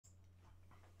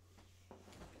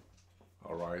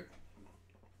Alright,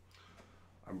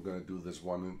 I'm gonna do this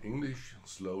one in English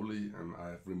slowly, and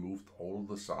I've removed all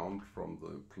the sound from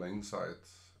the playing side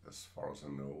as far as I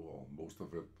know, or most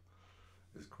of it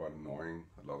is quite annoying.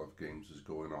 A lot of games is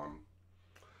going on.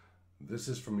 This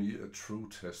is for me a true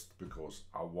test because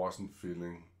I wasn't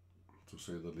feeling, to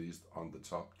say the least, on the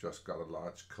top. Just got a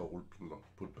large cold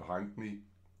put behind me,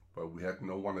 but we had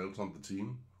no one else on the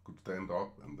team who could stand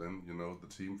up, and then, you know, the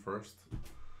team first.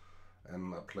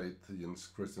 And I played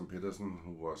against Pedersen,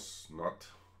 who was not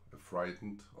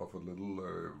frightened of a little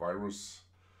virus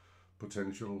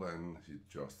potential, and he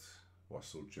just was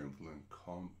so gentle and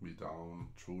calmed me down,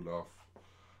 true love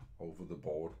over the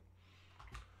board.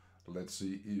 Let's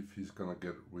see if he's gonna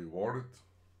get rewarded.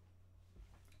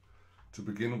 To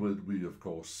begin with, we of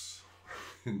course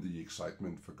in the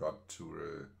excitement forgot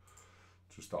to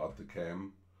start the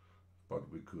cam, but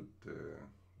we could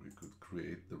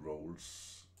create the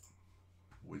roles,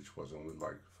 which was only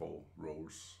like 4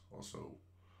 roles or so.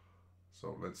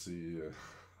 So let's see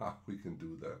how we can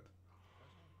do that.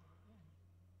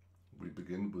 We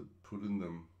begin with putting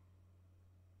them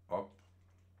up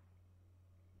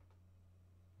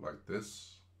like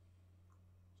this,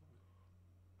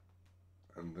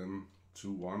 and then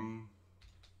 2-1,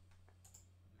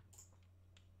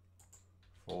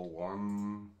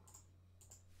 4-1,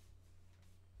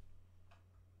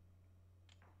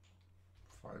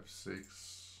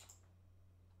 5-6,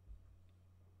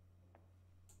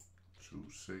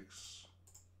 2-6,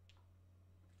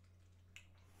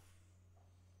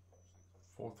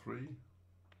 4-3,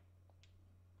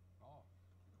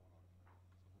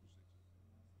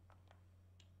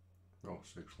 no,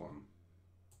 6-1,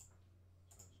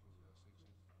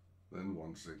 then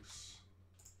 1-6,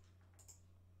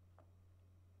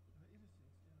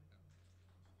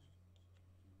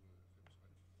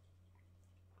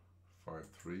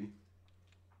 5-3,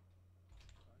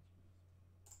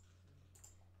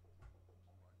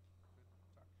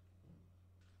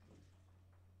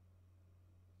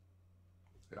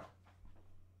 yeah,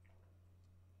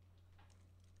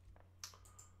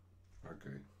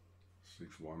 okay,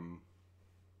 6-1,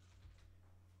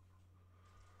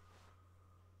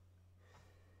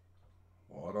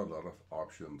 what a lot of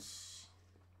options.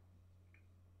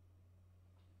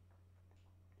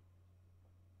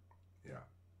 Yeah,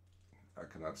 I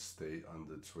cannot stay on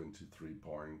the 23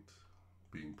 point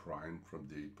being primed from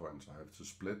the 8 points. I have to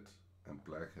split, and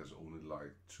black has only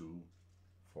like 2,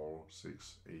 4,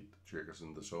 6, 8 checkers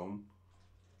in the zone.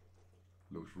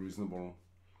 Looks reasonable.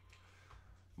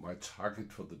 My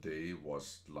target for the day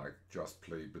was like just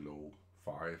play below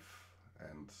 5,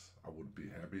 and I would be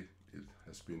happy. It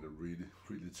has been a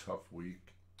really tough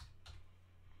week,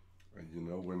 and you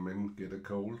know, when men get a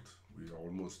cold, we're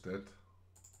almost dead.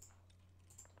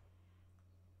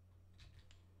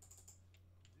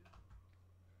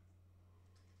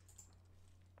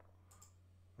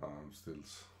 I'm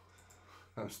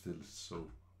still so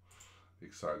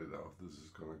excited how this is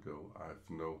gonna go. I have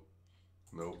no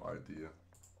idea.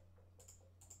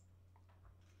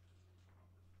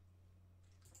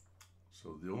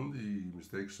 So the only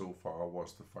mistake so far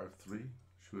was the 5-3.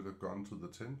 Should have gone to the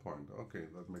 10 point. Okay,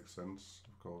 that makes sense,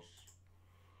 of course.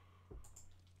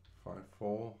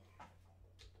 5-4.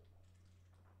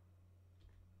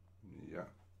 Yeah.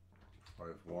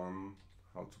 5-1.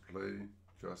 How to play?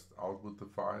 Just out with the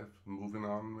 5. Moving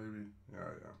on, maybe.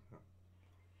 Yeah.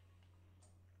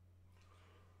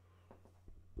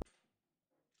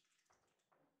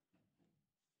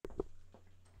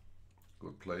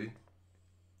 Good play.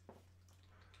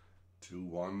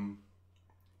 2-1.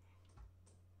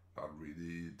 Not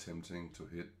really tempting to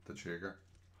hit the checker.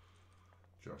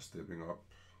 Just stepping up.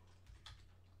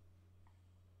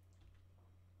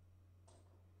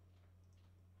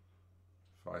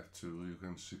 5-2. You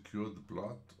can secure the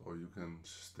blood, or you can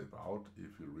step out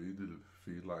if you really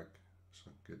feel like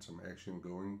get some action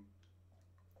going.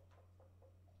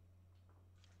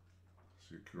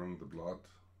 Securing the blood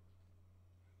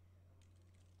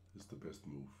is the best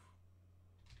move.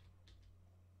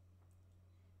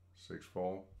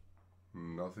 6-4,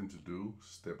 nothing to do.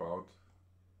 Step out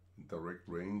in direct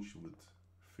range with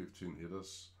 15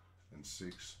 hitters, and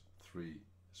 6-3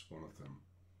 is one of them.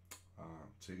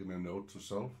 Taking a note to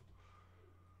self: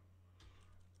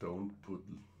 don't put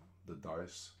the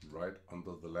dice right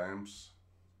under the lamps.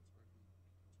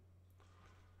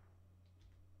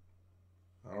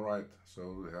 Alright, so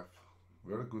we have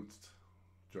very good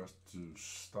just to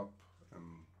stop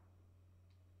and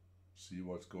see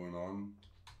what's going on.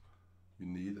 You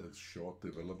need a short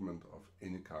development of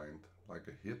any kind, like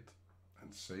a hit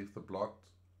and save the blood,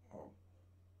 or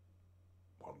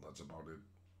well, that's about it.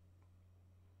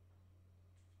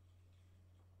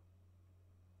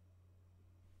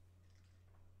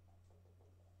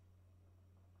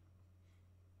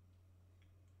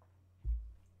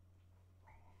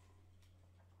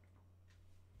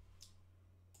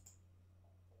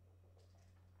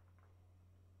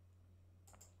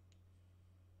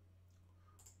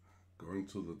 Going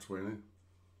to the 20.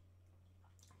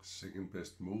 Second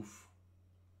best move.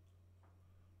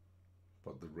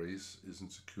 But the race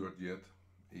isn't secured yet,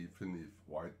 even if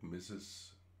white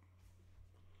misses.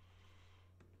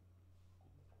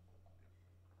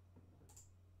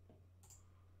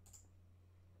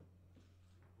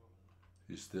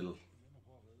 He's still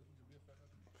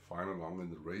fine along in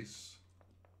the race.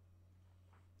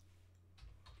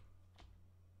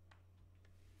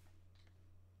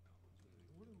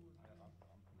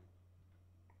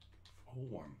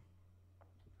 4-1.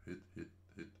 Hit, hit,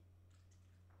 hit.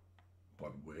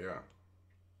 But where?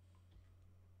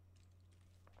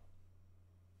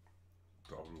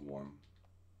 Double one.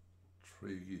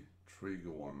 Tricky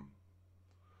one.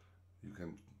 You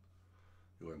can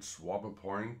swap a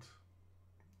point,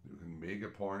 you can make a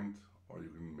point, or you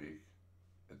can make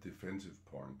a defensive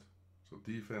point. So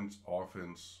defense,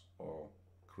 offense, or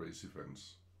crazy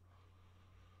fence.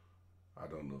 I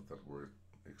don't know if that word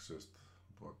exists,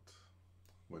 but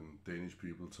when Danish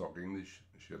people talk English,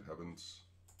 shit happens.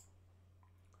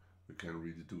 We can't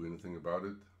really do anything about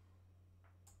it.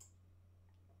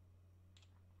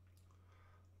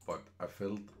 But I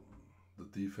felt the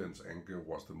defense anchor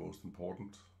was the most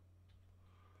important,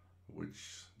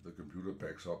 which the computer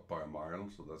backs up by a mile,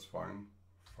 so that's fine.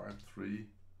 5-3.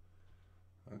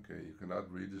 Okay, you cannot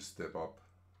really step up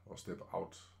or step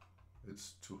out.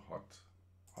 It's too hot.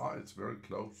 Ah, it's very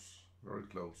close, very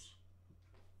close.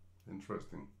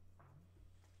 Interesting.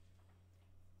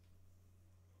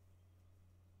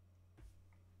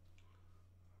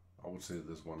 I would say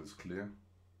this one is clear.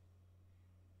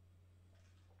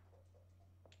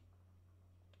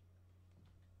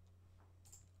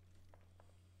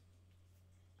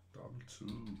 Double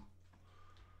two.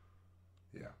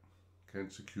 Yeah,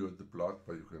 can't secure the blood,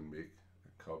 but you can make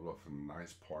a couple of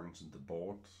nice points in the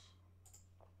board.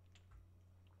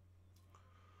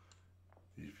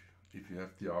 If you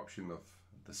have the option of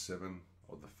the 7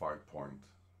 or the 5 point,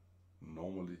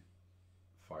 normally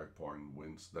 5 point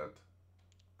wins that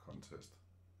contest.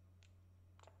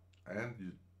 And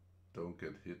you don't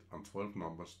get hit on 12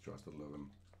 numbers, just 11.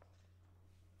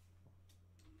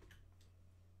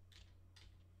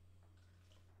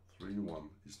 Three one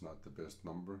is not the best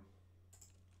number.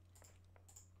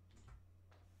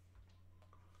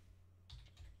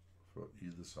 For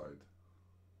either side.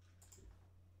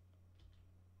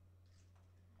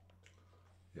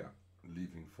 Yeah,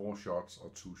 leaving 4 shots or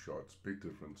 2 shots, big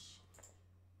difference.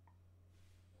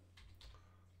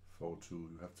 4-2,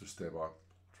 you have to step up,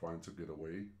 trying to get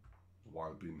away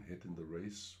while being hit in the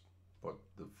race, but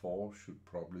the 4 should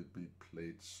probably be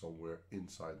played somewhere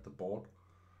inside the board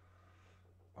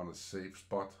on a safe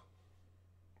spot.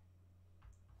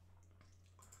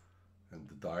 And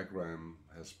the diagram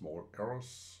has more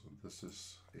errors. This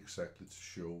is exactly to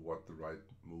show what the right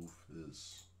move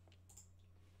is.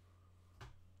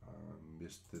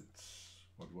 Missed it.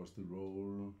 What was the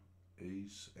roll?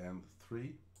 Ace and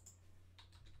 3.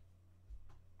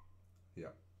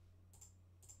 Yeah.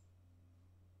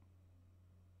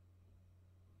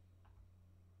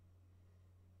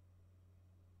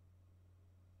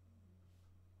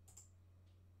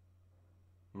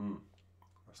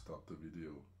 I stopped the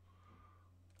video.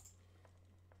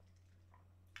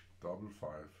 Double 5.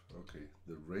 Okay,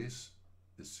 the race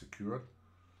is secured.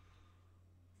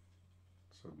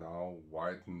 So now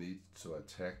white needs to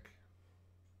attack.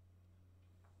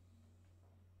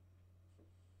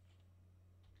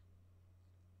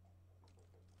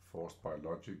 Forced by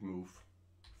logic move.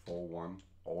 4-1,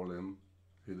 all in.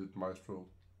 Hit it, maestro.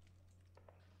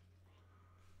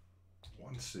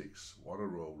 1-6. What a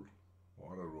roll.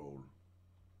 What a roll.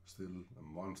 Still a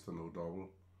monster, no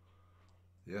double.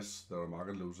 Yes, there are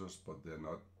market losers, but they're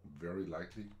not very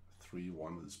likely.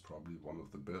 3-1 is probably one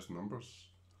of the best numbers.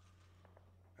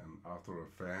 And after a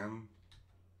fan,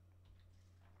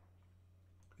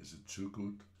 is it too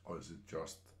good or is it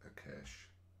just a cash?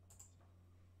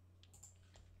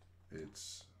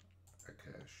 It's a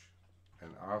cash.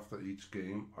 And after each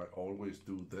game, I always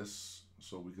do this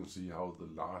so we can see how the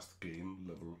last game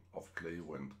level of play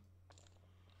went.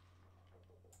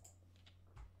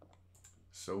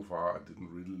 So far, I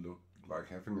didn't really look like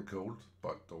having a cold,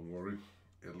 but don't worry,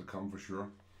 it'll come for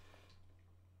sure.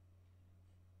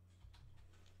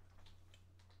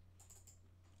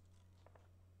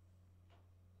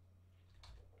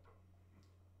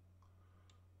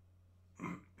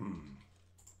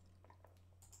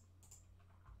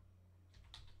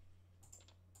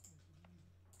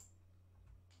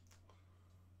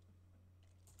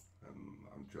 And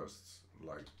I'm just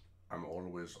like, I'm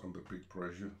always under big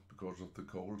pressure because of the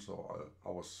cold, so I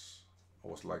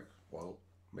was like, well,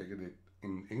 making it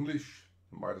in English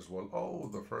Might as well. Oh,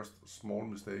 the first small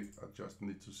mistake. I just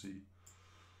need to see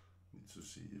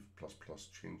if plus plus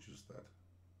changes that.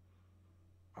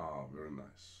 Ah, very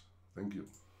nice. Thank you.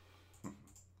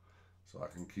 So I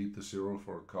can keep the 0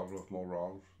 for a couple of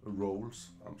more rolls.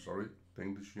 I'm sorry,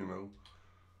 English, you know.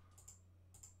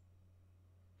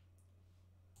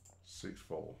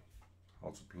 6-4.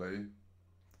 How to play.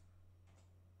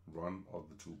 Run of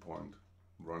the 2 point.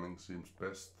 Running seems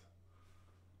best.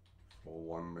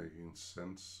 4-1 making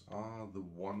sense. Ah, the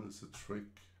 1 is a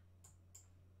trick.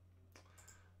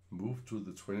 Move to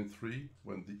the 23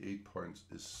 when the 8 points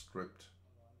is stripped.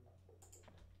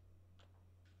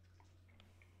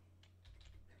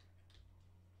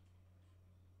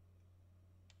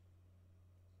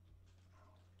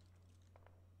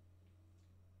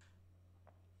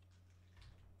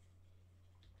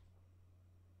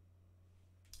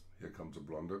 Here comes a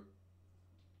blunder,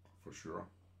 for sure.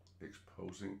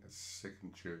 Exposing a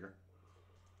second checker.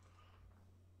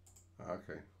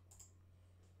 Okay.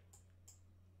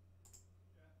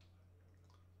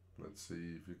 Let's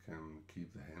see if you can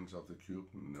keep the hands of the cube.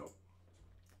 No,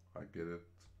 I get it.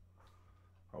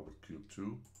 I would cube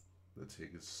 2. The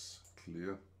take is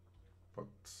clear, but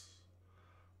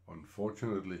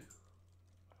unfortunately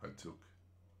I took.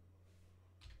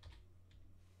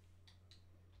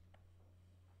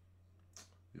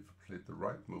 If I played the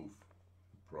right move,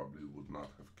 I probably would not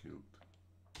have cubed.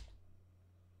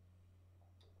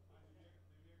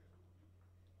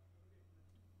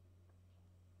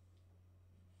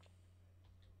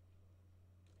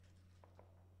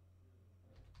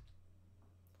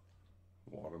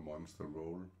 What a monster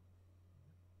roll.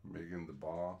 Making the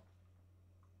bar.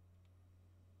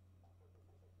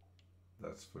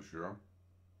 That's for sure.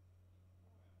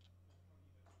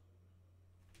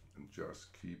 And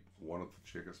just keep one of the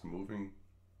checkers moving.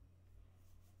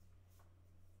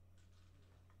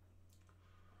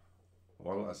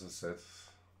 Well, as I said,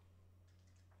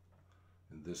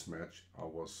 in this match I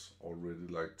was already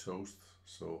like toast,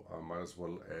 so I might as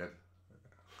well add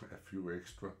a few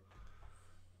extra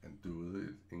and do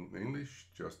it in English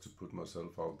just to put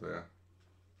myself out there.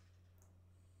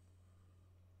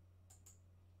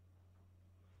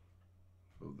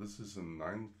 So this is a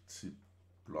 90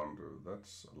 blunder,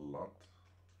 that's a lot.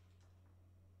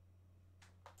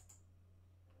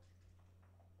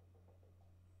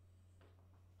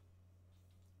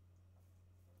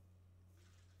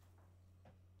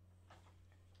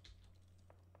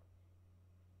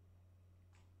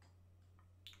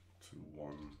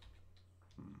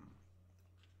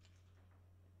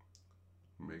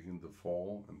 Making the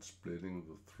 4 and splitting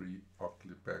the 3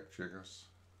 ugly back checkers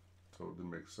totally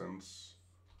makes sense.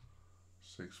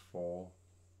 6-4, so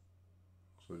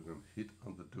you can hit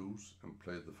on the deuce and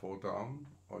play the 4 down,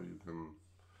 or you can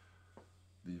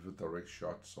leave a direct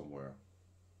shot somewhere.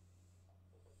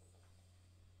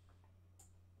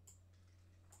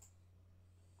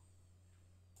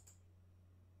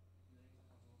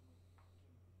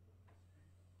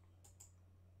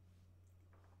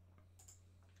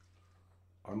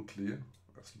 Unclear,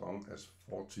 as long as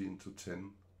 14 to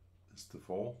 10 is the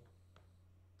 4,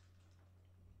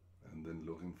 and then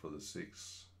looking for the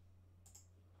 6,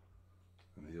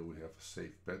 and here we have a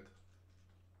safe bet.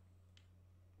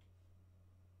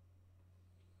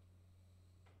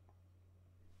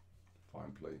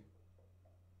 Fine play.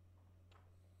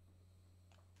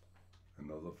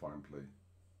 Another fine play.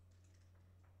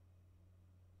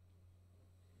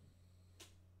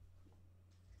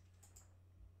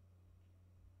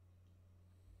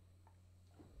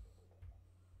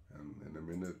 And in a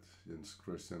minute, Jens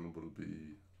Christian will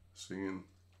be singing,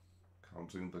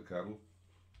 counting the cattle,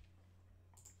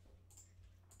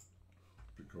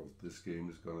 because this game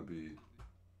is gonna be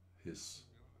his.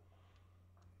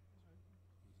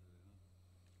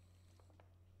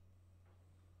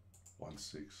 One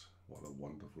 6, what a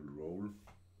wonderful roll.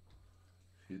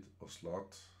 Hit or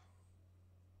slot.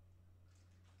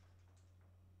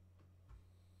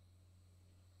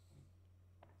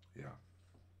 Yeah.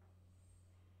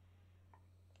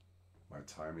 My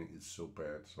timing is so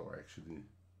bad, so I actually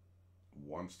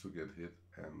wants to get hit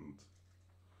and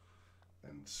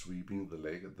sweeping the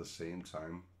leg at the same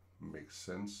time makes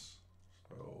sense.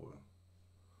 So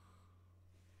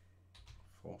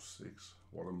 4-6,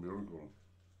 what a miracle.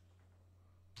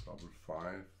 Double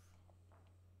 5.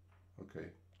 Okay,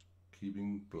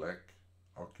 keeping black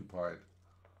occupied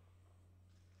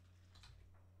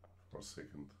for a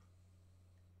second.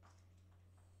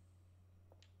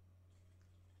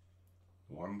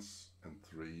 1s and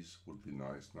 3s would be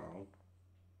nice now.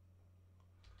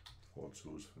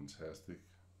 4-2 is fantastic.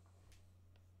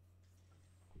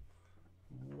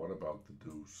 What about the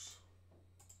deuce?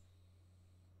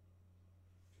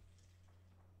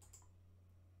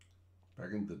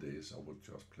 Back in the days, I would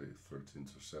just play 13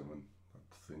 to 7, not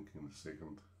thinking a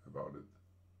second about it.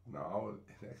 Now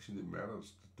it actually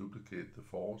matters to duplicate the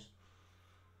force.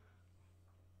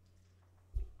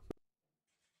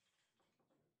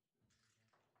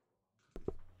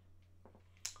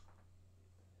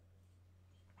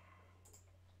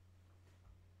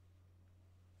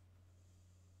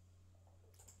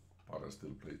 But I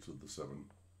still play to the 7.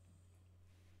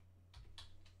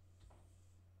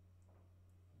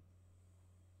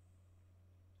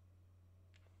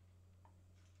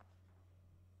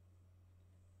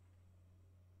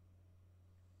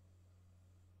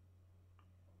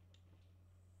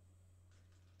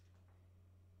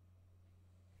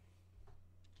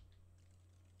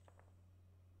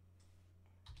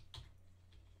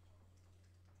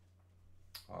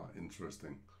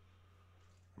 Interesting.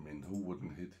 I mean, who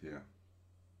wouldn't hit here?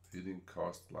 Hitting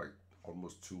cost like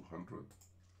almost 200.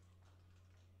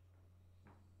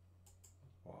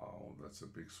 Wow, that's a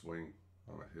big swing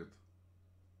on a hit.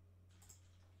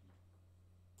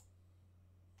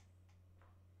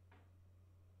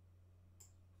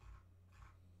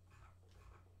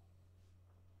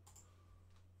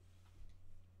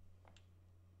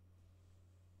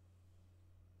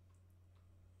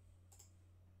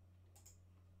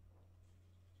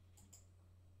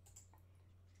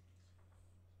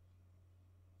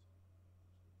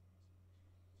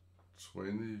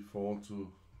 $24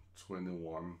 to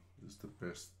 21 is the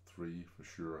best 3 for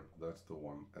sure. That's the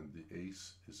one. And the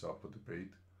ace is up for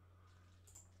debate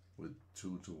with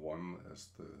 2 to 1 as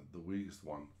the weakest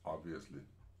one, obviously.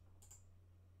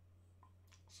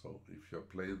 So if you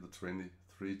play the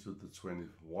 23 to the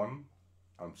 21,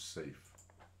 I'm safe.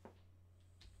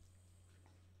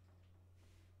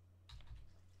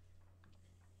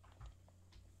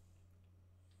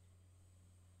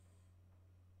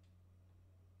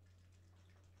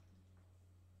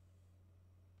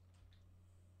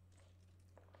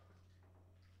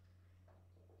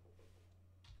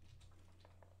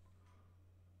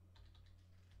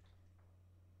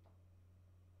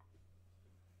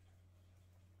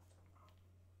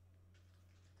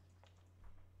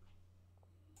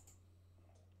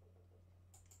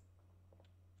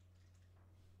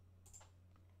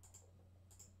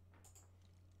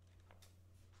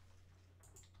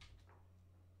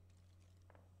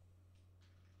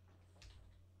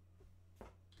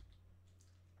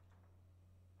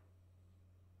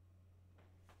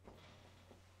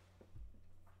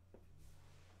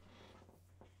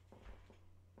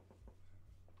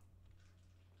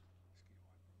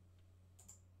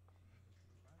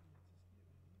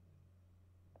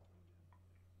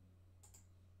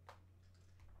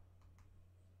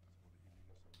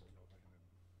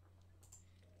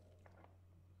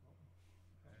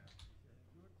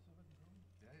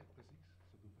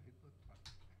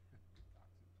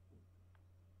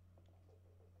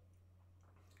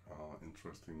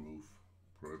 Interesting move.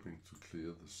 Prepping to clear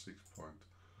the 6 point.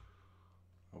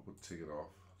 I would take it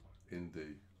off in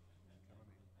day.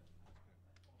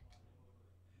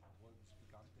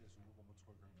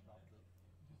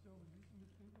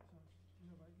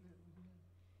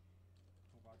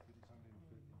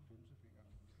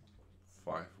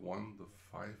 Five one. The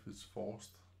 5 is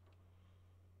forced.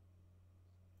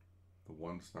 The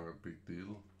 1's not a big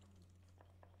deal.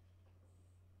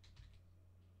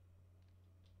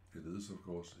 It is, of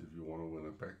course, if you want to win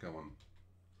a backgammon.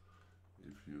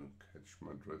 If you catch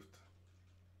my drift.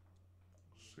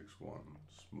 6-1,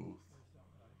 smooth.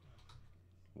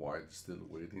 White still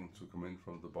waiting to come in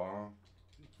from the bar.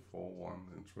 4-1,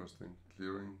 interesting,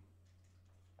 clearing.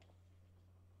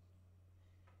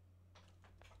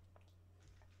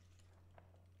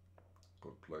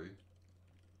 Good play.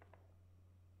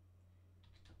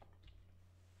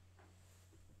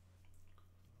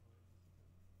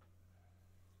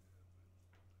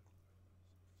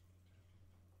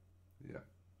 Yeah.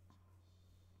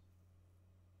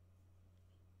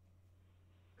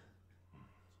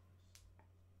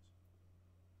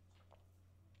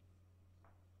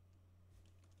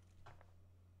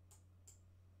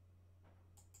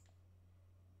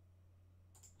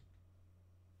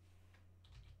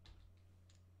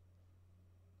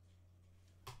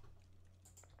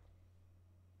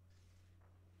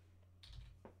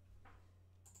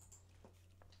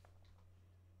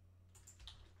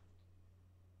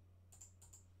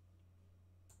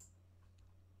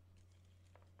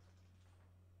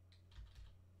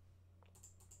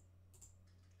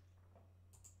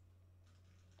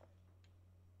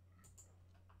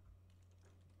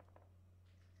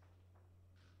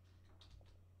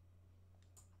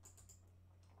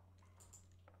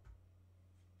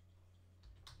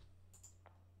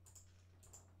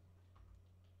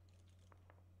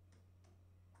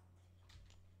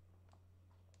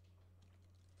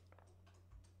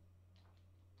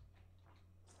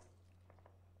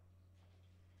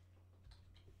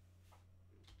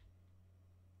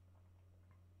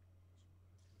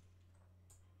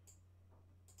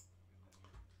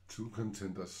 Two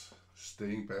contenders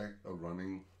staying back or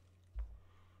running.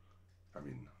 I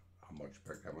mean, how much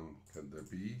backgammon can there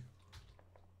be?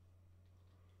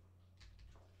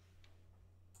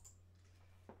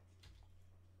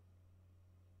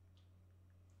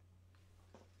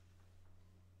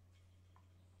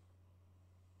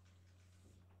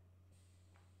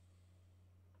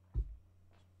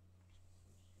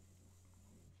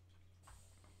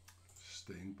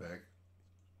 Staying back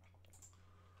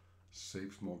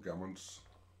saves more gammons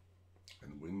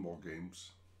and win more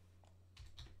games.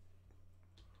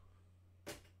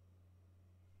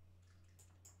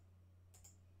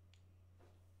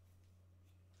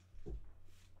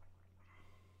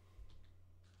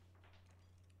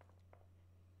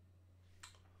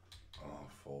 Oh,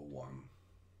 4-1.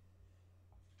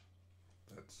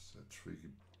 That's a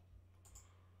tricky.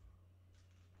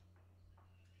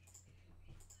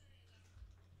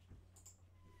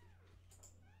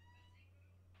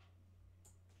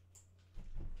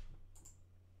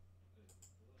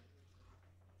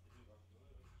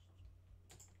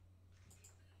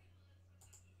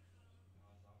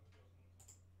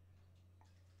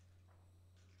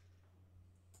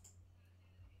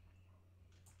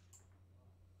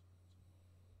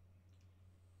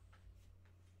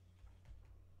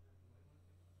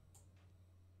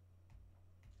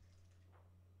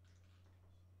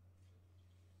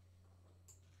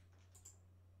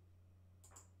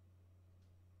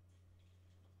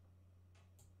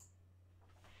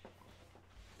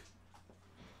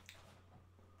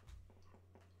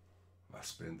 I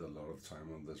spent a lot of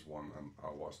time on this one and I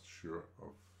was sure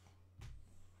of,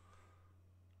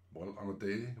 well, on a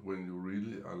day when you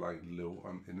really are like low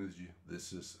on energy,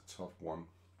 this is a tough one.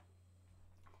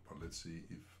 But let's see,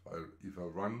 if I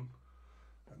run,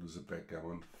 I lose a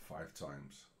backgammon 5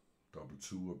 times, double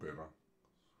 2 or better.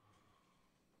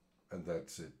 And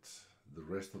that's it. The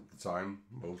rest of the time,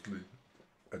 mostly,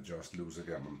 I just lose a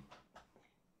gammon.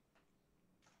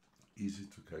 Easy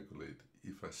to calculate.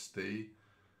 If I stay,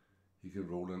 he can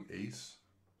roll an ace,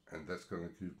 and that's gonna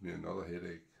give me another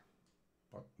headache,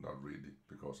 but not really,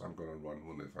 because I'm gonna run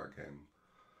one if I can.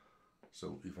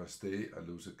 So if I stay, I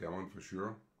lose a gammon for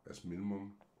sure, as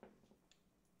minimum.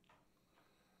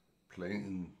 Playing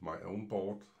in my own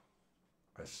board,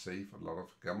 I save a lot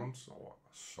of gammons, or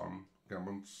some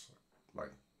gammons,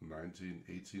 like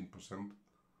 19–18%.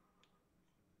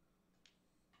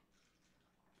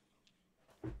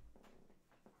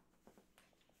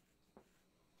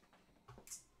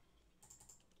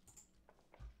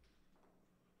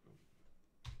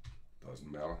 Doesn't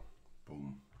matter.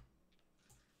 Boom.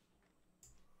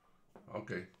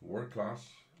 Okay, world class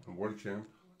and world champ.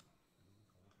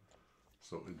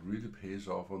 So it really pays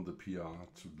off on the PR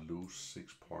to lose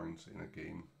 6 points in a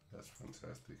game. That's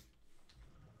fantastic.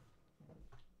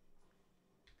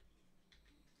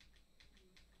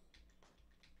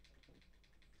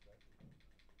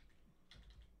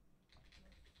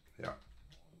 Yeah,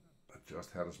 I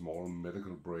just had a small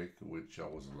medical break, which I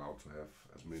was allowed to have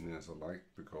as many as I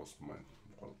liked because my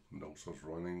nose was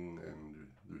running, and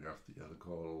you have the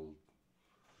alcohol.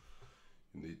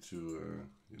 You need to,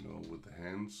 with the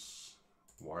hands,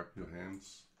 wipe your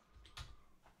hands.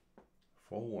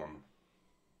 4-1.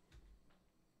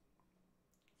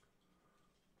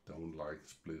 Don't like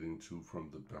splitting 2 from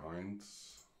the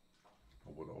behinds.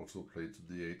 I would also play to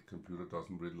the 8. Computer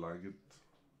doesn't really like it.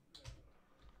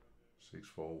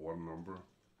 6-4, 1 number.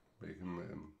 Make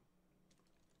him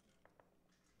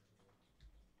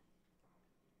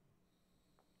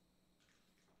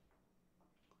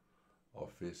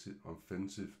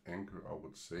offensive anchor, I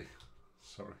would say.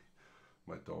 Sorry,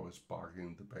 my dog is barking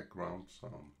in the background, so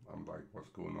I'm like, what's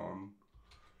going on?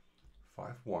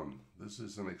 5-1. This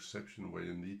is an exception where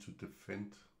you need to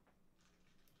defend.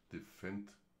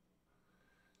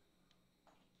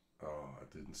 Oh,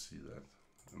 I didn't see that.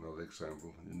 Another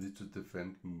example. You need to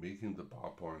defend making the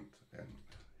bar point and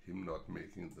him not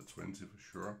making the 20 for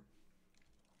sure.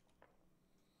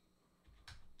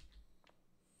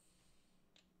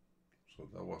 So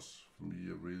that was for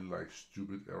me a really like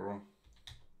stupid error.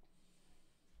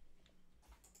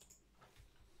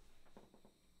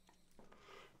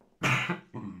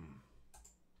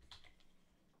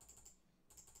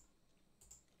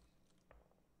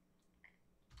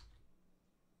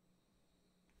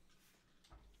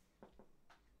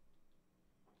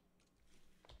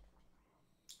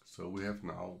 So we have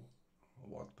now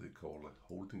what they call a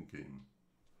holding game.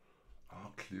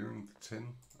 Clearing the 10.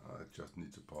 I just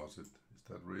need to pause it. Is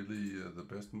that really the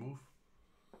best move?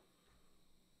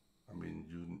 I mean,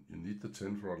 you need the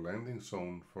 10 for a landing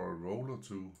zone for a roll or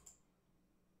two.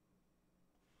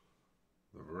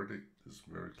 The verdict is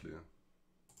very clear.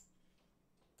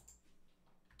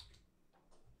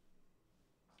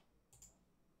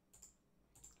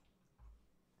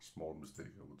 Small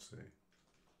mistake, I would say.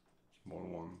 Small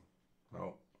one.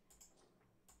 No.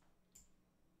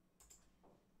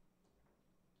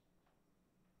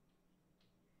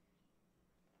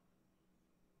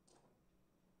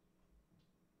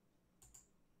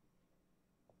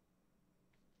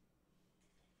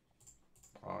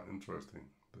 Ah, interesting.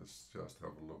 Let's just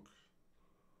have a look.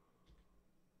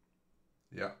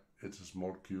 Yeah, it's a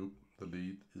small cube. The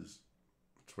lead is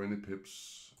 20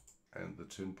 pips and the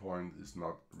 10 point is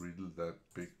not really that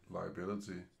big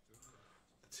liability.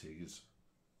 The take is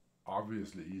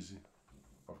obviously easy,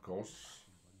 of course.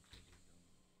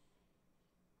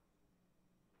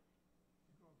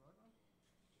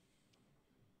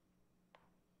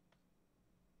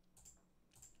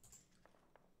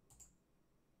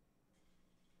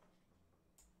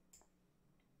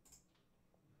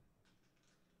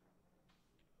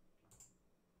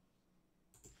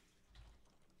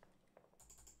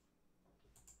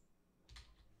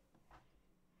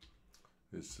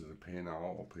 It's a pay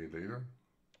now or pay later.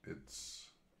 It's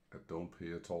a don't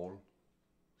pay at all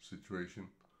situation.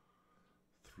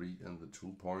 3 and the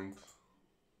 2 point.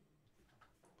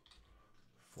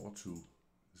 4-2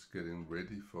 is getting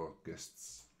ready for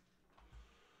guests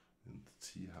in the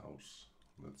tea house.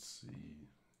 Let's see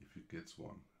if he gets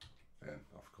one. And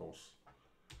of course,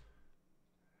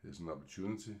 here's an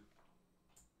opportunity.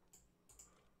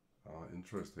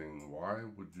 Interesting. Why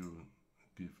would you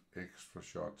give extra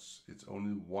shots? It's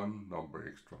only one number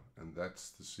extra, and that's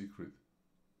the secret.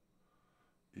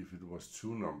 If it was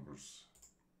 2 numbers,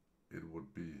 it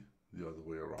would be the other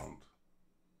way around.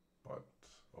 But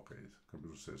okay,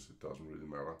 computer says it doesn't really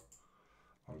matter.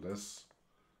 Unless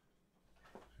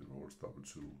he rolls double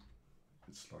 2.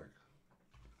 It's like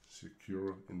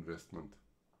secure investment.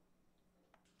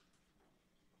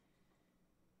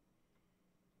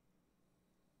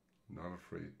 Not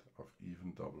afraid of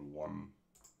even double 1.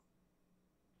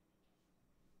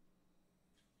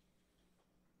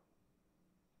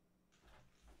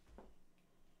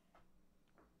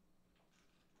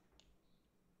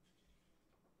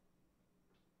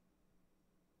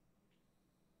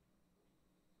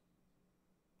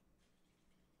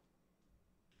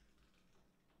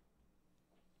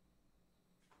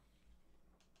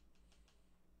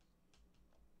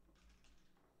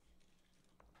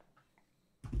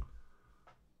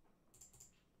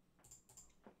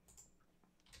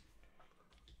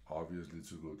 Obviously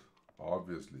too good.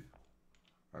 Obviously.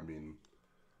 I mean,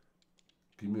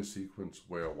 give me a sequence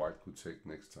where white could take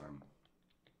next time.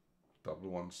 Double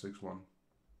 1, 6-1.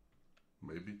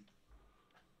 Maybe.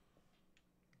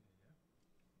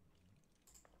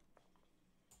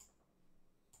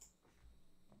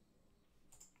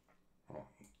 Oh,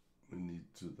 we need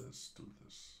to do this.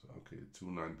 Okay,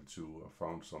 292. I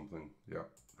found something. Yeah,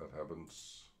 that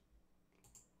happens.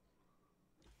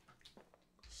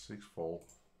 6-4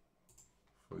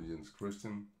 for Jens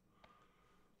Christian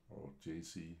or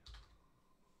JC.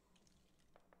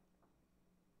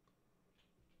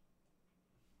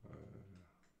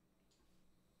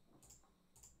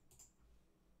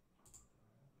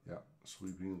 Yeah,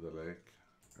 sweeping the leg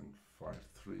and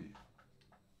 5-3.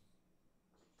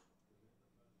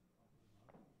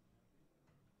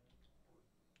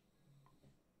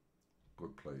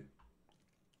 Good play.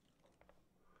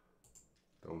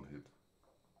 Don't hit.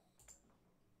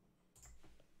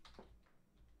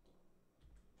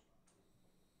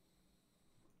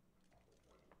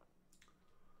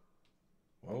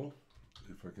 Well,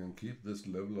 if I can keep this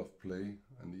level of play,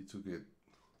 I need to get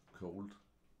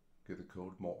a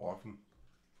cold more often,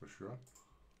 for sure.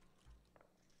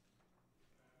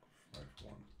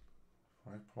 5-1.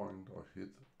 5 point or hit.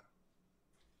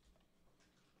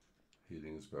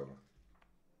 Hitting is better.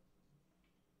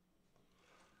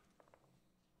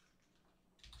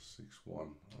 6-1.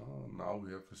 Now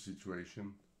we have a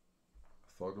situation. I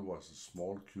thought it was a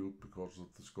small cube because of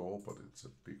the score, but it's a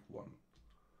big one.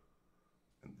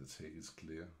 And the take is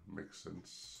clear. Makes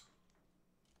sense.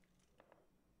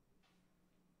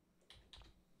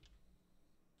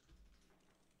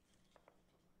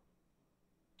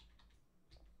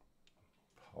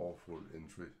 Powerful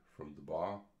entry from the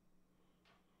bar.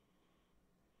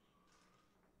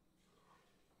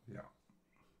 Yeah.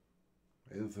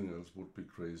 Anything else would be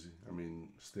crazy. I mean,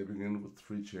 stepping in with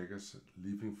 3 checkers,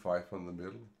 leaving 5 on the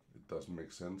middle, it doesn't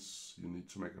make sense. You need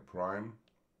to make a prime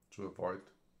to avoid,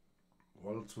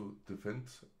 well, to defend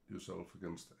yourself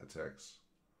against attacks.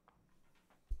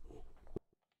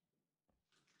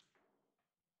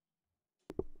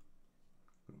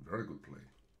 Very good play.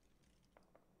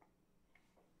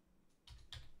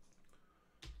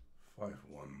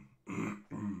 5-1.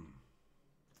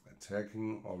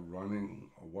 attacking or running,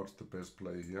 or what's the best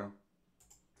play here?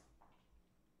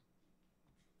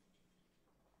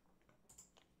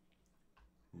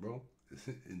 Well,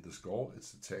 in the score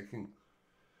it's attacking.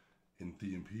 In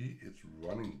DMP it's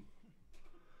running.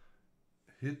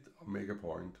 Hit or make a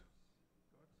point.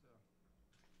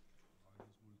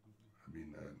 I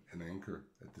mean an anchor,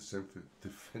 a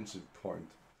defensive point.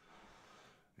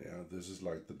 Yeah, this is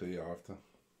like the day after.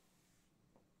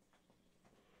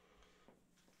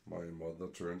 My mother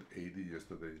turned 80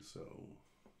 yesterday, so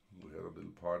we had a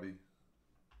little party.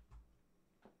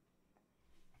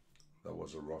 That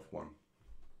was a rough one.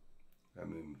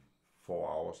 And in 4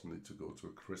 hours I need to go to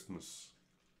a Christmas,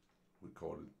 we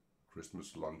call it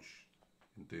Christmas lunch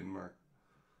in Denmark.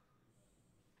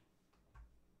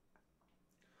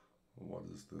 What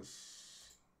is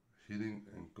this? Hitting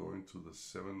and going to the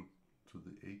 7 to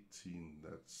the 18,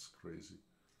 that's crazy.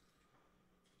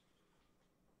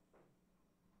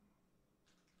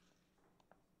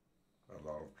 A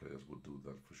lot of players would do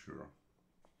that for sure.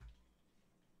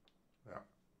 Yeah.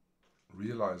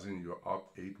 Realizing you're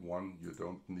up 8-1, you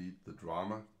don't need the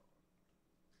drama.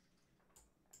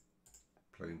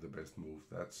 Playing the best move,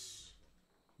 that's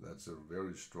a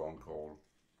very strong call.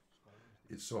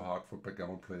 It's so hard for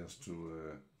backgammon players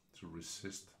to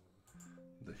resist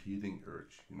the heating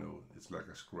urge. You know, it's like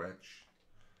a scratch.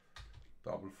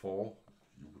 Double 4,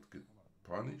 you would get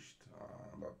punished.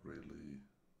 Not really.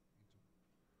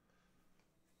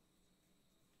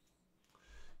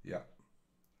 Yeah.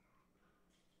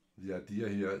 The idea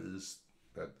here is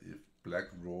that if black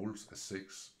rolls a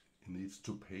 6, he needs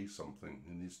to pay something.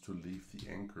 He needs to leave the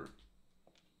anchor.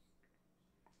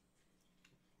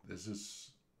 This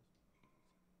is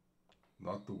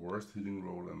not the worst hitting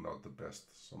roll and not the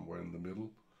best, somewhere in the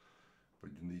middle.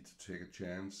 But you need to take a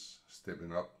chance,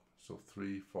 stepping up. So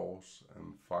 3, 4s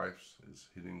and 5s is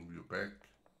hitting you back.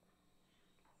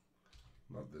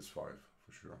 Not this 5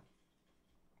 for sure.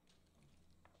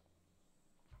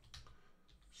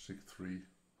 6-3,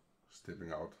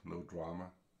 stepping out, no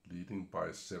drama, leading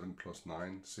by 7 +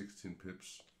 9, 16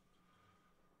 pips.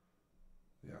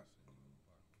 Yeah,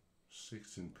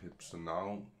 16 pips, and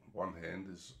now one hand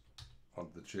is on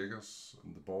the checkers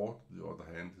on the board, the other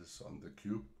hand is on the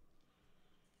cube.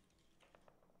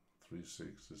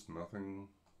 3-6 is nothing,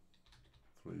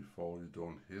 3-4 you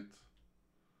don't hit,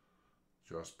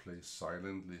 just play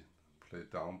silently, play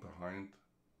down behind,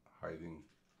 hiding.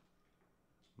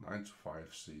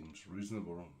 9-5 seems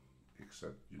reasonable,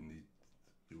 except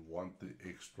you want the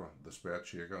extra, the spare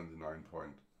checker on the 9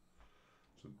 point.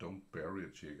 So don't bury a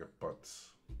checker, but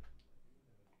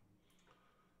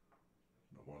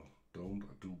well, don't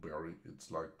do bury.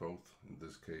 It's like both in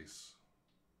this case.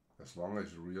 As long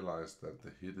as you realize that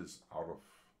the hit is out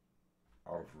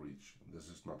of reach, this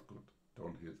is not good.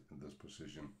 Don't hit in this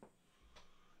position.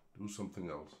 Do something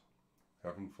else.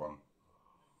 Having fun.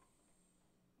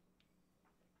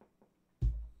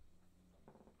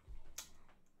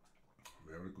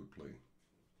 Very good play.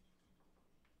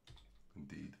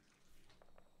 Indeed.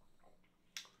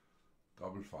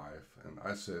 Double 5, and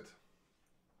I said,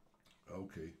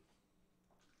 okay.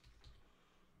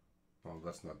 No,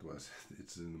 that's not what I said.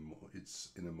 It's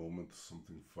in a moment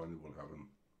something funny will happen.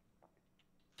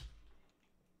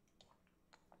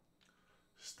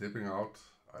 Stepping out,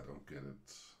 I don't get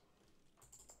it.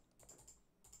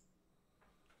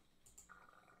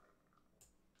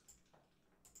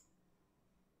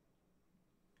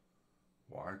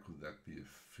 Why could that be a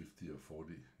 50 or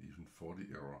 40, even 40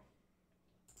 error?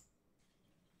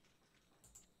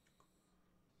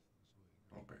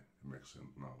 Okay, it makes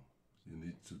sense now. You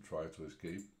need to try to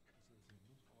escape.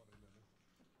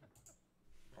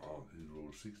 Oh, he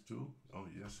rolled 6 too? Oh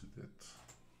yes, he did.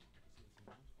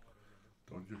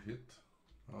 Don't you hit?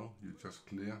 Oh, you just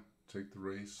clear, take the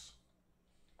race.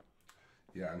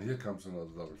 Yeah, and here comes another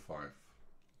double 5.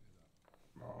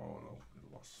 No,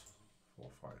 it was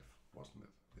 4-5. Wasn't it?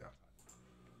 Yeah.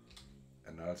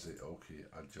 And I'll say, okay,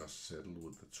 I'll just settle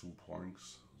with the 2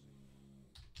 points.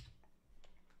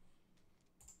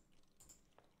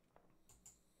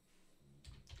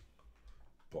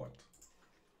 But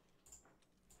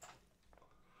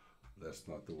that's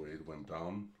not the way it went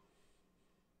down.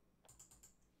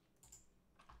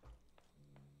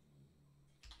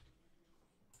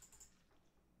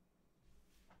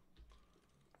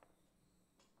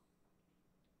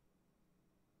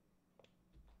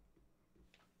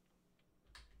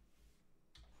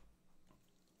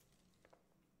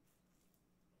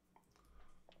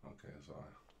 Okay, so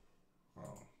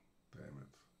oh, damn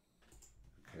it.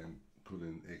 You can't put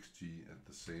in XG at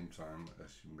the same time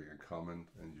as you make a comment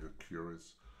and you're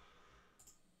curious.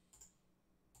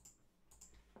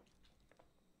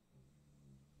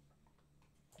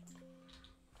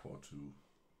 4-2.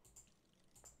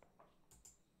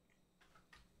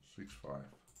 6-5.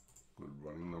 Good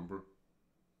running number.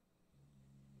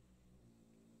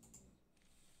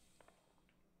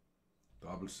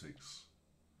 Double 6.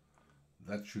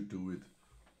 That should do it,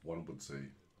 one would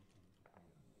say.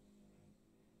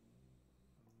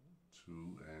 2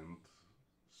 and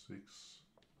 6.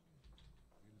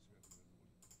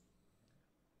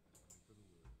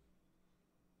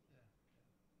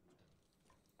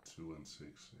 2 and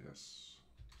 6, yes.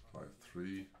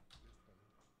 5-3.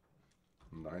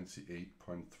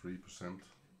 98.3%.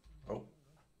 Oh,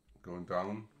 going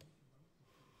down.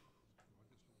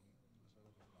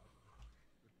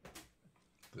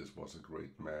 This was a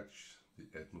great match.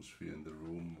 The atmosphere in the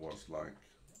room was like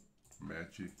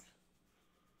magic.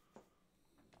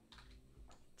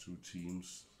 Two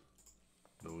teams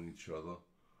knowing each other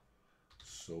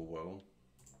so well.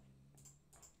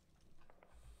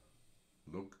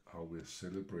 Look how we're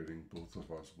celebrating, both of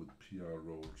us, with PR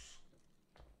rolls.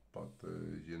 But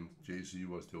JC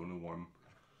was the only one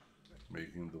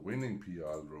making the winning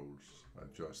PR rolls. I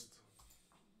just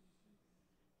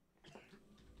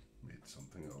made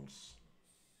something else.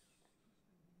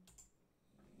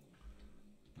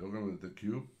 Looking at the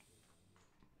cube,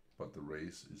 but the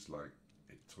race is like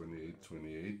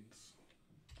 28-28.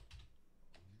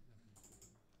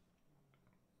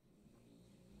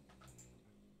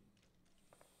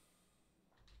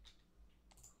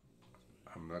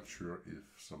 I'm not sure if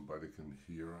somebody can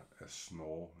hear a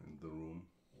snore in the room.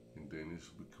 In Danish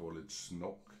we call it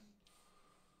snork.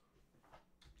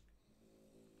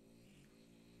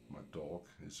 My dog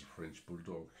is a French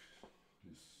bulldog.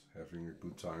 He's having a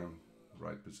good time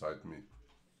right beside me.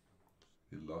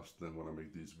 He loves them when I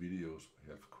make these videos. We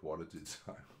have quality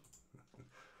time.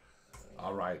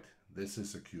 Alright, this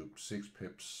is a cube. 6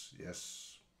 pips,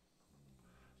 yes.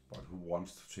 But who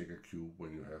wants to take a cube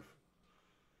when you have,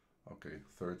 okay,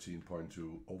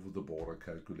 13.2 over the border,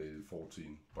 calculated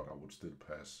 14, but I would still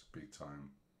pass big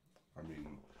time. I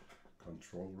mean,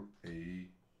 Control A,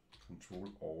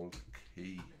 Control Alt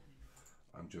K.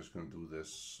 I'm just going to do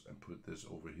this and put this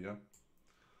over here,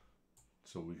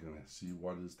 so we can see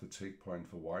what is the take point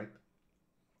for white.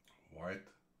 White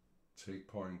take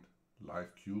point,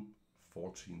 live cube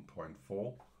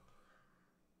 14.4,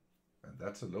 and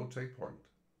that's a low take point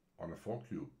on a 4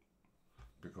 cube,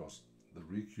 because the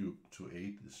recube to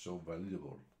 8 is so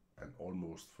valuable and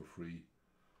almost for free.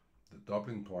 The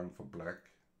doubling point for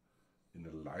black in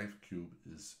a live cube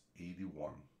is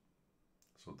 81.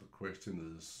 So the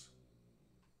question is,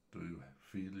 do you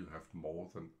feel you have more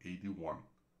than 81?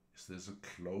 Is this a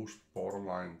close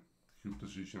borderline cube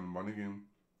decision money game?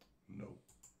 No.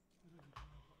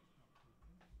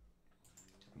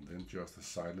 And then just a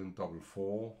silent double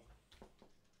 4,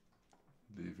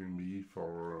 leaving me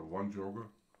for 1 joker.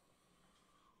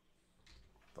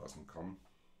 Doesn't come.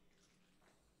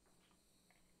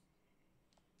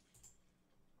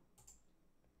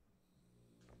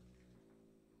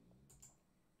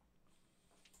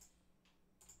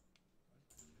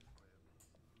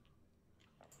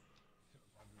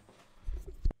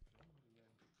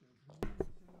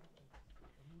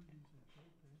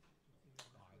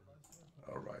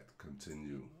 All right,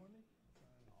 continue.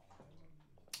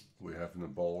 We have in the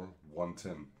ball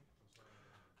 110.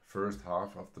 First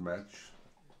half of the match,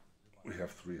 we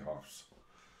have 3 halves.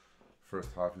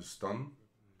 First half is done,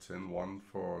 10-1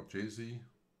 for JZ,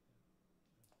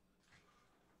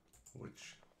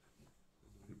 which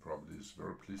he probably is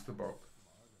very pleased about.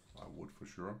 I would for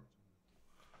sure.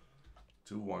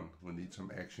 2-1, we need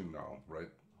some action now, right?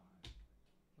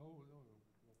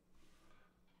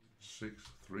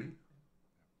 6-3.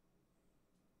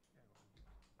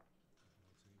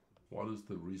 What is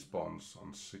the response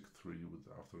on 6-3 with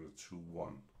after a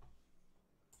 2-1?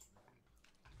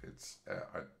 It's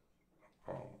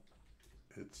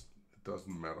it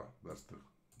doesn't matter. That's the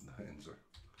answer.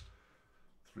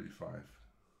 3-5.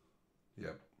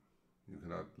 Yep. You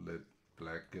cannot let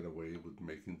black get away with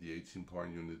making the 18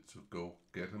 point. You need to go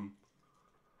get him.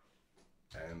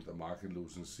 And the market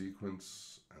losing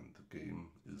sequence, and the game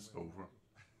is over.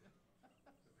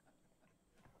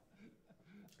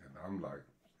 And I'm like,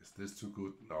 is this too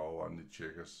good? No, I need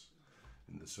checkers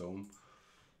in the zone.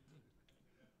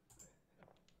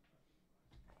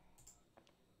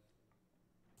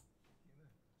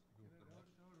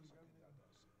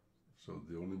 So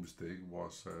the only mistake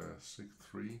was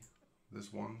 6-3,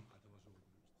 this one.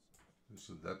 Is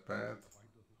it that bad?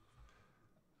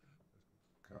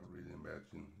 Can't really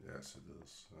imagine. Yes, it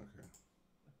is. Okay.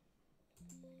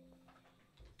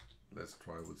 Let's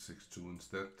try with 6-2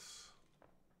 instead.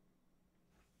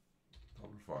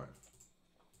 Double 5.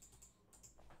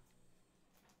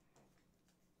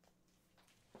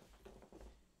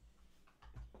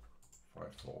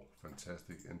 5-4.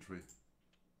 Fantastic entry.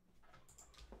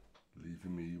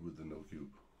 Leaving me with the no cube.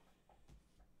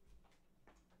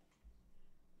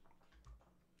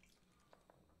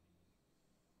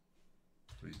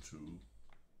 Three, two.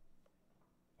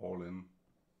 All in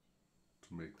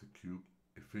to make the cube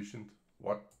efficient.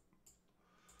 What?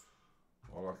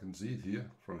 Well, I can see it here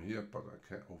from here, but I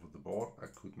can't over the board. I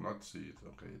could not see it.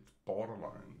 Okay, it's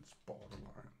borderline. It's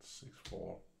borderline.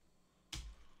 6-4.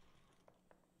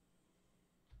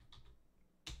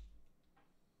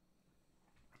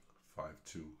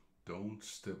 5-2. Don't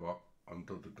step up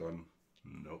under the gun.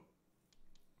 Nope.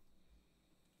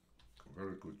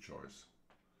 Very good choice.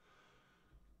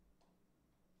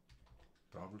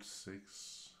 Double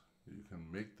 6. You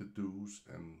can make the deuce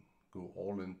and go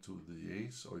all into the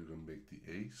ace, or you can make the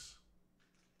ace.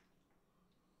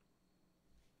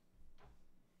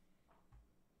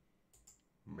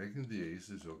 Making the ace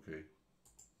is okay.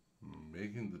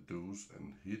 Making the deuce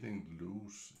and hitting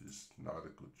loose is not a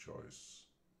good choice.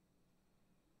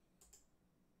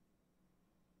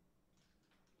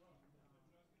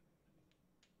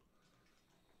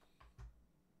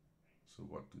 So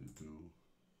what do you do?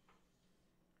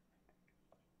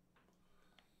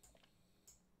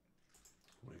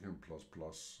 We can plus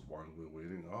plus while we're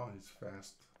waiting. Oh, he's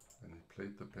fast and he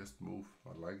played the best move.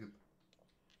 I like it.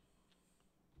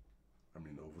 I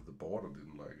mean, over the board I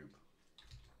didn't like it.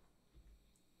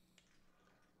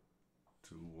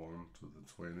 2-1 to the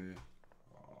 20.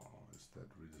 Oh, is that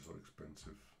really so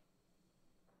expensive?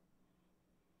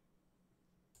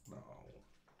 No,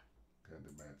 can't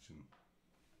imagine.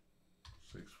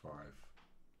 6-5.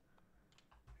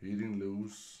 Hitting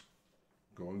loose,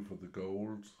 going for the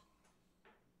gold.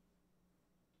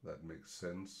 That makes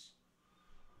sense.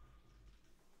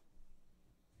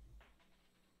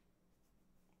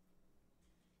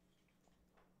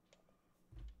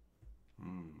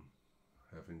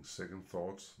 Having second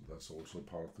thoughts, that's also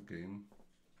part of the game.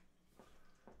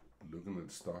 Looking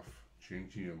at stuff,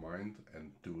 changing your mind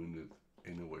and doing it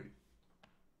anyway.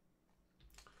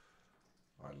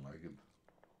 I like it.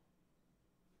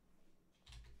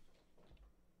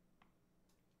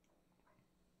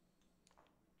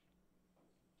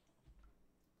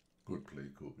 Good play,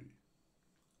 Kobe.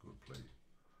 Good play.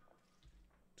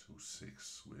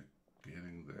 2-6. We're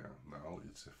getting there. Now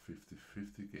it's a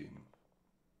 50-50 game.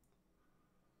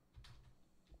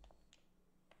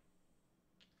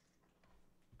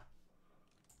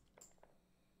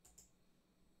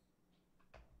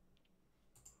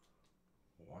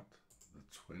 What? The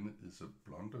 20 is a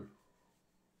blunder.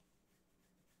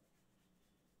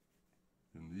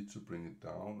 You need to bring it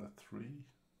down at 3.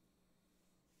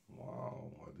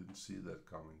 Wow, I didn't see that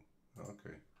coming.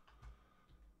 Okay,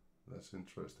 that's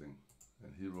interesting.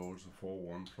 And he rolls a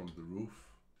 4-1 from the roof,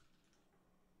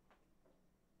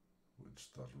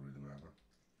 which doesn't really matter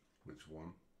which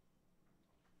one.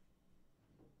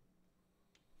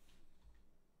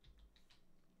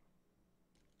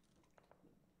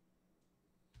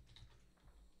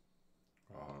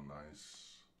 Oh,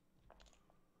 nice.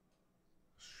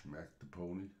 Smack the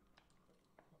pony.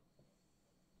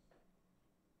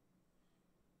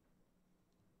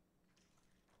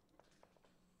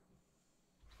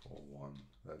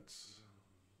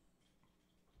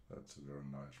 That's a very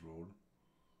nice roll.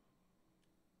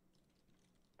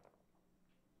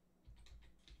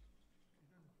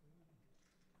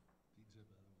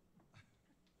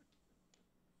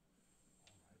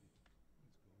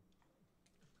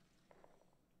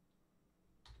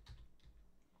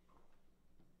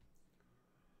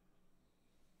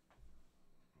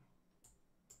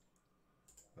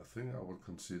 I think I would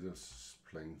consider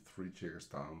playing 3 checkers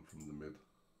down from the mid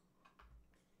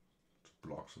to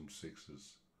block some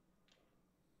 6s.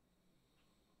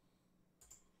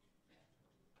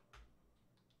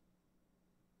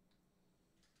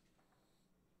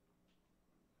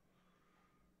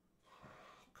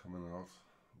 Coming out,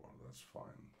 well, that's fine.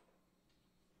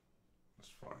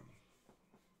 That's fine.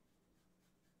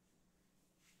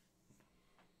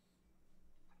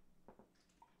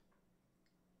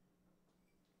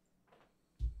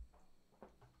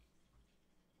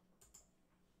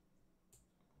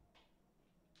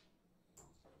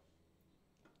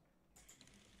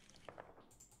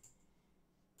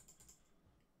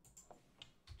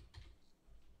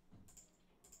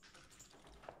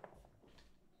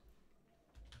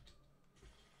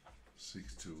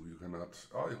 Six two. You cannot.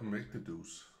 Oh, you can make the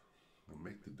deuce. You can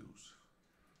make the deuce.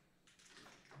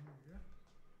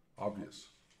 Obvious.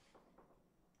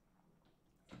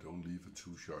 You don't leave a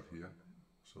 2-shot here,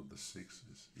 so the 6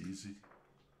 is easy.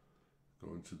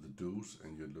 Going to the deuce,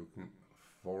 and you're looking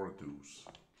for a deuce.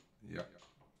 Yeah.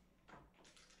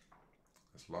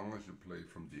 As long as you play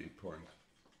from the 8 point,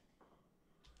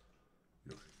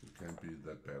 you can't be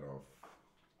that bad off.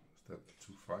 Is that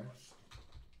 2 5s?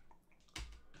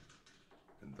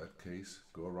 In that case,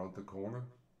 go around the corner.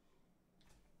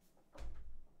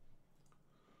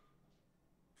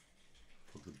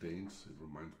 For the Danes, it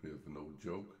reminds me of an old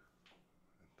joke.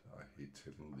 And I hate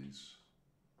telling these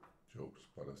jokes,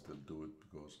 but I still do it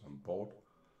because I'm bored.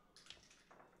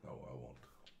 No, I won't.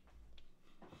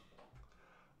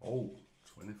 Oh,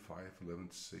 25, 11,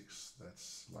 6.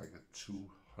 That's like a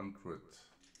 200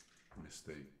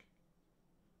 mistake.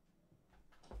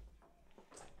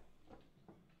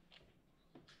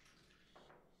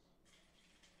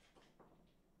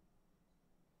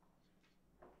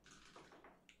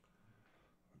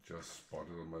 I just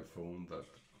spotted on my phone that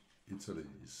Italy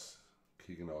is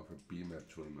kicking off a B-map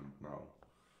tournament now.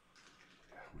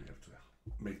 Yeah, we have to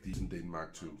make these in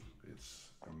Denmark too. It's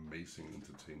amazing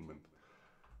entertainment.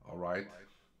 Alright,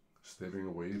 stepping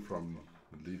away from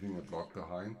leaving a block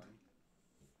behind.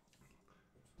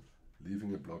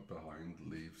 Leaving a block behind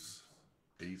leaves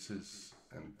aces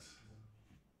and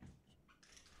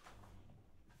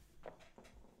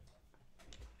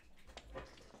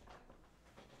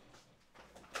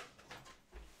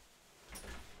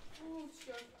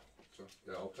så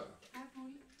jeg optager.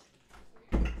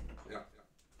 Yeah.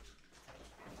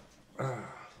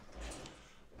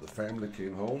 The family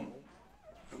came home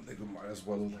and they might as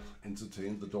well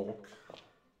entertain the dog.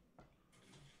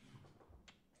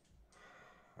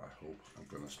 I hope I'm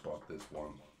gonna spot this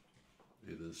one.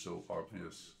 It is so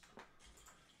obvious.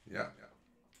 Yeah.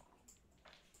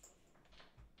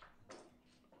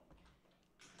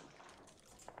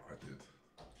 I did.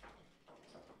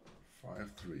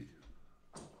 5-3.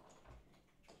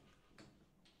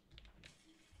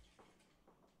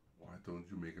 Why don't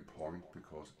you make a point?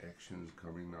 Because action is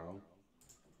coming now.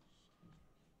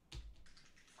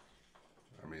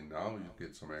 I mean, now you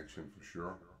get some action for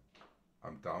sure.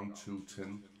 I'm down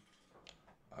 2-10.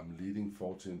 I'm leading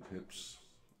 14 pips.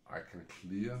 I can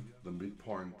clear the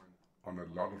midpoint on a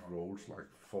lot of rolls, like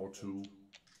 4-2,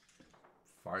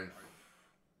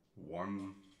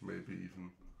 5-1, maybe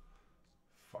even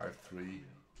 5-3.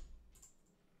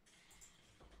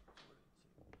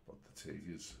 But the take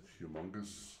is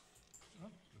humongous.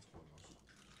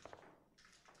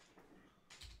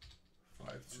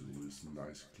 5-2 is a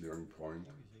nice clearing point.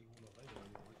 Ja,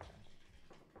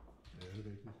 det er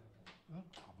rigtigt. Ja.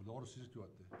 Hvornår har du sidst gjort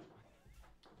det? Det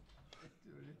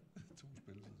var det. 2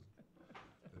 spil siden.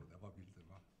 Den var vild, den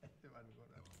var. Det var den godt.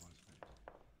 Den var meget spændende.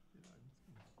 Det var den.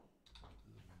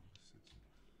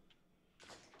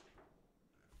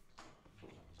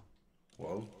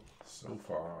 Well, so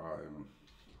far I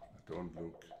don't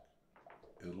look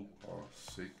ill or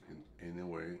sick in any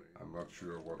way. I'm not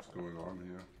sure what's going on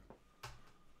here.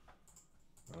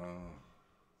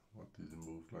 What did he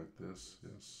move like this?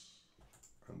 Yes.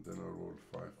 And then I rolled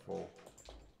 5-4.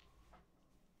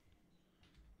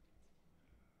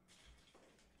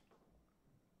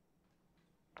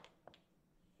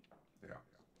 Yeah.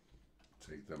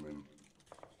 Take them in.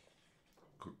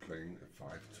 Could playing a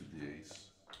 5 to the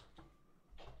ace.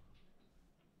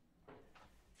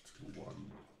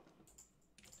 2-1.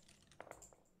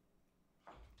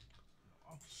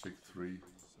 6-3.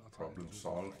 Problem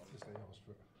solved. Det sagde jeg også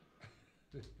før.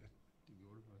 Det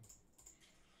gjorde det bare.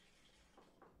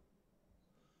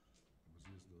 Når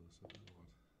man siger sådan noget, så ved du godt,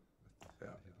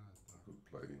 Yeah. der Could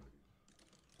play.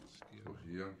 sker Go noget.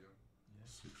 here.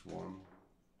 6-1.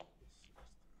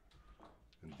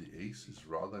 And the ace is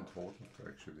rather important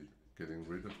actually. Getting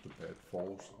rid of the bad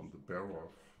falls on the barrel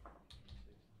off.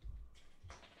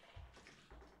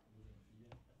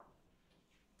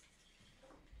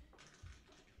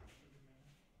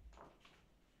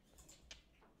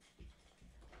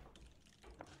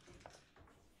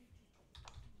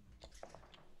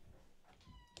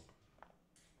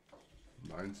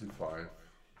 $95.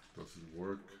 Does it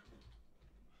work?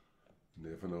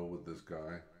 Never know with this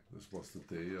guy. This was the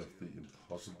day of the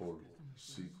impossible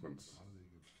sequence.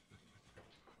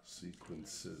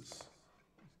 Sequences.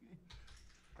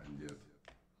 And yet,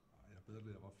 Jeg er bedre,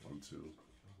 det var 1, 2, Jeg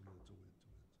rullede 2-1.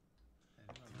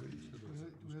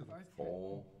 3,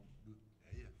 4.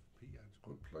 Ja, ja. P er en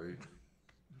Good play.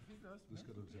 Nu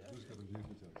skal du virkelig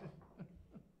tage.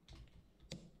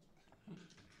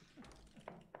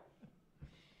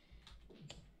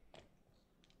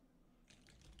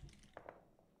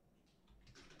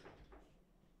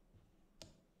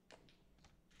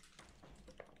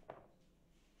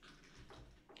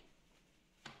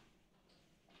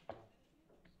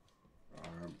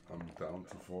 I'm down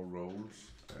to 4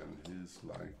 rolls, and he's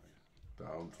like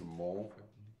down to more.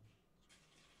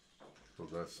 So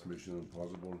that's mission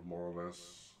impossible, more or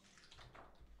less.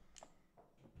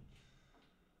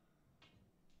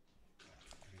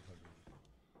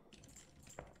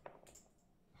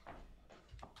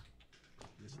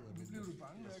 Jeg sidder og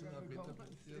venter. Jeg sidder og venter på,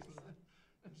 det sker.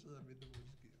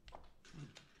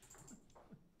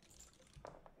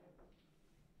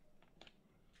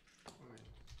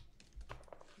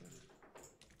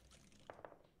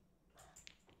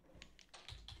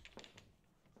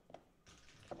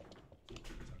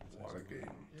 What a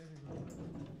game.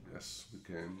 Yes, we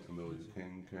can. I know you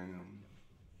can.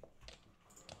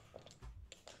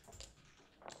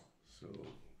 So,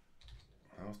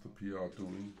 how's the PR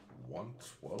doing?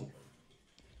 112?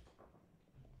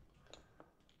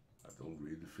 I don't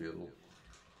really feel.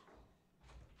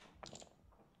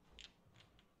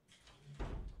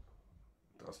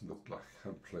 Doesn't look like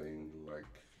I'm playing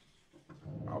like.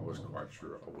 I was quite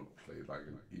sure I would play like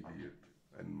an idiot,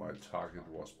 and my target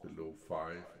was below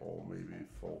 5 or maybe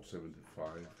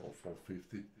 475 or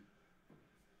 450.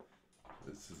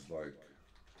 This is like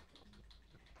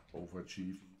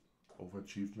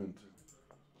overachievement.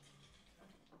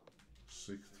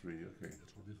 6-3, okay. Jeg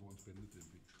tror, vi får en spændende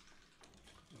dæmping.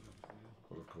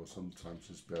 But of course, sometimes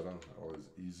it's better or it's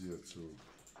easier to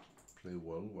play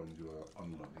well when you are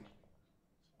unlucky.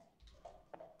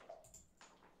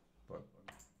 But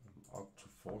I'm up to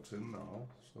 410 now,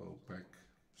 so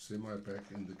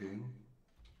semi-back in the game.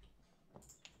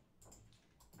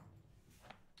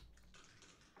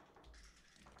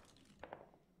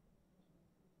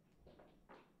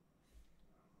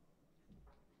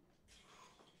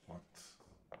 What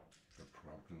the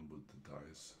problem with the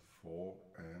dice? 4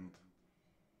 and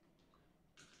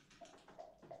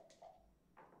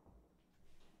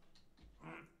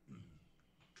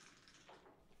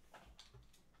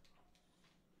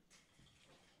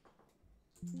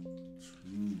two.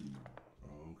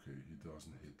 Oh, okay, he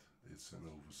doesn't hit. It's an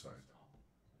oversight.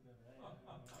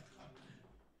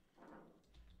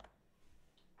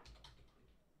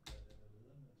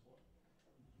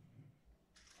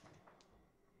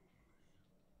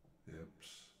 Yep.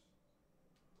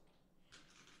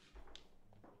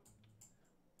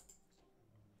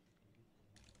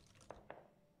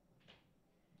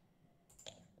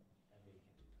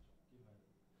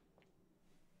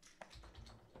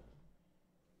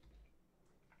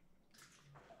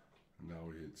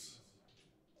 Now it's,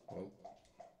 well,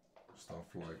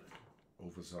 stuff like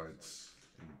oversights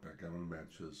in backgammon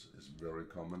matches is very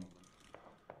common.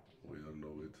 We all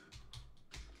know it.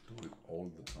 Do it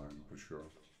all the time for sure.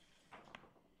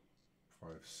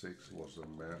 5-6 was a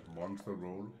monster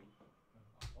roll,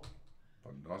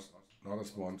 but not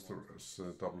as monster as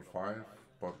double 5.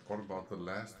 But what about the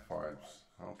last 5s?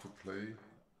 How to play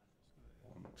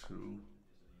 1, 2,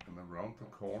 and around the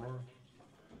corner.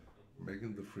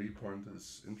 Making the 3 point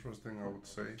is interesting, I would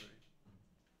say,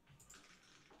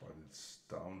 but it's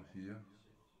down here.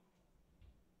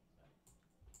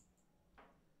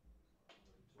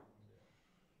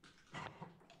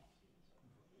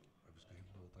 Og vi skal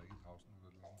hente noget at drikke i pausen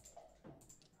eller noget.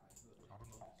 Har du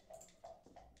noget?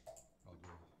 Nå, du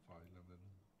er fra et eller andet.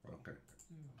 Okay,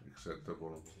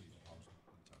 acceptable.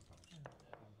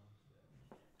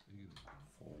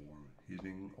 For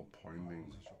hitting or pointing.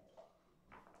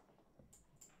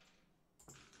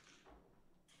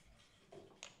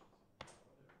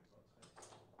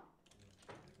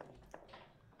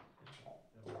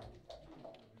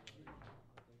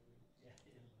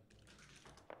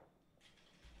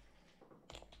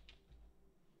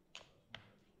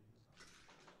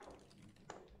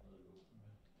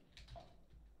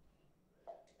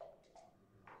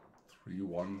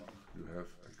 You have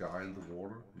a guy in the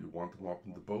water, you want him up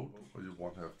in the boat, or you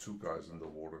want to have 2 guys in the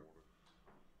water.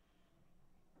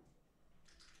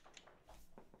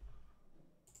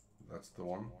 That's the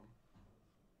one.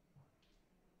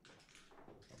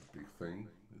 Not a big thing,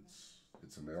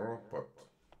 it's an error, but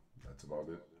that's about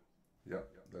it. Yeah,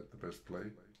 that's the best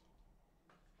play.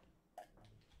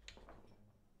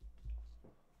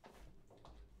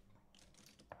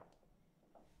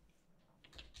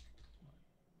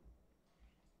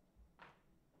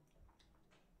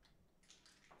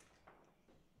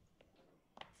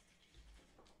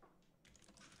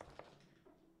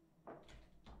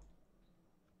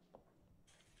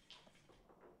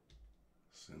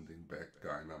 Sending back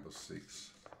guy number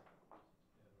 6.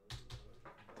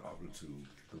 Double to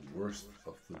the worst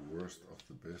of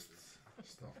the best.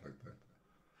 Stuff like that.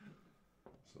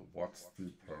 So what's the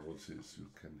priorities? You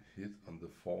can hit on the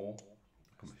 4,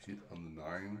 you can hit on the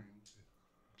 9.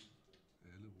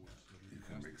 You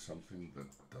can make something that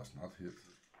does not hit.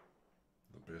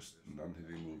 The best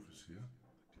non-hitting move is here.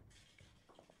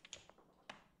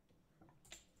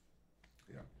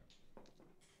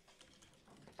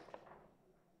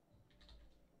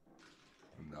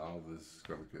 Now this is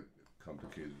gonna get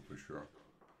complicated for sure.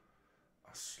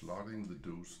 Slotting the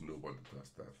deuce, nobody does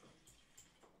that.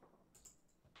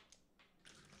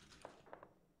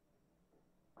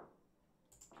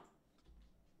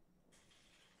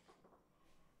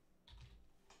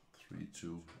 Three,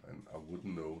 two, and I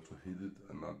wouldn't know to hit it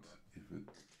or not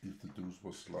if the deuce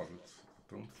was slotted.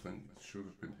 I don't think it should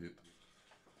have been hit.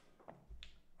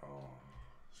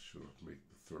 Should have made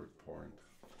the third point.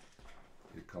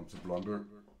 Here comes a blunder.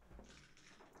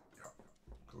 Yeah,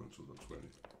 going to the 20.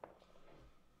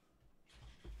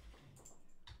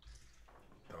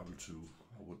 Double two.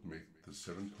 I would make the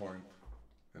 7 point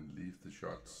and leave the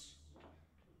shots.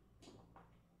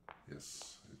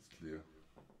 Yes, it's clear.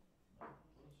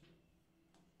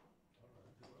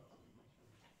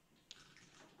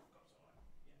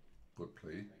 Good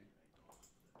play.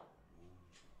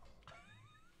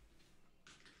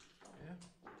 Ja.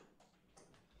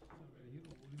 Så er det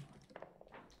helt roligt.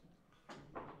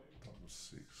 Double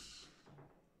six.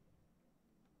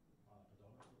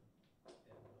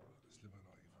 Det slipper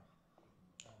jeg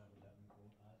nok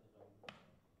ikke for.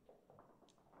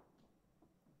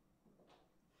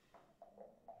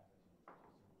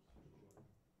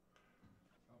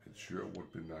 It sure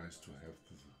would be nice to have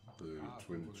the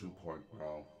 22 point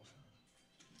now.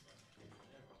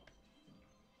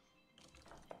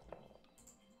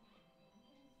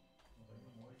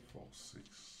 Four,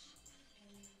 six.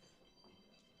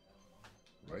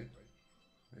 Right?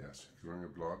 Yeah, securing a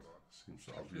blot seems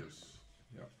obvious.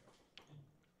 Yeah.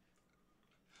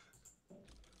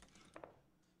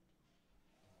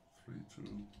 Three,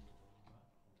 two.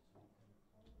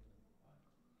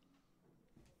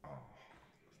 Oh,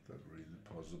 is that really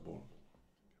possible?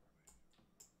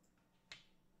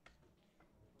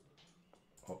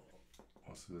 Oh,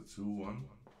 was it a 2-1?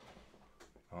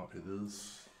 Oh, it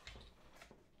is.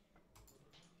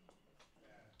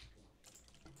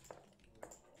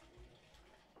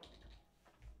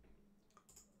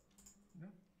 Ja.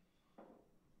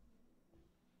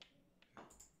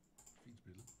 Fint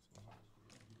spillet.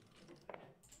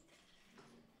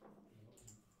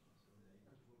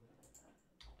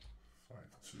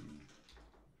 5-2.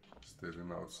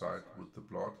 Stepping outside with the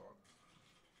blot.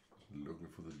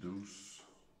 Looking for the deuce.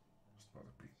 It's not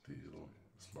a big deal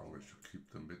as long as you keep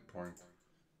the midpoint.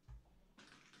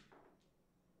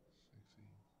 Sexy.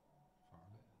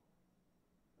 Farligt.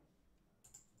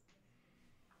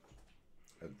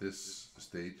 At this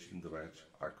stage in the match,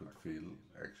 I could feel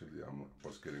actually I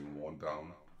was getting worn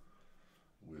down.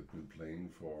 We've been playing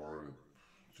for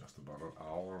just about an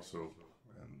hour or so,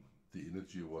 and the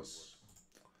energy was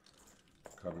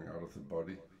coming out of the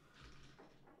body.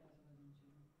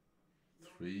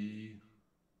 Three,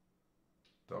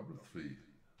 double three.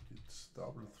 It's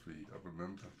double three. I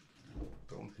remember.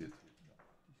 Don't hit.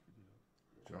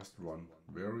 Just run.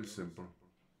 Very simple.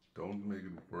 Don't make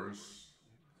it worse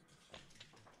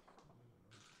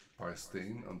by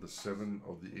staying on the 7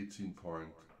 of the 18 point.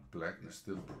 Black is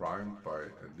still primed by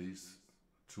at least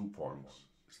 2 points.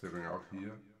 Stepping out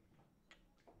here,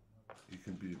 it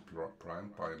can be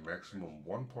primed by maximum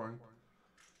 1 point,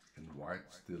 and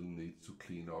white still needs to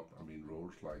clean up. I mean,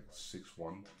 rolls like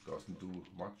 6-1 doesn't do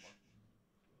much.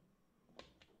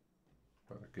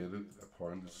 But I get it, a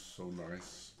point is so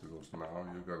nice because now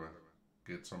you're gonna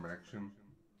get some action.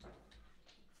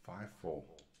 5-4.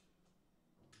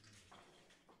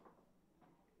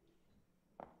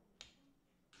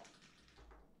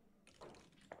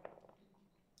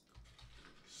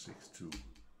 6-2.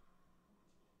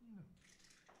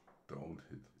 Don't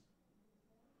hit.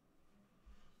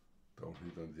 Don't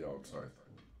hit on the outside.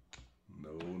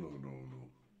 No, no, no, no.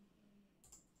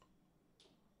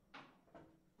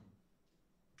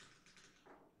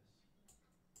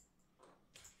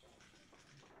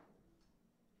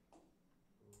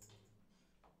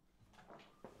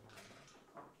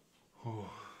 Oh.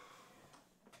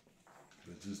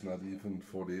 This is not even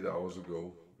 48 hours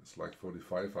ago. It's like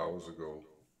 45 hours ago.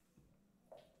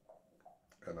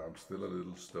 And I'm still a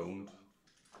little stoned.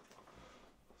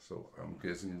 So I'm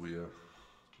guessing we're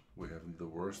having the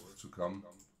worst to come.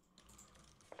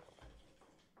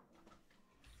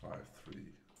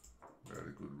 5-3.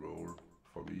 Very good roll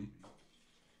for me.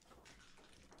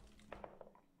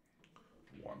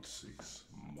 1-6.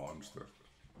 Monster.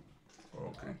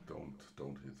 Okay, don't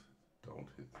hit. Don't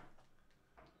hit.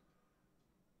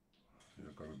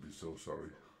 You're gonna be so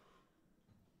sorry.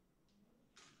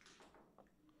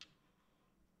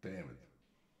 Damn it.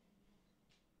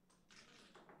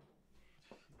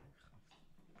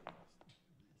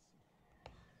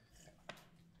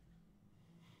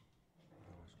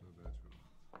 Der var sgu noget værd i tvivl.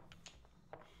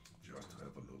 Just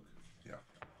have a look. Yeah.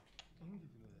 Ingen kan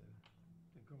finde ud af det.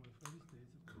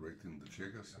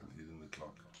 checkers and hit in the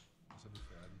clock. Og så er vi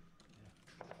færdige.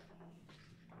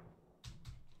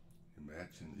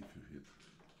 Imagine if you hit.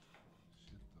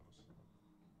 Shit også.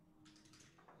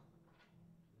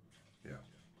 Yeah.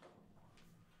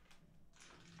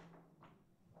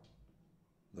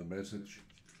 The message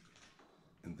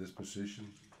in this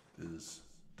position is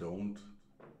don't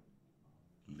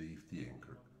leave the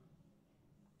anchor.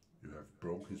 You have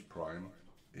broke his prime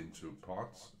into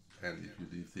parts, and if you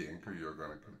leave the anchor, you're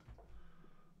gonna get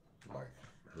like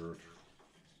hurt.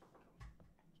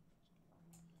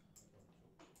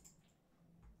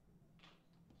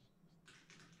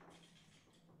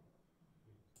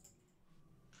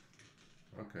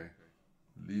 Okay,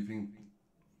 leaving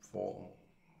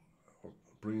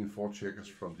bringing 4 checkers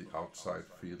from the outside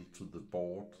field to the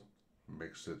board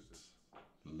makes it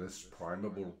less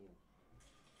primable.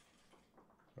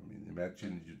 I mean,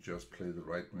 imagine you just play the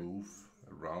right move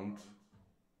around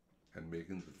and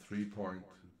making the 3-point.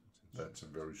 That's a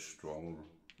very strong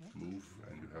move,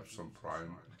 and you have some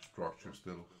prime structure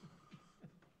still.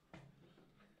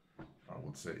 I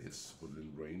would say it's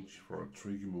within range for a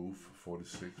tricky move.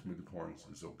 46 millipoints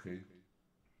is okay.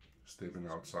 Stepping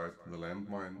outside the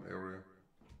landmine area.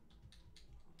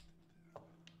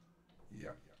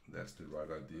 Yeah, that's the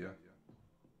right idea.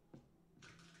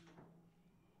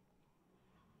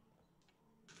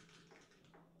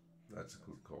 That's a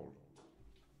good call.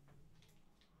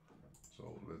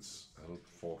 So let's help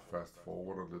fast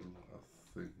forward a little. I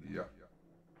think, yeah.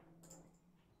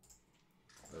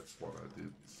 That's what I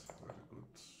did. Very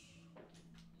good.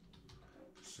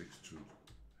 6 to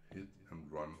hit and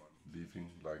run,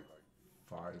 leaving like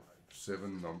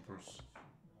 5-7 numbers.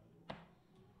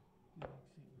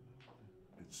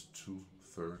 It's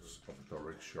 2/3 of a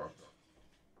direct shot.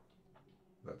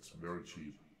 That's very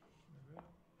cheap.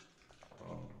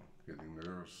 Getting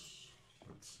nervous.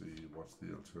 Let's see, what's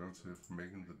the alternative?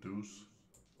 Making the deuce.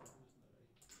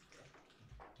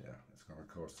 Yeah, it's gonna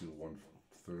cost you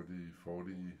 130,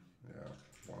 40, yeah,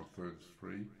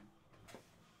 133.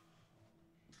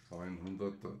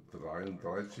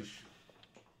 933.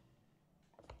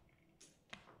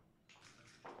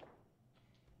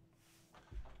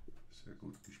 Sehr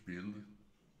gut gespielt.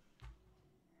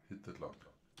 Hit the lock.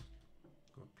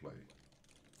 Good play.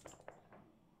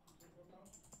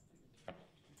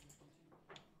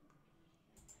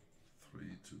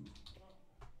 To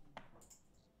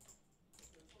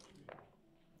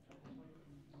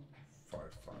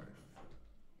 5-5.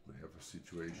 We have a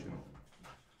situation.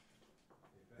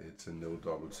 It's a no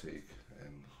double take,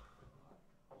 and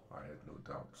I had no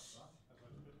doubts.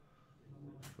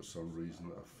 For some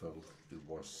reason, I felt it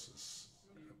was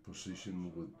a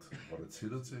position with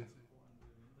volatility.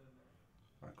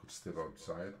 I could step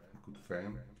outside, I could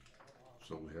fan.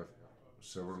 So we have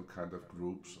several kind of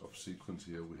groups of sequence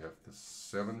here. We have the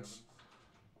 7s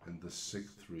and the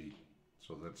 6-3,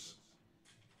 so that's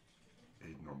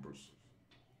 8 numbers.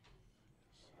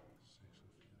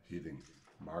 Hitting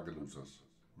market losers,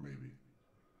 maybe.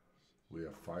 We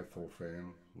have 5-4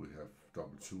 fan, we have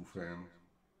 2-2 fan,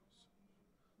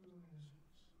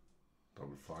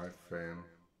 5-5 fan.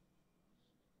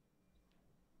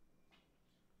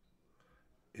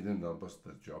 Any numbers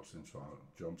that jumps into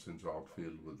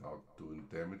outfield without doing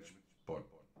damage, but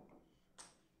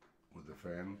with the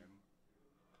fan.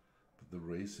 But the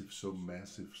race is so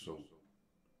massive, so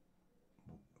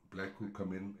black could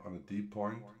come in on a deep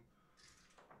point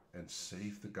and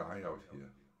save the guy out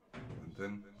here, and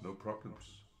then no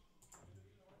problems.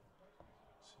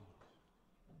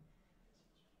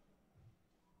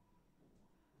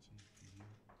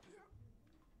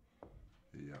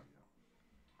 Yeah.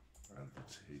 And the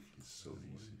take is so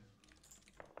easy.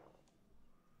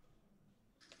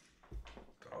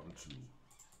 2.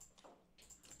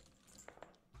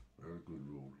 Very good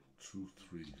roll.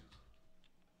 2-3.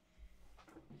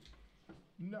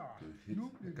 No. To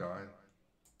hit the guy,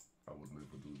 I would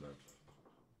never do that.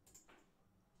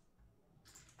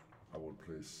 I would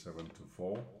play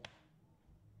 7-4.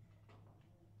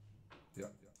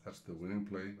 Yeah, that's the winning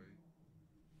play.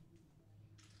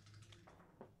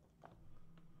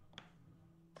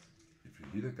 If you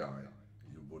hit a guy,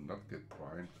 you will not get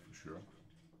primed for sure.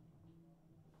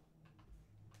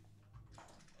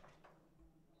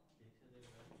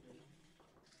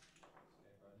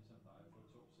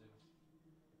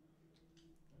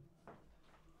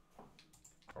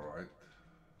 Alright,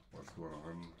 what's going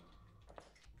on?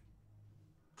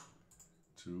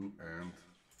 2 and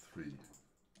 3.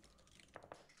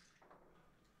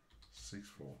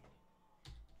 6-4.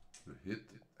 You hit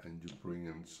and you bring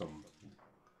in some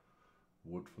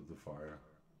wood for the fire.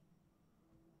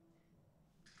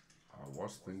 I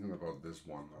was thinking about this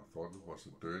one. I thought it was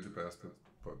a dirty bastard,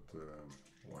 but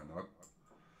why not?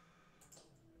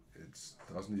 It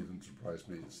doesn't even surprise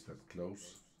me it's that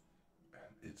close.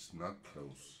 It's not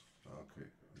close. Okay,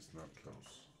 it's not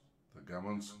close. The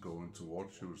gammons going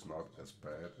towards you is not as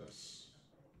bad as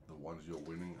the ones you're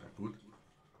winning are good.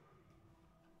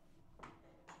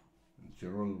 In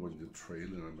general, when you trail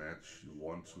in a match, you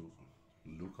want to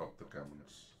look up the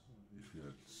gammons. If you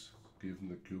had given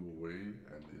the cube away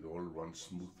and it all runs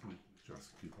smoothly,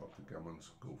 just keep up the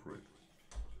gammons, go for it.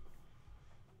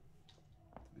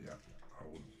 Yeah, I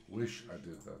would wish I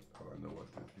did that, but I know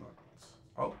I did not.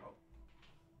 Oh!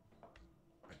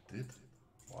 I did.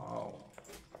 Wow.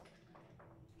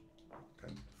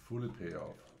 And fully pay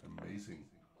off. Amazing.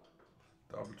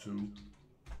 Double two.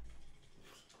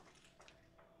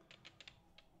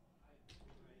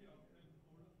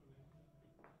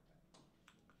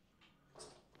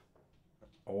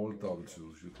 All double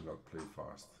twos you cannot play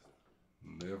fast.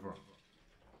 Never.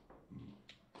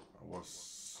 I was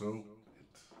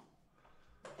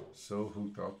so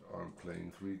hooked up on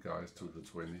playing 3 guys to the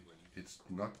 20. It's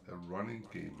not a running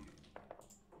game.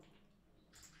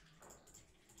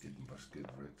 It must get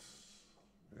rid.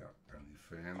 Yeah, and he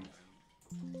fanned.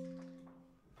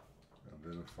 And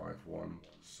then a 5-1,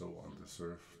 so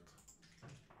undeserved.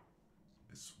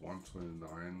 It's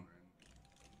 129.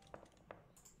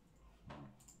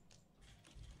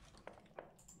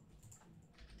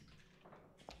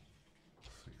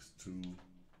 6-2.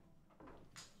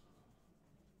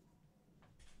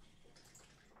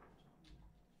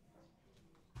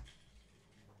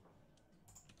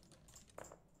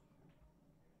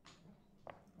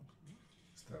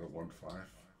 Is that a 1-5?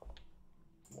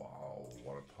 Wow,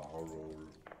 what a power roll.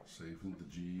 Saving the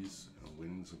G's and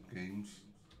winning some games.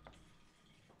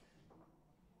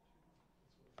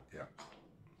 Yeah.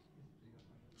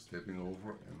 Stepping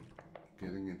over and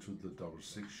getting into the double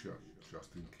 6 shot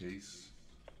just in case.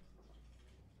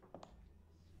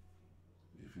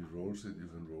 If he rolls it, you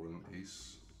can roll an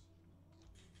ace.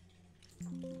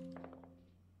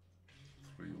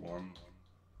 3-1.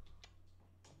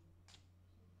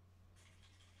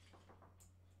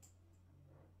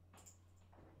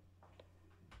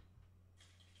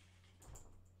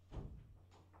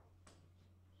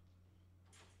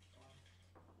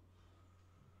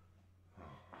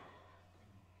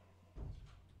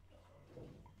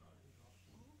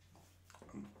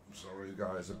 Sorry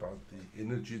guys about the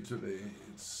energy today.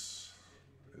 It's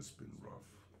been rough.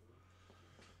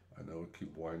 I know I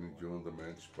keep whining during the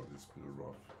match, but it's been a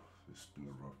rough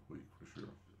week for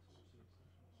sure.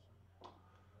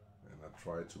 And I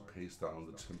tried to pace down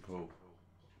the tempo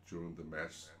during the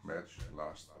match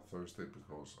last Thursday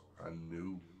because I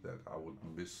knew that I would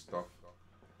miss stuff,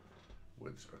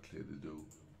 which I clearly do.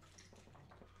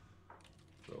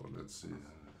 So let's see.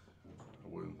 I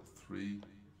win 3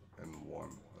 and 1.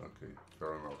 Okay,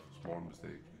 fair enough. Small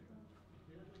mistake.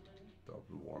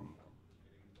 Double 1.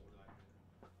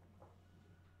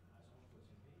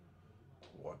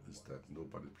 What is that?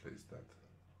 Nobody plays that.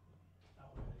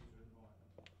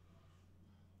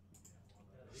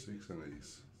 6 and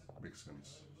ace. Makes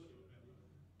sense.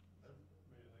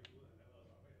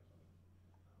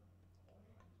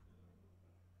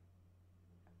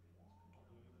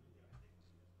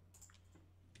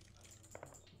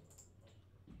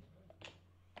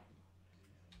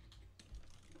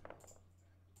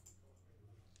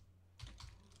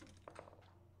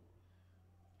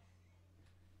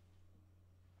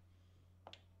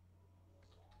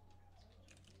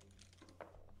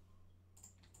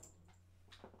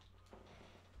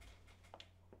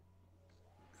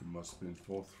 It must have been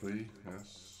 4-3,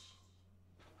 yes.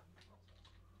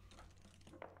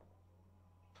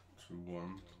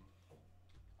 2-1.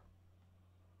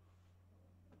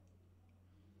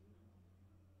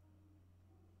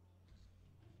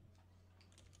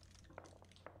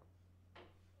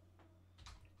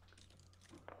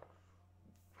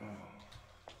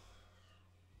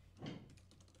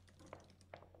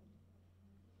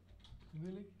 Du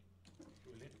vil ikke?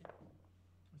 Du er let.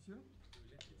 Hvad siger du? Du er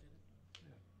let til det.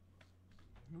 Ja.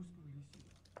 Nu skal vi lige se.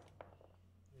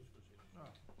 Nu skal du se. Ja.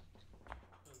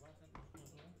 Så er det bare sådan, du skal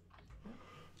så.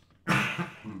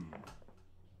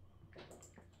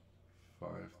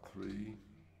 5-3.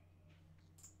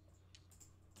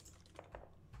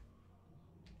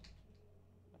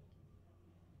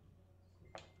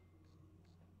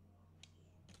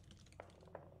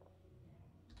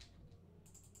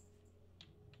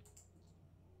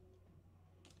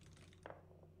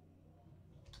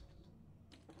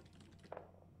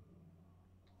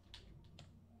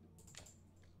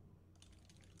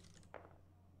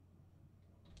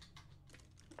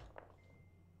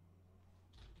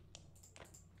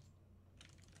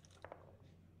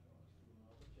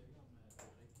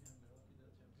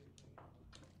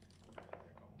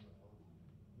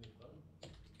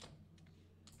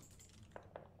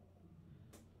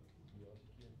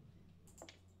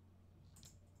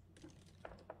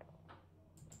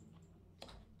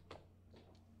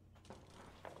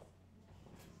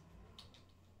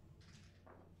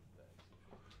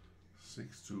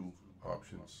 6-2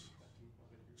 options.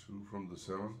 2 from the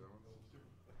 7.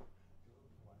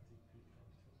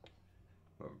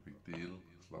 Not a big deal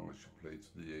as long as you play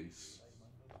to the ace.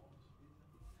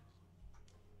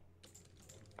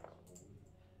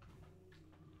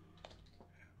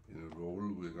 In a roll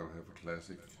we're gonna have a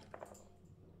classic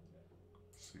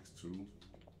 6-2.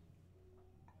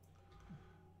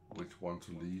 Which one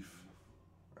to leave,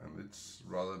 and it's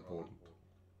rather important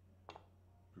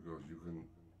because you can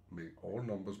make all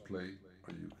numbers play,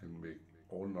 or you can make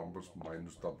all numbers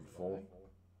minus double 4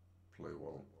 play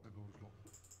well.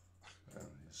 And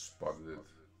he spotted it.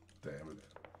 Damn it.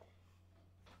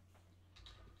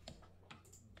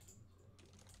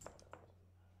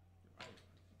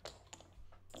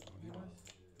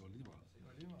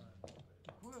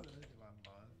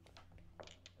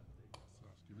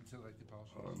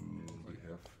 We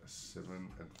have a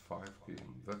 7 and 5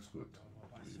 game. That's good.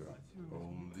 We are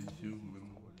only human.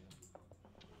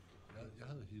 Jeg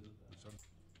havde hittet med sådan.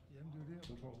 Jamen det er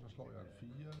jo der, så slår jeg en 4.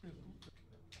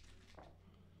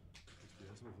 Hvis vi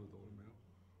altid har fået dårlig mave.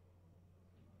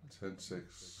 10-6.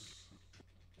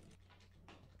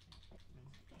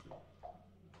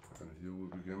 And here we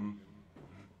begin.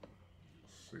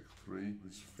 6-3,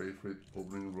 his favorite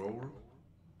opening roll.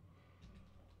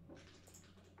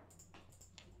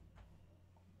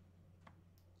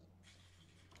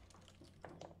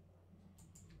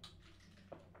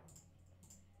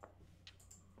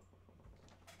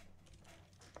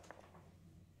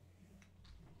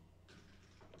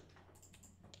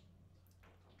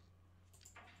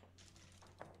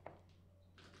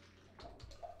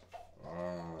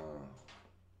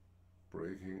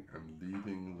 Breaking and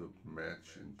leading the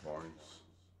match in points,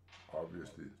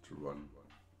 obviously to run.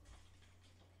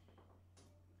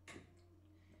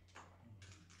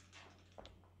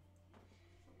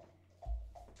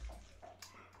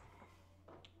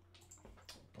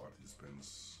 But he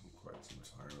spends quite some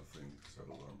time, I think, so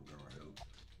I'm gonna help.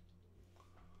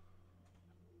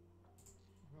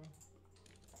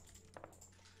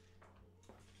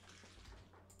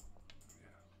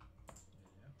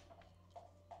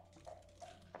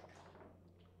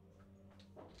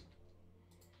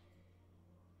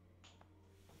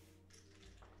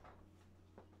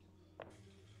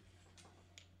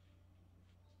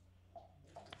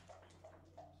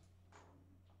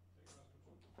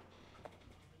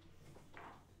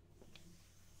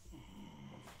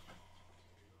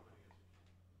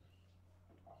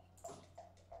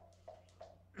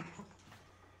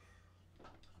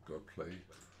 Good play,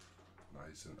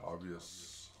 nice and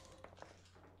obvious.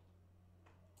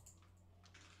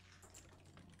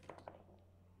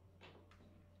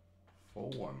 For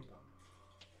 1.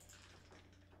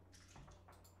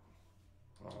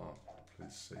 Play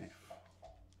safe.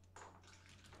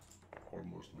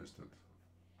 Almost missed it.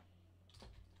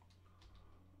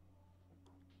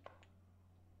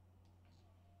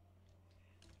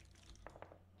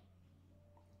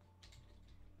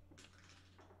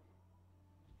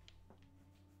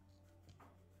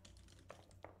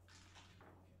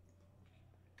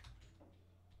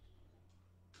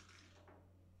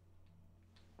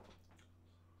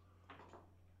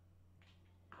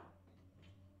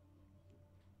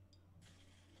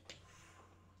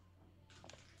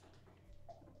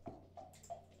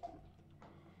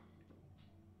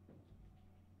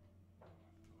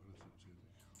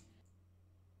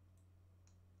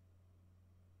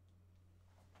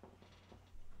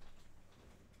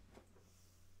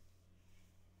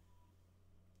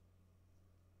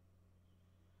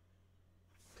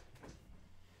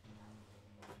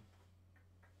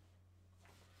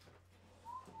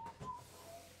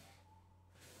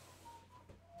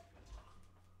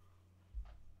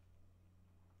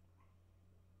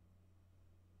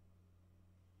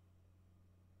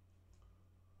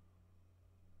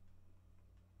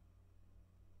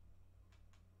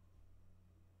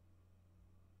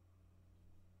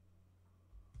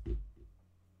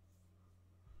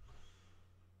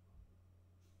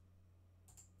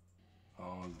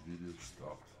 Oh, the video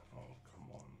stopped. Oh, come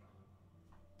on.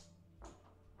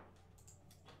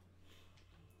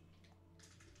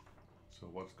 So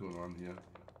what's going on here?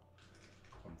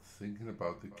 I'm thinking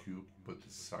about the cube, but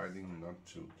deciding not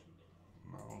to.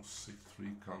 Now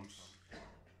 6-3 comes. I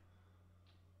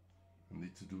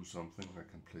need to do something. I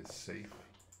can play safe.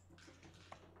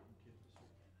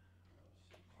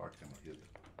 I can hit.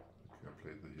 Okay, I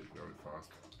played the hit very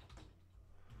fast.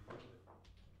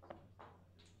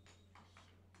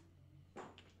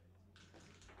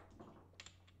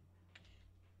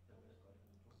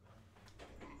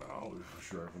 Now we for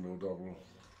sure have a no double.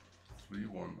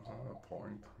 3-1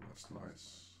 point. That's nice.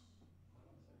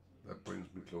 That brings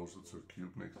me closer to a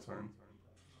cube next time.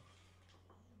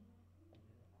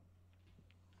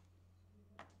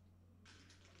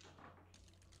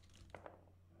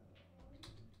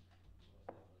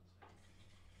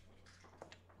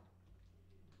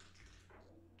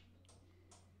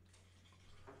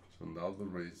 So now the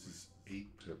race is 8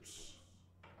 pips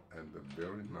and a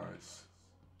very nice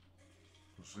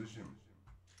position.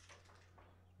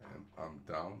 And I'm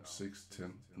down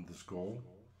 6-10 in the score,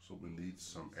 so we need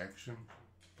some action.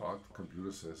 But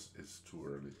computer says it's too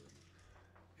early.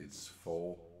 It's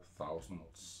 4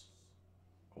 thousandths,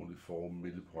 only 4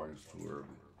 millipoints too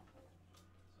early.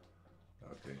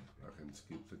 Okay, I can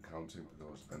skip the counting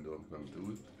because I know I'm gonna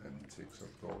do it, and he takes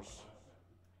of course.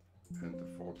 And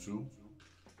the 4-2.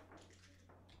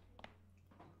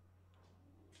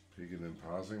 Picking and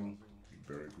passing,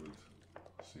 very good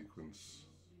sequence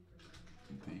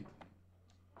indeed.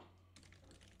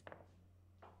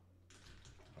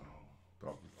 Oh,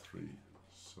 double 3,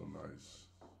 so nice.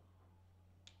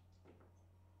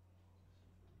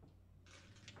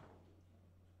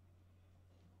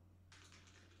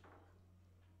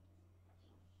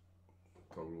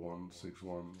 Double 1,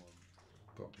 6-1,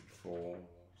 double 4,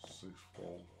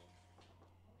 6-4.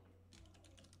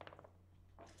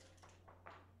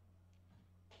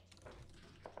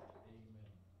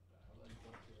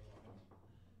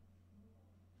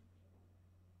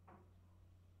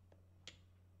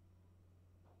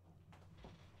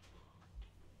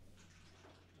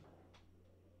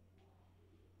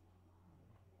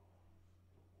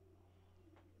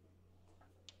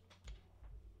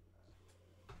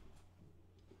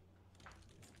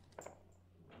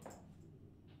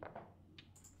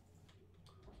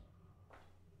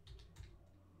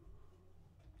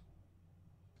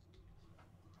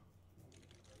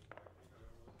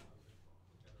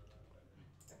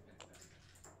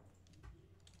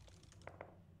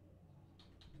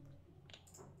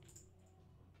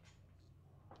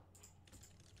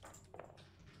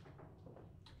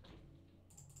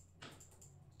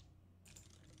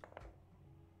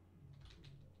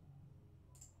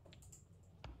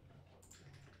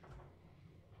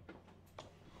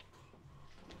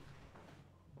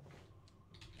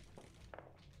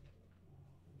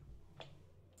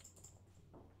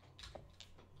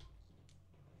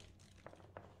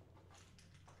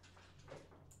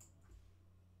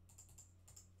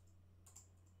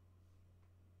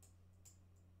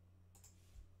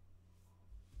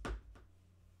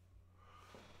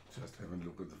 Just have a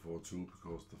look at the 4-2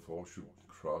 because the 4 should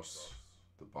cross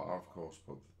the bar, of course,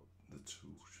 but the 2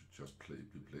 should just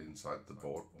be played inside the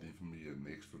board, leaving me an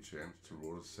extra chance to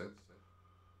roll a set.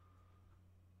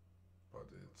 But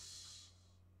it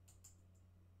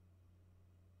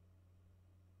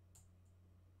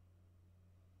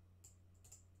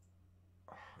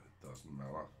doesn't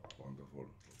matter. Wonderful.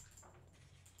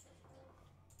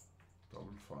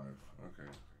 Double 5. Okay.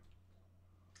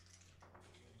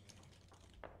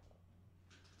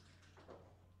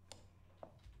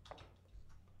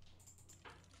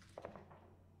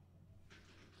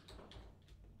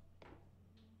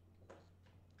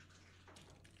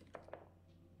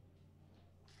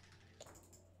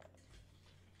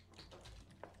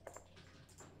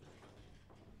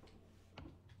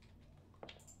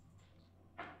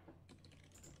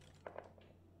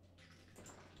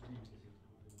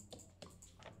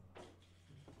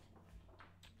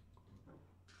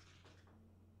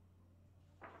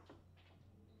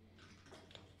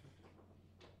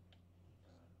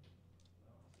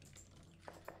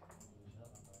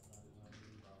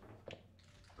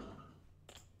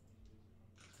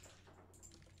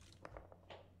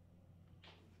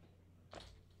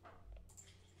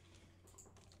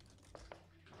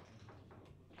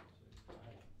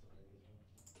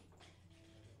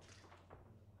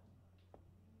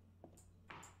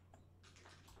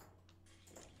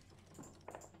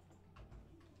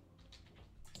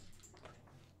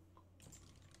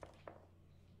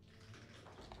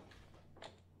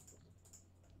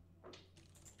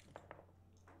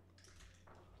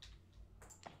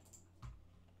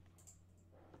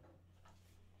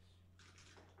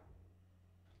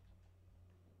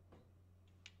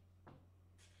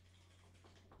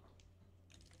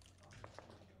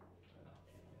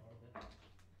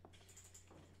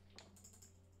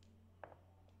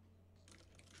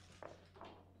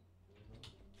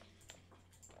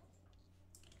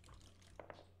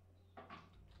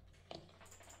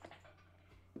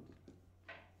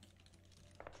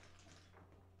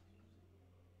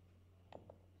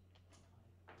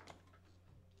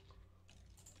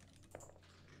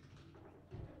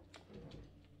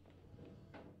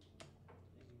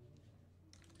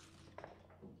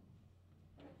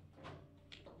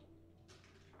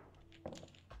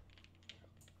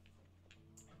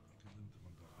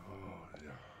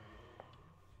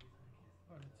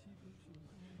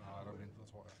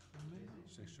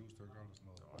 6-7 stykker eller sådan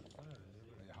noget. Så er det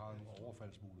lidt. Men jeg har nogle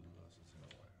overfaldsmuligheder, så tænker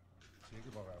jeg,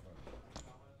 tjekke på i hvert fald.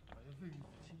 Og jeg fik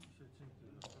 10, så jeg tænkte, det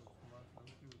var sgu meget flot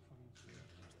fra min side.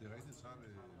 Hvis det er rigtigt, så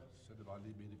er det bare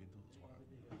lige midt i vinduet, tror jeg.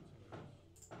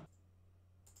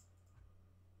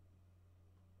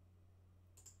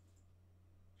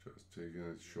 Just taking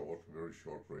a short, very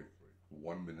short break.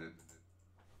 1 minute.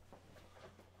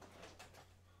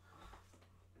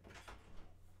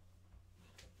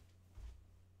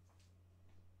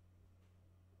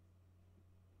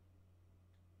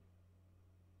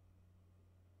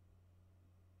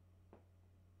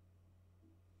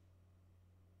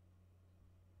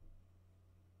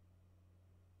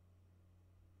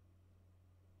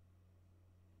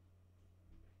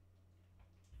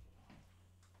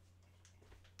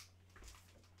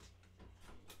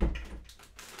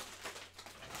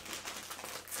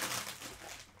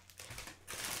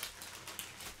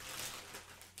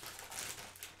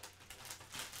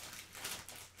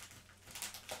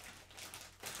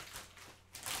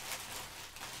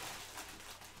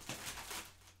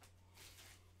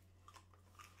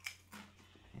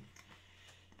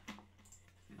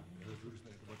 Jeg havde følelsen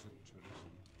af, at det var til den tynde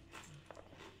side.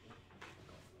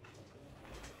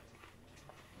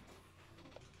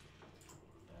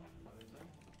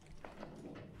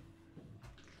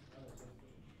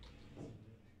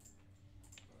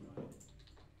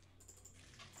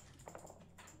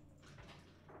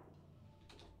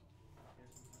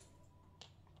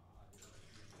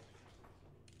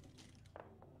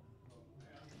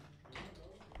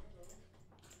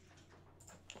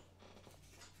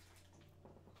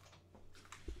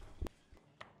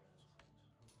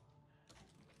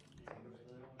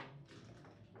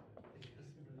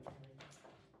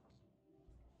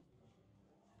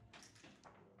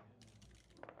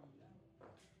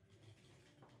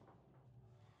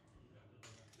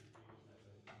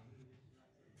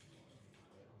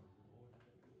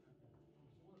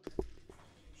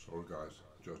 Sorry guys,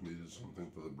 just needed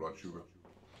something for the blood sugar.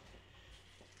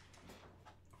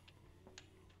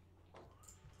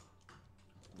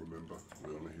 Remember,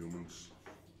 we're only humans.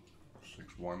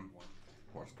 6-1.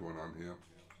 What's going on here?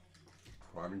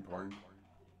 Priming point.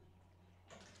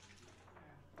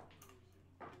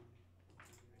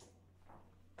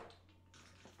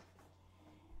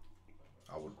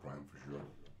 I would prime for sure.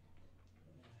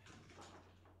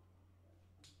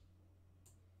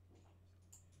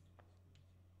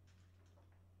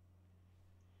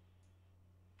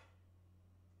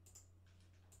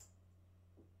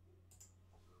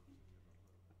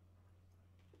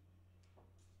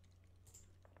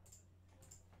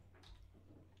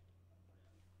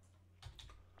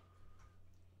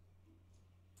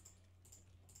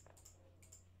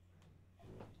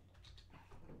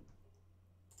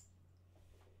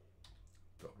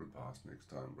 Double pass next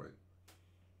time, right?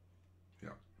 Yeah.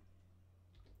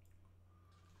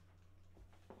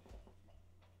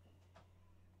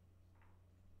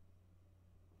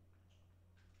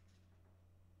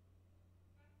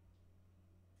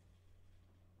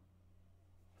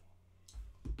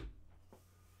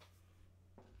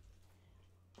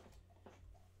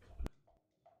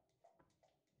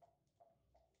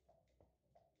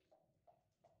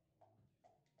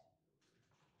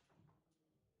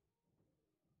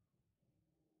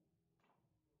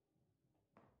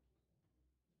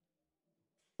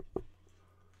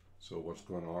 So what's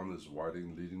going on is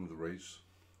Whiting leading the race,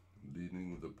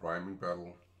 leading the priming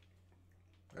battle,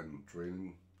 and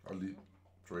training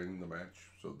the match.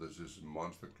 So this is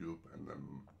monster cube, and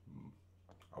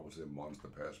I would say monster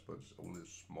pass, but it's only a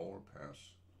small pass.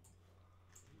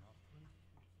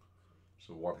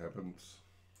 So what happened?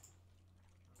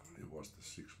 It was the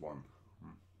 6-1.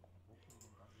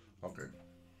 Okay,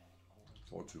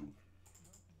 4-2.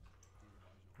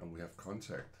 And we have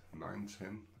contact,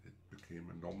 9-10. It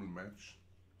became a normal match.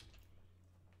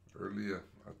 Earlier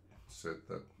I said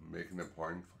that making a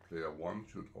point for player 1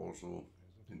 should also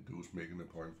induce making a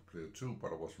point for player 2,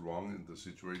 but I was wrong in the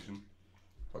situation,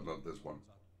 but not this one.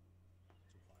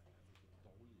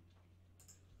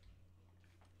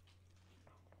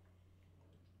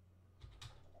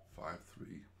 5-3.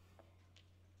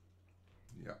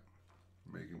 Yeah,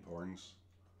 making points.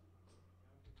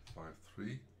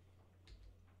 5-3.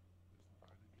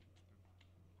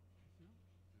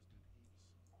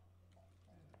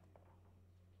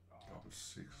 Double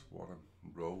 6. What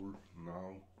a roll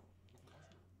now.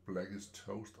 Black is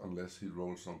toast unless he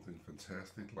rolls something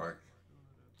fantastic like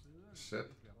a set.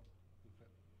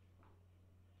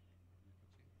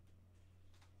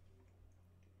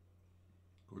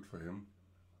 Good for him.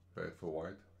 Bad for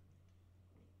white.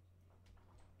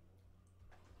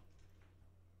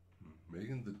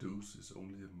 Making the deuce is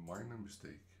only a minor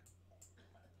mistake.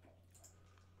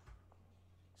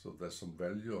 So there's some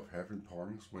value of having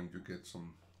points when you get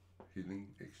some hitting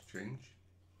exchange,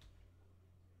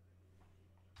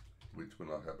 which will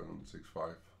not happen on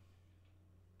 6-5.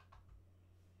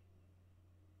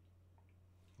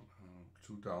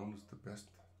 2 down is the best.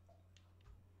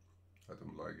 I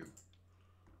don't like it.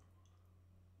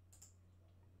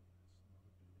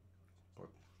 But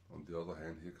on the other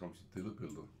hand, here comes the dealer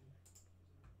builder.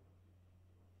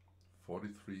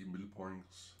 43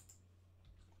 millipoints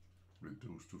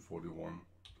reduced to 41.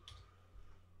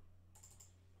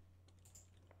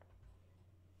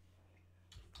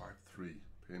 5-3.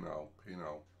 Pay now, pay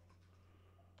now.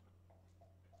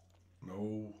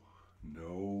 No,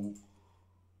 no.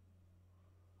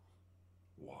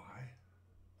 Why?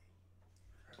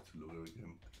 I have to look at it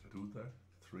again. Did I do that?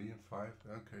 3 and 5.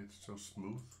 Okay, it's so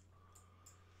smooth.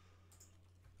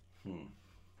 I'm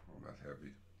not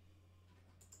happy.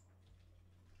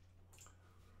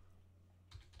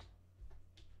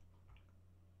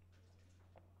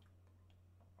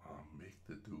 Make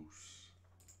the deuce.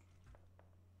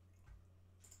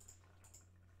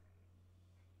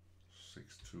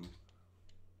 6-2.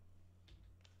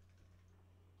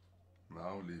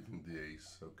 Now leaving the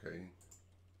ace, okay.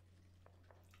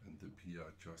 And the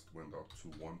PR just went up to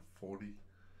 140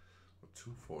 or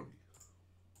 240.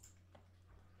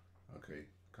 Okay,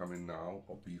 come in now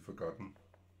or be forgotten.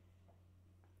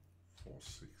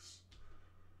 4-6.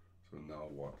 So now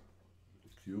what?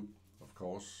 Cube, of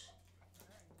course.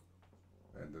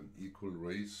 And an equal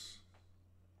raise.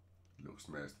 Looks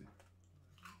nasty.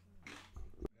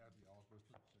 Ja, de er også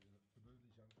rystet, så jeg benytter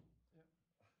lige chancen. Ja.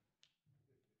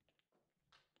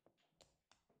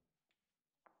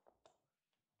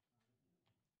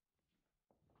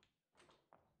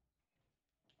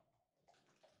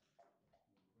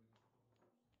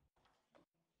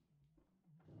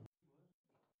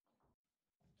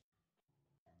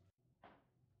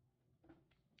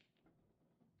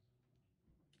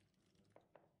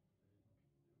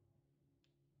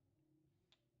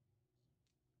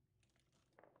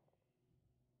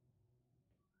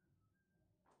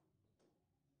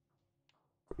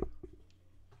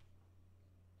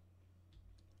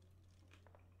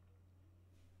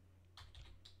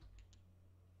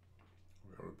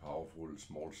 Very powerful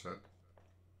small set.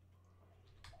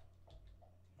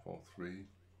 4-3.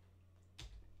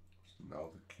 So now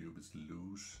the cube is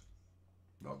loose.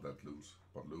 Not that loose,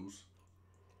 but loose.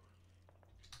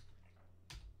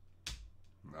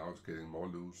 Now it's getting more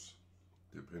loose,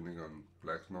 depending on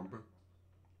black's number.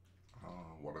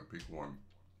 Ah, what a big one.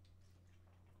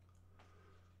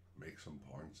 Make some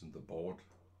points in the board.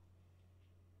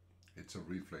 It's a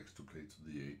reflex to play to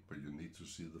the 8, but you need to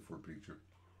see the full picture.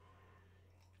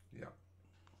 Yeah.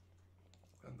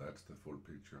 And that's the full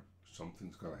picture.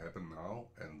 Something's gonna happen now,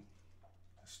 and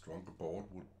a stronger board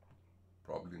would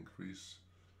probably increase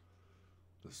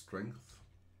the strength.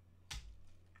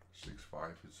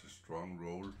 6-5 is a strong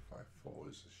roll, 5-4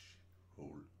 is a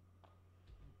roll.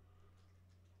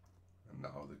 And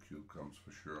now the cube comes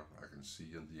for sure. I can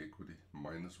see in the equity,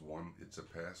 -1, it's a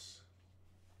pass.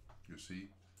 You see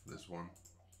this one?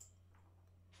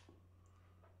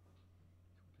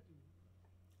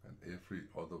 And every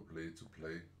other play to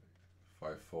play,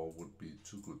 5-4 would be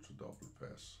too good to double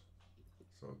pass.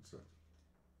 So it's a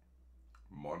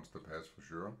monster pass for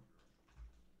sure.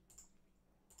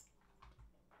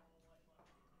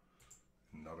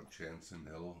 Not a chance in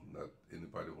hell that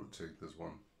anybody will take this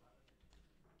one.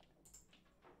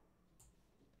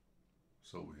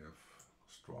 So we have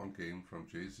strong game from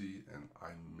JC, and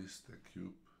I missed the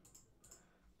cube.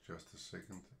 Just a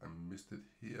second, I missed it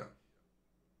here.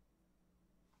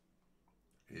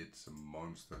 It's a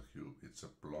monster cube. It's a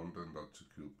blunder not to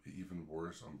cube. Even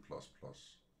worse on plus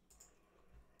plus.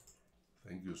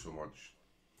 Thank you so much.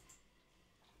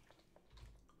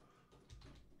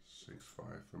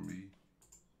 6-5 for me.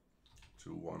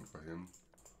 2-1 for him.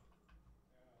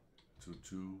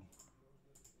 2-2.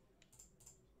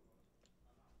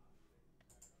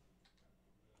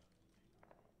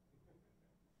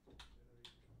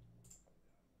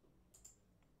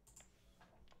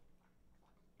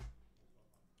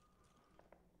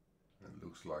 It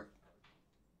looks like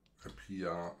a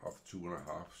PR of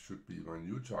 2.5 should be my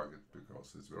new target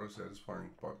because it's very satisfying,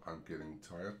 but I'm getting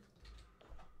tired.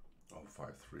 Oh,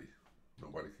 5-3.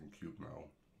 Nobody can cube now.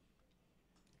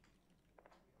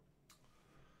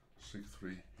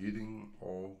 6-3 hitting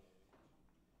or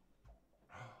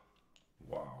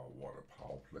wow, what a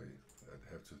power play.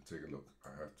 I have to take a look. I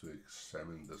have to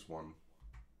examine this one.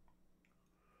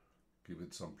 Give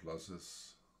it some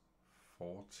pluses.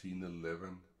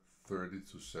 14-11, 30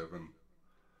 to 7.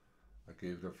 I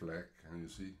gave it a flag, and you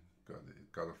see,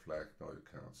 it got a flag, now you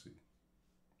cannot see.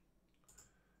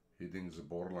 Hitting is a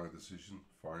borderline decision,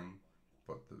 fine,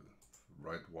 but the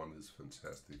right one is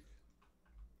fantastic.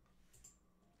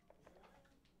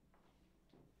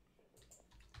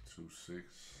 2-6.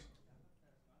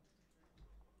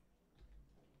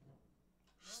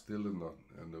 Still a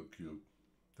no cube.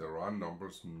 There are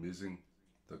numbers missing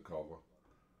the cover,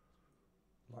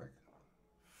 like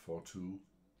 4-2,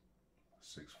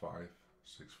 6-5,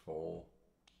 6-4,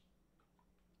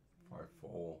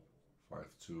 5-4,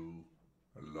 5-2,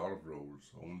 a lot of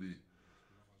rolls, only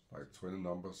like 20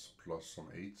 numbers plus some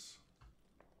 8s.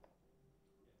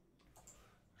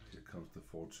 Here comes the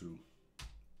 4-2.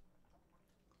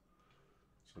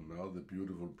 So now the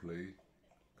beautiful play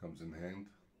comes in hand,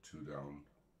 2 down.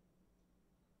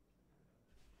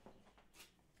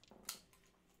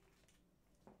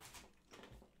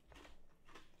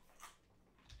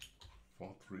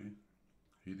 4-3,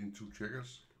 hitting 2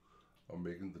 checkers or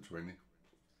making the 20.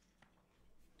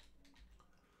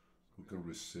 Who can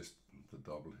resist the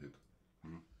double hit?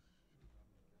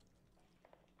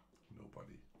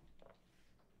 Nobody.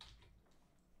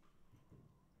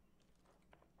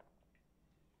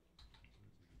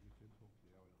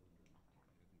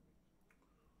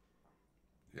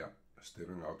 Yeah,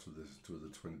 stepping out to the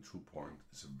 22 point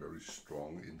is a very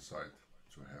strong insight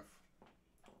to have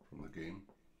from the game.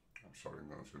 I'm sorry, I'm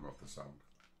going to turn off the sound.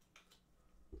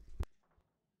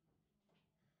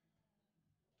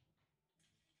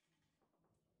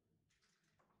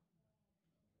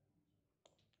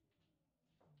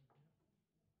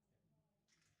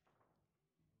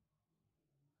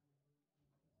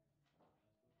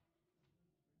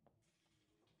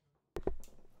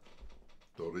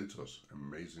 Doritos,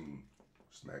 amazing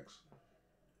snacks.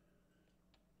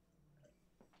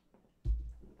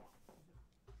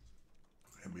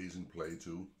 Amazing play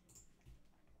too.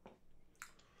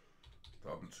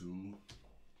 Double 2.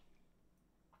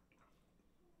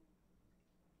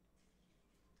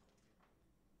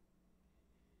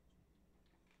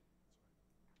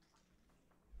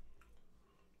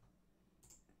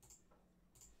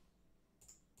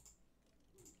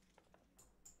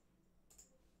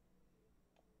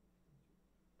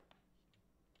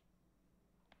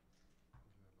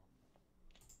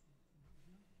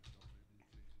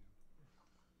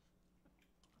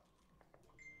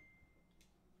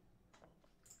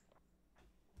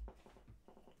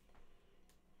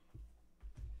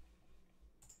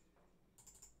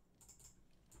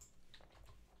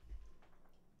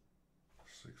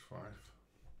 Six, 5.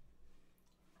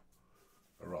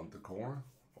 Around the corner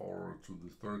or to the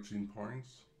 13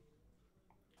 points.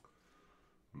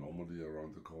 Normally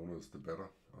around the corner is the better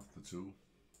of the two.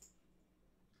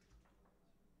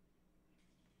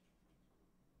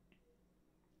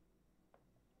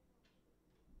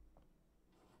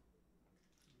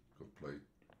 Good play.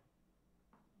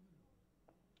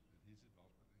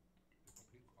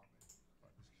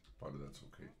 But that's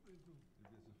okay.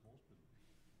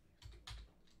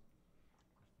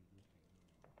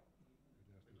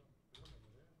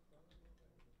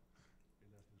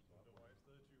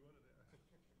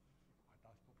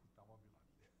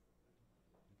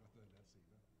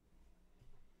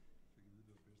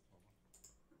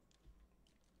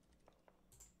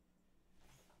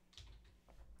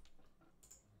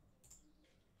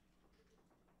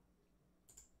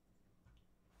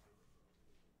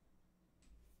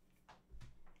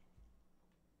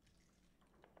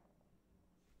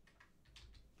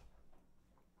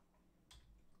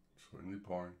 Any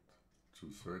point to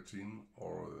 13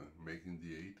 or making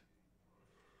the 8.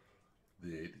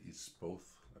 The 8 is both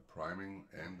a priming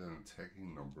and an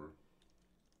attacking number.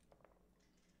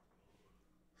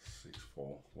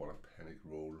 6-4, what a panic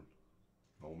roll.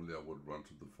 Normally I would run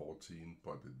to the 14,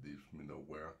 but it leaves me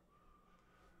nowhere.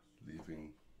 Leaving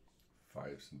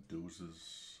 5s and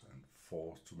deuces and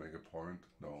 4s to make a point.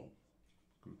 No.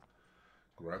 Good.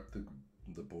 Grab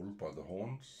the bull by the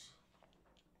horns.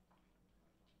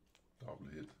 Double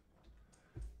hit.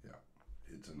 Yeah,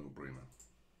 it's a no-brainer.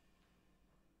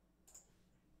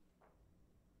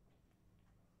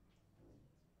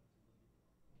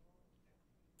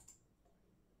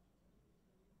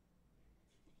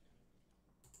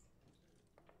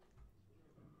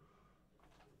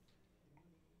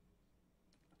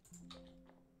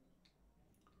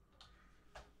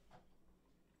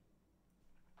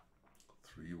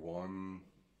 Three, 1.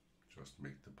 Just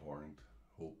make the point.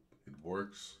 Hope it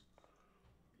works.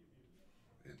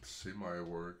 It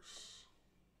semi-works.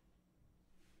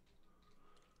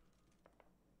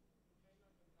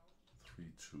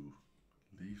 3-2,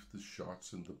 leave the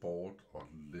shots in the board or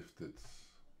lift it.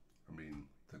 I mean,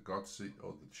 the gutsy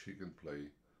or the chicken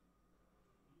play.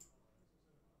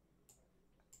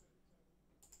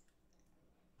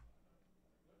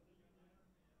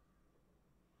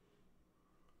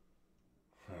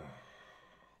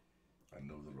 I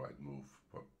know the right move,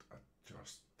 but I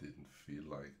just didn't feel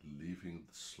like leaving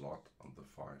the slot on the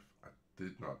 5. I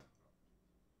did not.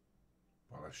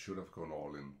 But I should have gone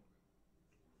all in.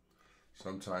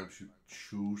 Sometimes you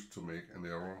choose to make an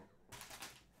error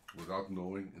without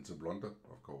knowing it's a blunder,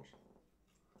 of course.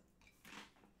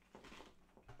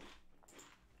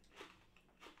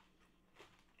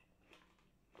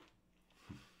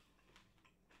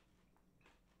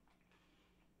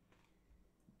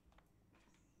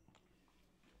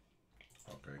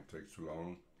 Okay, it takes too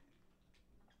long.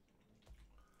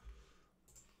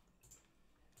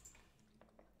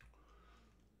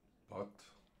 But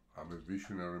I'm a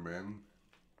visionary man.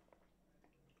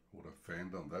 Would have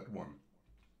fanned on that one.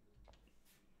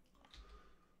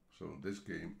 So in this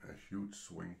game, a huge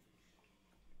swing.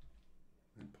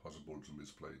 Impossible to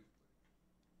misplay.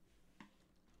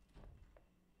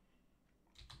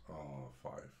 Oh,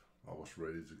 5. I was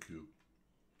ready to cube.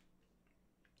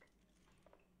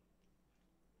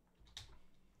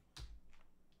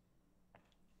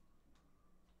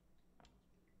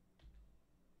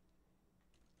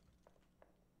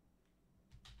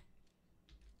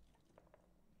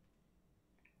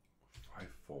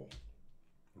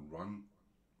 Run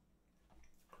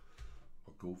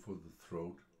or go for the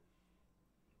throat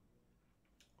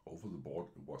over the board.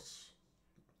 It was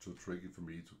too tricky for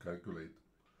me to calculate,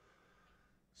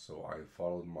 so I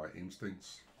followed my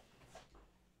instincts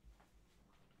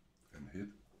and hit.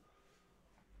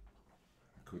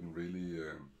 I couldn't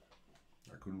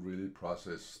really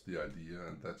process the idea,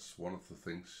 and that's one of the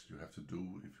things you have to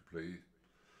do if you play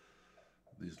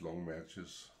these long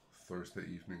matches Thursday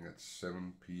evening at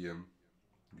 7 p.m.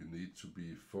 You need to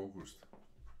be focused.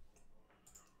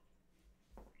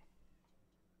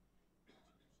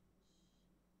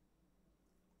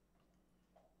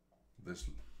 This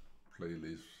play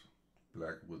leaves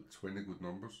black with 20 good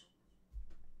numbers.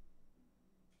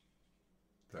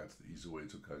 That's the easy way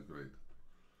to calculate.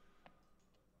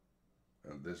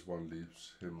 And this one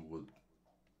leaves him with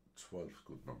 12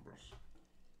 good numbers.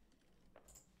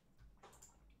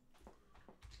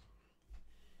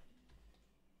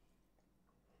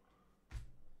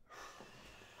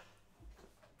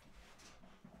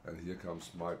 And here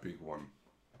comes my big one.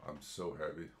 I'm so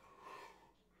happy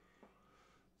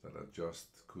that I just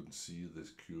couldn't see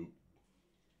this cube.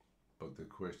 But the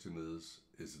question is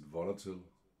it volatile?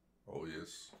 Oh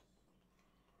yes.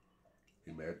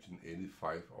 Imagine any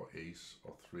 5 or ace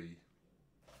or 3.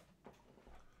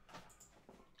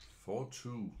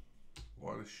 4-2.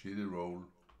 What a shitty roll.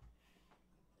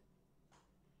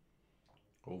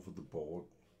 Over the board.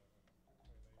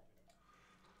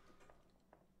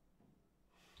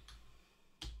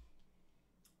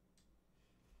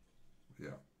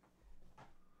 Yeah.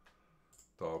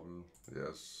 Double,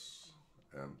 yes,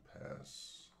 and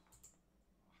pass.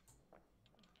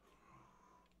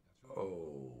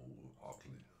 Oh,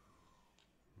 ugly.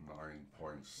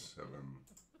 9.7.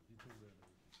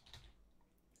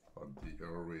 But the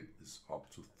error rate is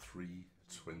up to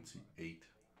 328.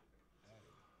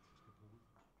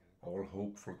 All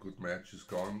hope for a good match is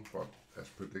gone, but as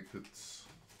predicted,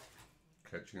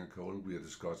 catching a cold, we are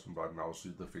discussing right now, see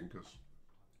the fingers.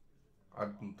 I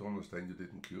don't understand you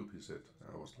didn't cube, he said.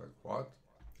 And I was like, what?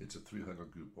 It's a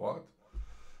 300 cube, what?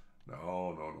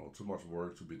 No, too much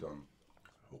work to be done.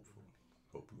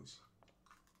 Hopeless.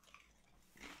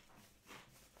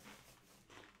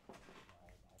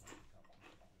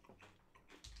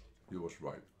 He was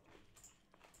right.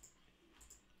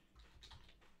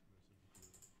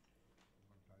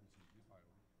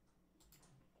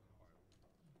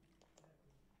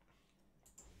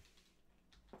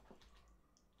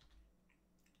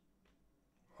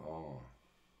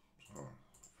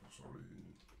 Sorry.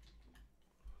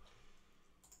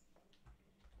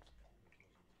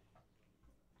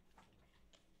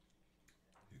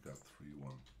 He got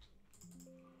 3-1.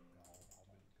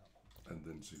 And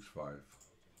then 6-5.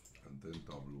 And then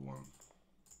double 1.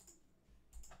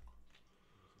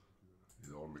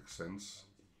 It all makes sense.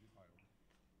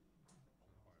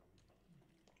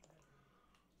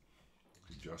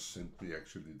 He just sent me,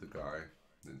 actually the guy,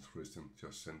 Christian,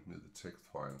 just sent me the text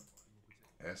file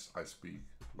as I speak,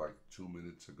 like 2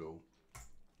 minutes ago.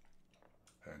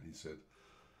 And he said,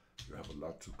 you have a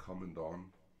lot to comment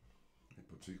on, and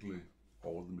particularly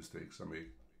all the mistakes I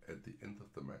make at the end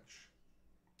of the match.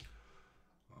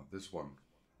 This one,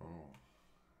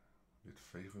 It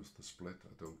favors the split.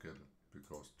 I don't get it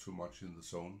because too much in the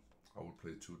zone. I would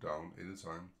play 2 down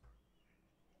anytime.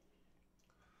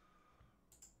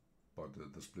 But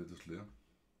the split is clear.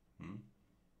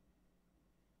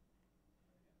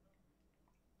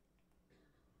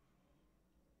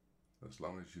 As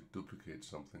long as you duplicate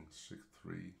something,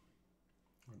 6-3,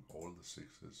 and all the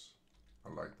sixes. I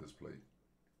like this play.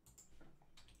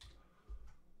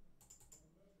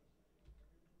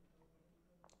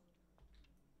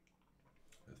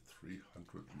 A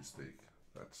 300 mistake.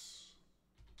 That's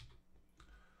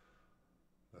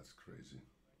crazy.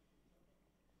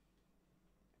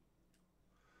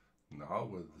 Now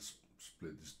where the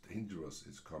split is dangerous,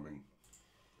 it's coming.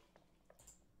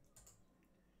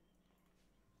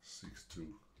 6-2.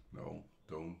 No,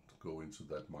 don't go into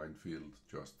that minefield.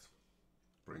 Just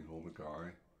bring home a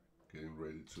guy, getting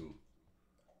ready to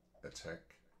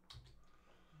attack.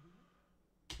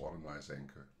 What a nice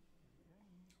anchor.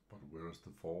 But where is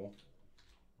the 4?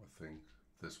 I think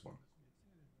this one.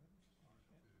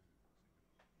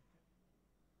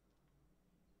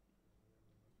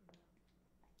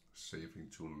 Saving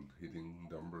 2 hitting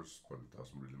numbers, but it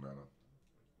doesn't really matter.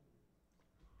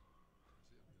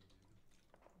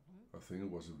 I think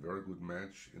it was a very good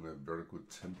match in a very good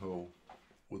tempo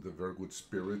with a very good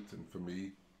spirit, and for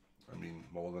me, I mean,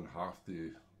 more than half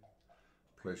the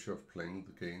pleasure of playing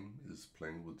the game is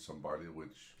playing with somebody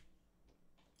which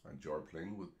I enjoy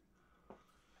playing with.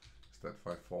 Is that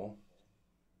 5-4?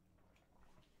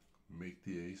 Make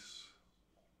the ace.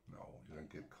 No, you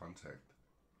don't get contact.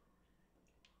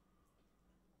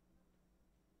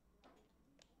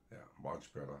 Yeah,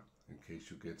 much better. In case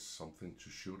you get something to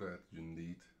shoot at, you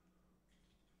need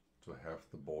to have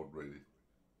the board ready.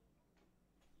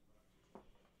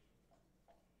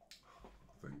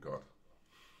 Thank God.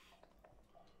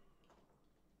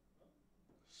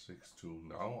 6-2.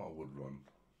 Now I would run.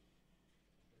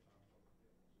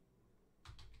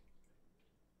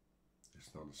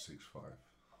 It's not a 6-5.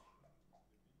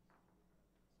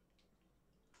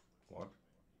 What?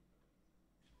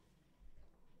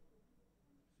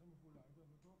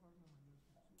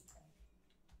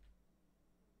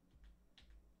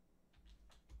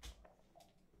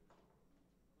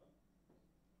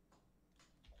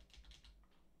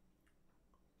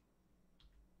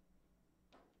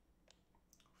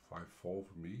 5-4 for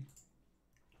me,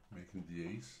 making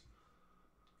the ace.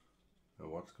 Now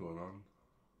what's going on?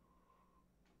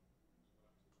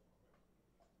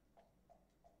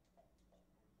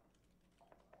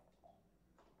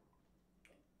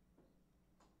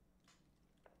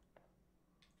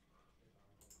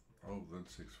 Oh, then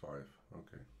 6-5.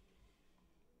 Okay.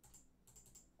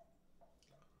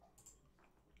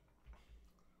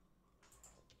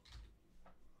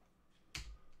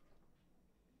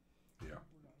 Yeah.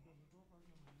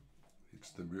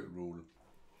 It's the weird rule.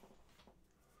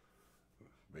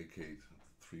 Vacate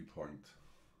 3 point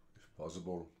if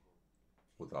possible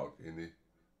without any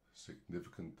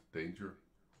significant danger.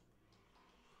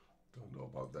 Don't know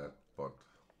about that, but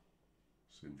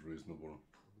seems reasonable.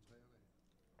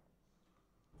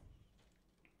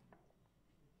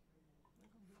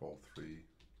 4-3.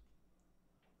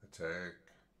 Attack.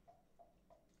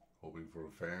 Hoping for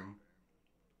a fan.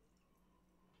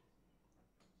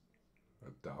 I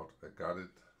doubt I got it.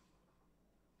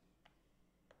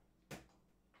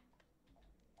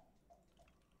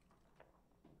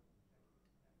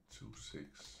 2-6.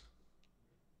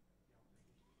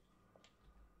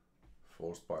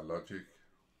 Forced by logic.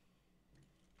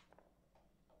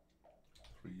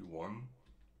 3-1.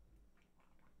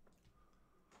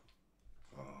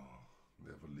 Oh,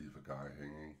 never leave a guy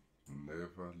hanging.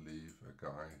 Never leave a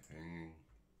guy hanging.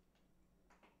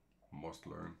 Must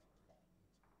learn.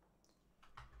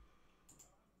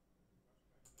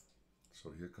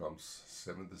 So here comes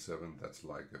 77. That's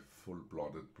like a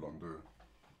full-blooded blunder.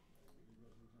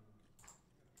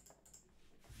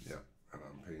 Yeah, and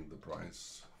I'm paying the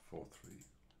price. 4-3.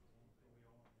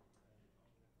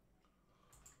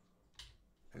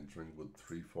 Entering with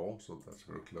 3-4, so that's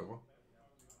very clever.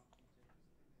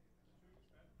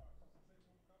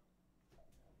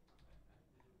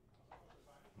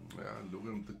 Yeah,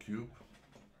 looking at the cube.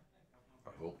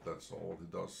 I hope that's all he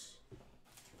does.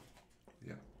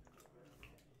 Yeah.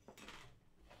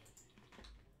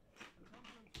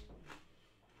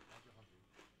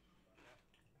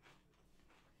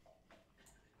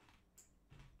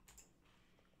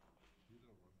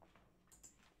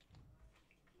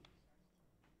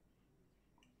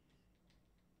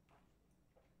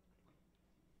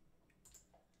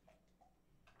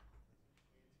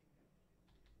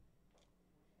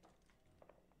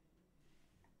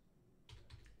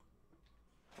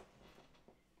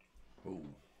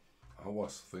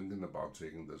 was thinking about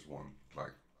taking this one.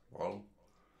 Like, well,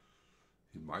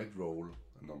 he might roll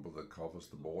a number that covers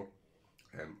the board,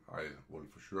 and I will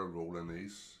for sure roll an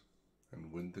ace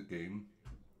and win the game.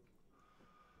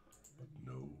 But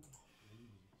no.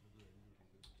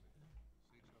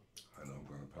 I know I'm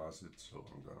gonna pass it, so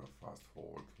I'm gonna fast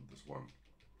forward for this one.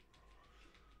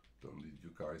 Don't need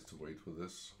you guys to wait for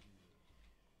this.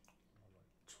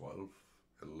 12,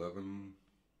 11.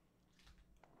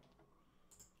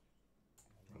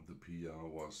 And the PR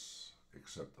was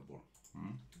acceptable.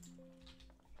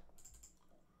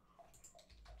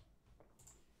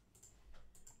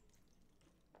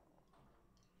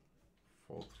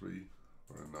 4-3,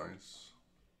 very nice.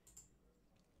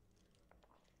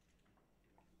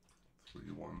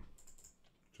 3-1,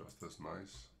 just as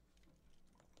nice.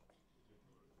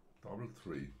 Double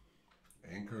 3,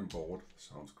 anchor and board,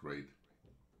 sounds great.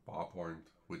 Bar point,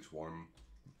 which one?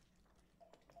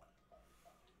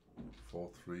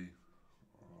 4-3,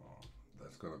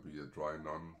 that's gonna be a dry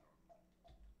none.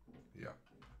 Yeah,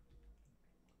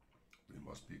 we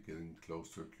must be getting close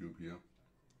to a cube here,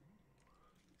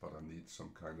 but I need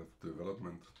some kind of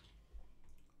development.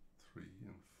 3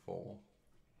 and 4.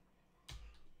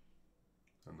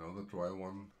 Another dry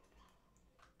one.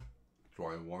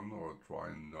 Dry one or dry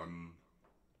none.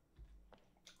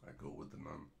 I go with the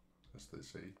none, as they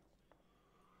say.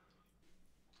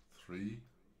 3,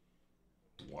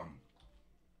 1.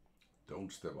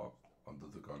 Don't step up under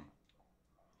the gun.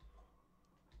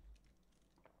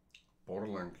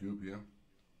 Borderline cube here.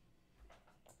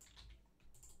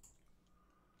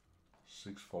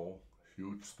 6-4,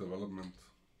 huge development.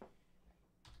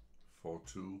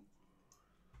 4-2.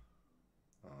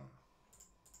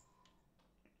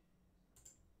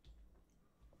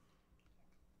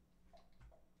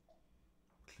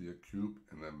 Clear cube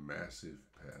and a massive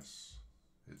pass.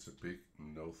 It's a big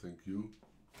no thank you.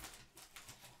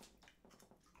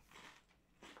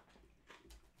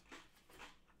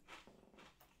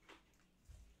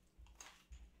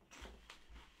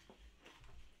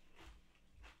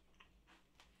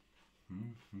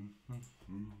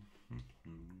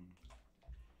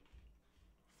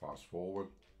 Fast forward.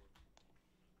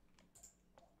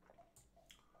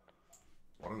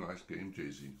 What a nice game,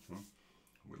 JC.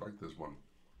 We like this one.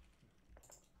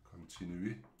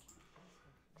 Continue.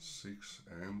 6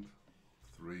 and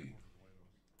 3.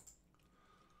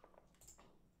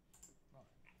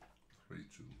 3-2.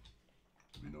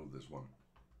 We know this one.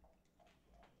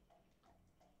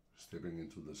 Stepping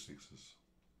into the sixes.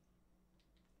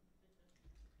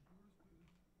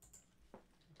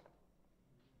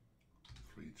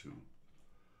 3-2.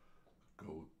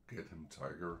 Go get him,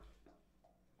 Tiger.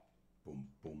 Boom,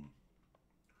 boom.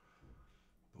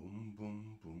 Boom,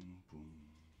 boom, boom, boom.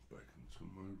 Back into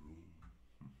my room.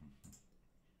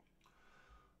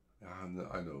 And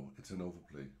I know, it's an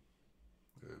overplay.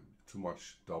 Too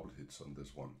much double hits on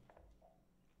this one.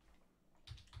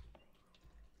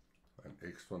 An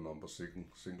extra number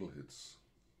single hits.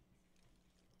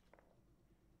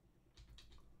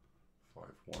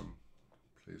 5-1.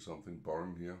 Play something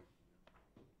boring here.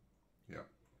 Yeah,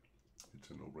 it's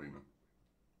a no-brainer.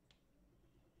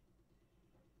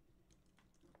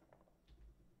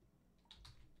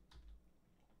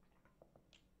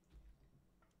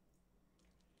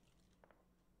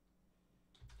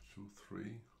 Two,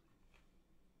 3.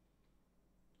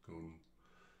 Going,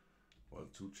 well,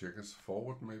 2 checkers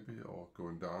forward maybe, or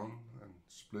going down and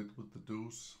split with the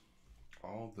deuce.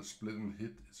 Oh, the split and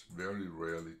hit is very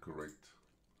rarely correct,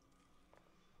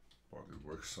 but it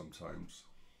works sometimes.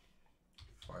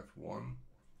 5-1.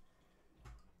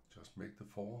 Just make the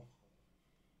 4.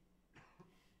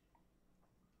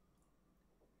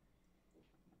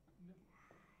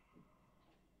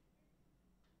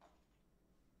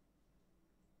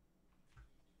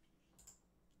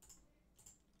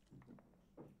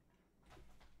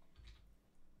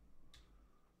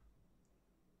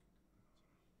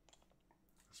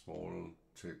 Small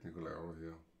technical error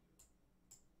here.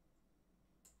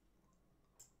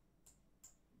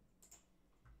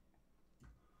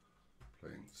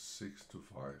 Playing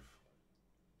 6-5.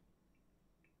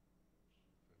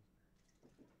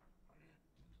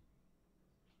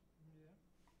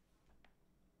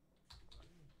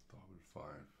 Double 5.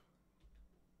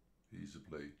 Easy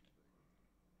play.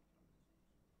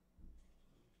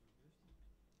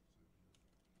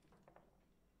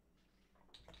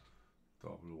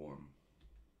 Double 1.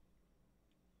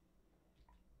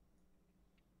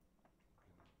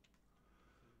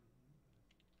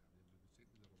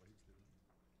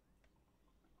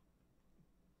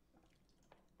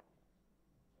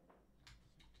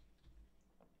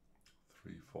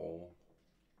 Three, 4.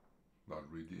 not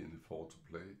really any four to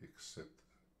play except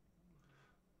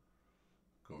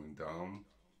going down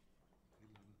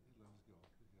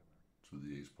to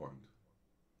the ace point.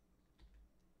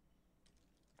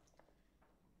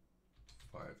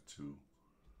 5-2.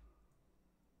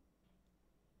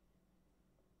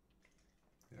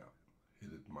 Yeah,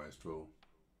 hit it maestro.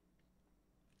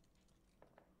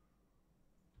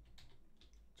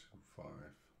 2-5.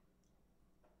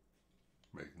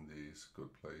 Making the ace, good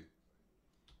play.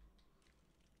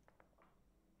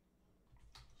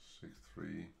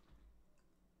 6-3.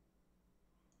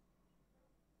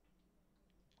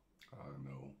 I don't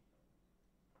know.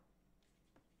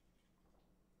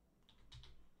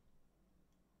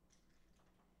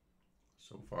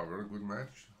 So far, very good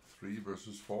match. 3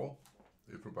 versus 4.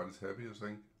 Everybody's happy, I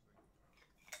think.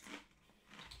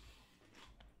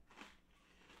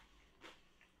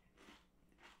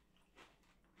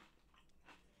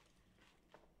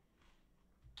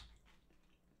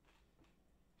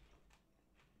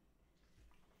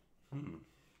 Hmm.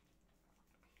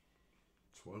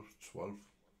 12.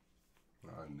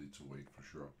 I need to wait for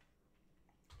sure.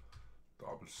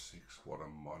 Double 6. What a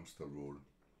monster roll.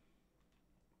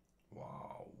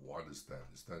 Wow, what is that?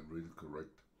 Is that really correct?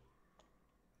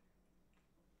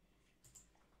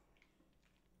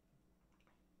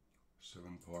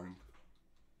 Seven point.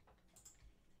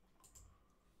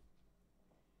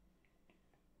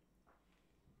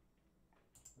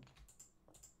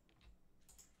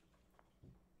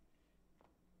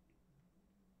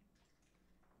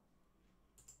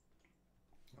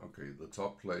 Okay, the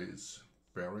top play is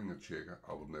bearing a checker.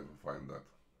 I would never find that.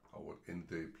 I would any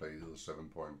day play the 7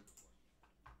 point.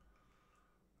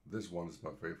 This one is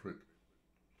my favorite.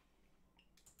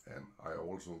 And I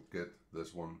also get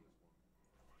this one,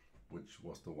 which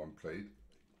was the one played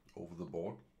over the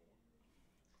board.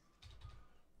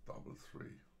 Double 3.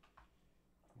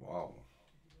 Wow.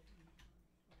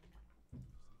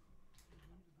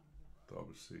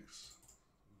 Double 6.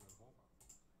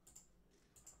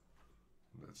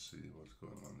 Let's see what's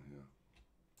going on here.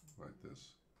 Like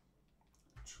this.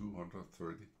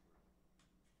 230.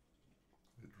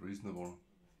 It's reasonable.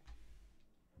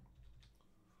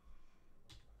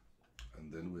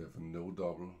 And then we have a no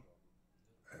double.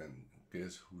 And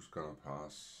guess who's gonna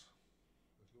pass?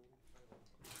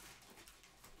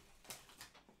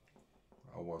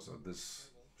 I was at this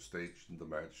stage in the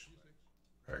match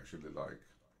actually like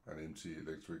an empty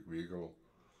electric vehicle.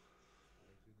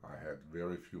 I had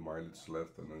very few mileage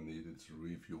left and I needed to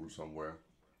refuel somewhere,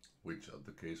 which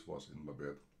the case was in my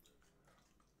bed.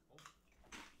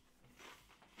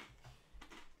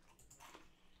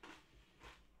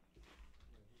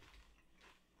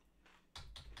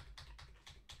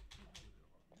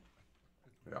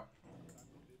 Yeah.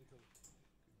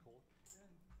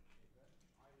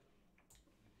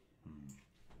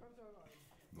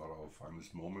 Not our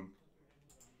finest moment.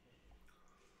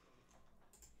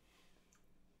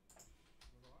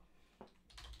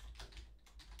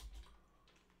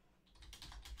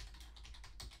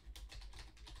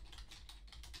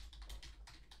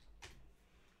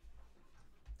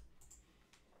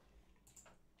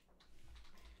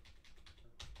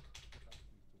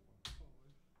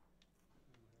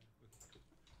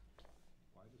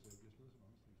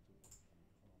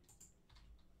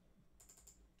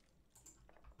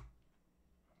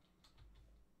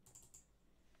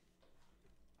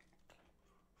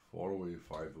 Four away,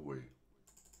 5 away.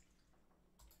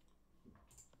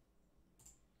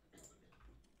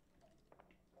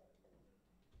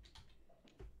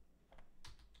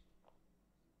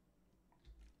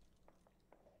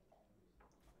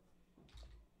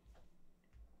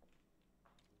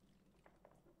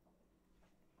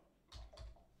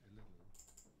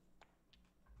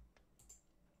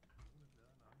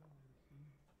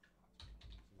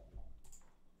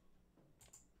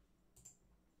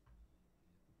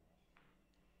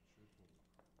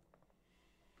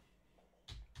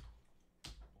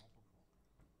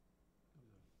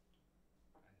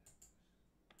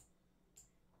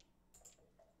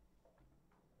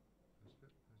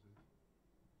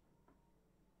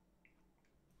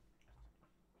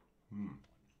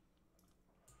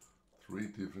 Three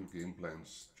different game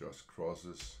plans, just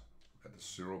crosses at a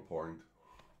 0 point.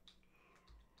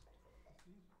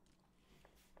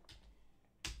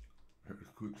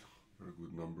 Very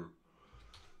good number.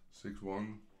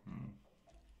 6-1.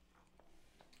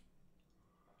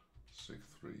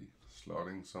 6-3.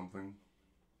 Slotting something,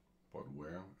 but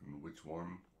where and which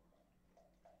one?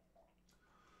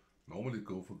 Normally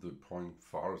go for the point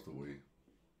farthest away.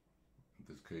 In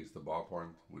this case, the bar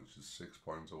point, which is 6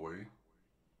 points away.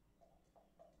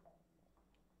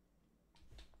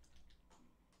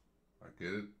 I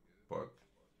get it, but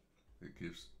it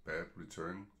gives bad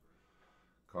return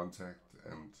contact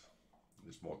and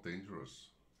is more dangerous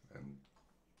and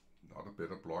not a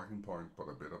better blocking point, but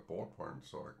a better board point.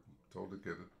 So I totally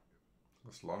get it.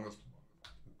 As long as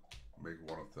make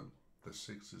one of them. The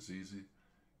 6 is easy.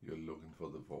 You're looking for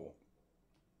the 4.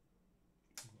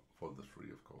 For the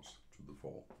 3, of course, to the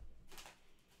 4.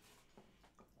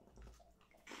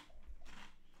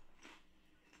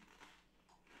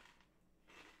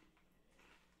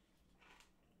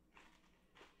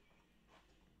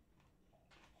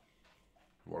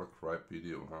 What a crap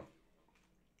video, huh?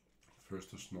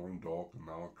 First a snoring dog and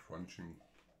now a crunching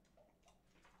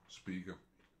speaker.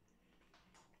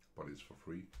 But it's for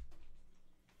free.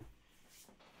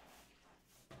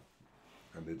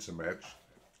 And it's a match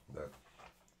that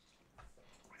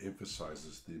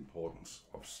emphasizes the importance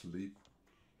of sleep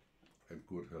and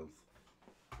good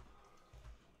health.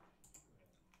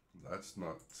 That's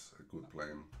not a good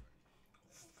plan.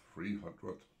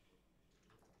 300.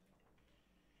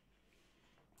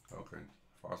 Okay,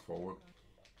 fast forward.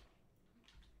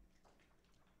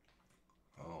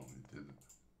 Oh, he did it.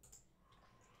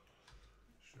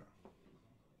 Sure.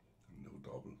 No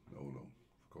double. No,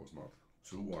 of course not.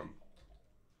 2-1.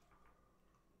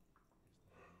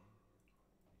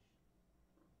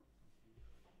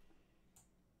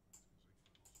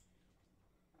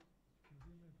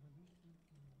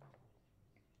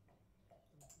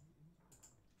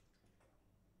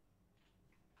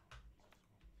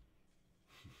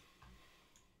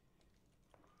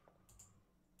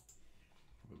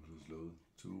 What was low?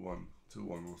 2-1.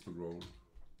 2-1 was the roll.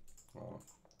 Oh,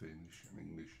 Danish and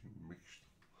English mixed.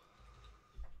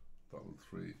 Double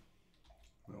 3.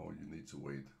 No, you need to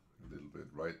wait a little bit,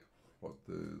 right? What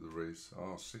the race?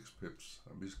 6 pips.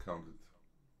 I miscounted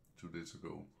 2 days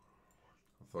ago.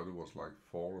 I thought it was like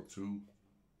 4 or 2.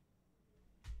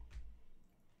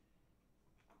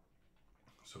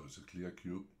 So it's a clear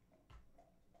cube.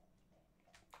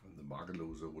 And the market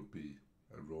loser would be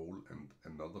a roll and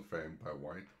another fan by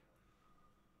white.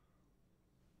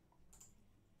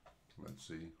 Let's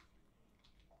see.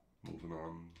 Moving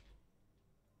on.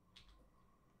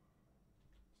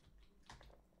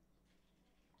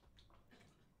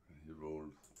 He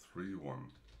rolled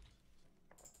 3-1.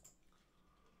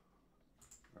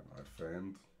 And I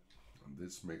fanned. And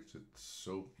this makes it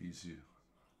so easy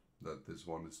that this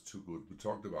one is too good. We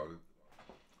talked about it.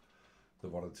 The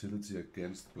volatility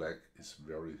against black is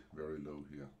very, very low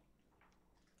here.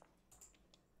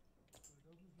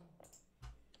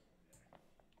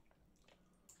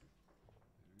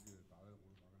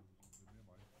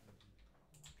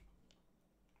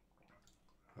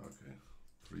 Okay,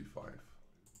 3-5.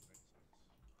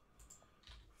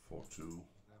 4-2.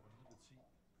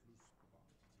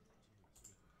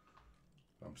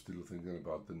 I'm still thinking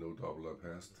about the no double I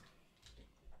passed.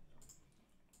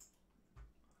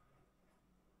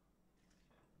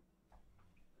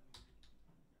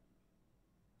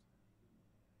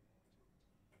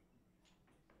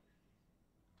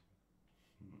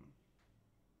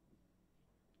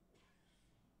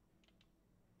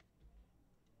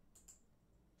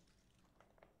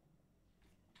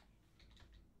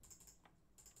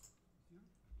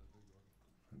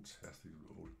 Fantastic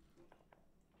roll.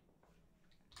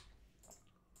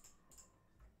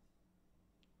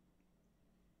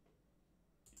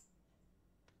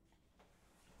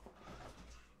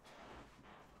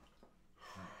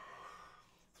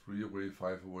 Three away,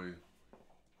 5 away.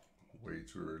 Way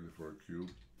too early for a cube.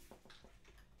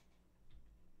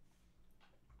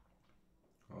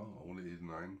 Oh, only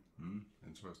 8-9.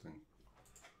 Interesting.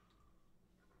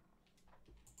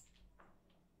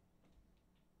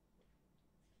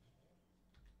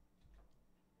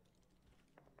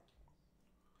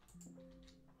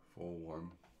 Four,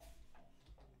 1.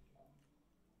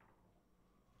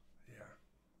 Yeah.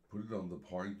 Put it on the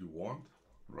point you want,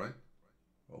 right?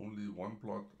 Only 1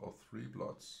 blot or 3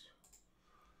 blots.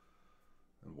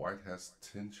 And white has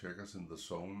 10 checkers in the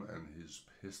zone and he's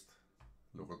pissed.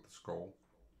 Look at the score.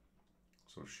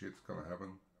 So shit's gonna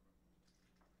happen.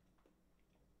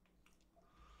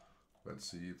 Let's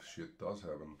see if shit does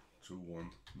happen. 2-1.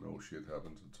 No shit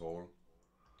happens at all.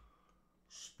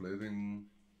 Splitting.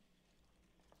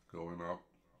 Going up.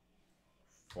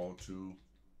 4-2.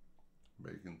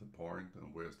 Making the point.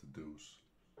 And where's the deuce?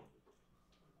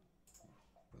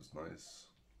 That's nice.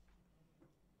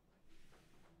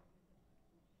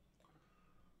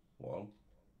 Well.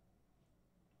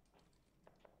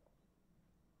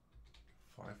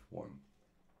 5-1.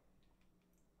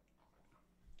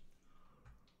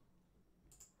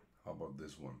 How about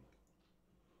this one?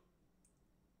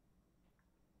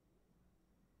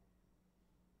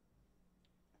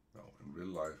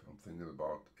 I'm thinking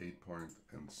about 8 point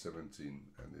and 17,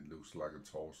 and it looks like a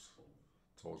toss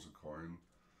a coin.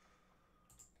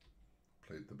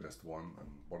 Played the best one, and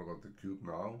what about the cube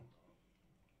now?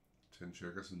 10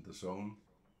 checkers in the zone.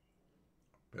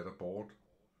 Better board.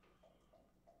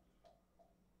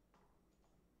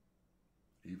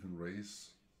 Even raise.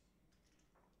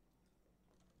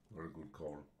 Very good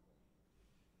call.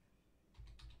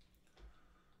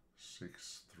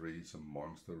 6-3 is a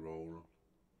monster roll.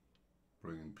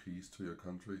 Bringing peace to your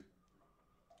country.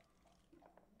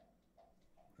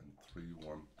 And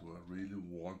 3-1. Do I really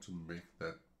want to make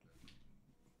that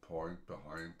point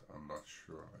behind? I'm not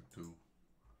sure I do.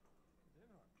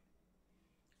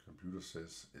 Computer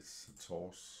says it's a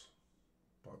toss,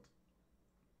 but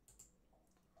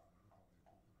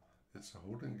it's a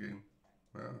holding game.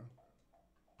 Yeah.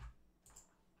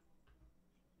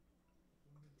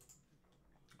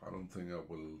 I don't think I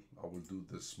will do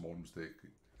this small mistake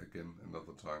again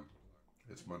another time.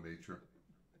 It's my nature.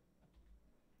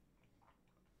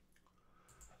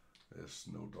 There's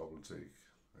no double take,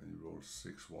 and you roll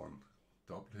 6-1.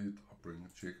 Double hit or bring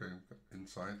a checker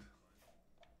inside.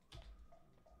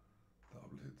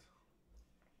 Double hit,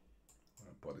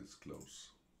 but it's close.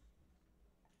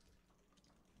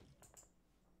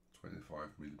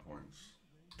 25 millipoints.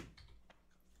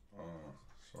 Ah,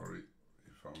 sorry,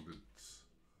 you found it.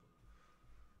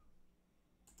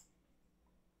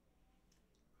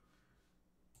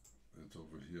 It's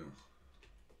over here.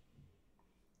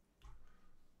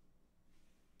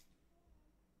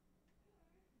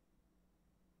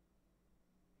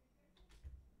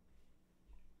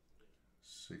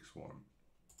 Six one.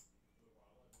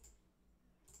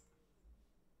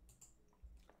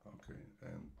 Okay,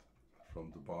 and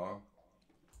from the bar.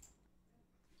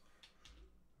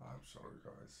 I'm sorry,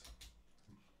 guys.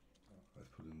 I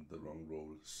put in the wrong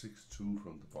roll. 6-2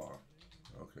 from the bar.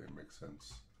 Okay, makes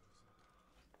sense.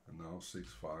 And now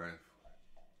 6-5.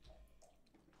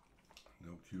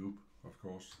 No cube, of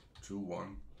course.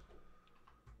 2-1.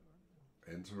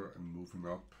 Enter and moving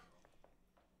up.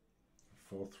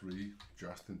 4-3,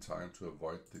 just in time to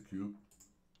avoid the cube.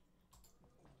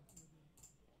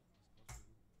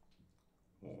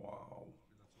 Wow.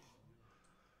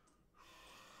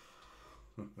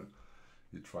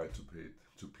 You tried to play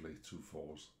 2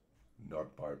 4s,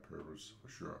 not by purpose for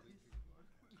sure.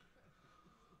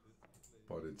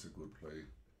 But it's a good play.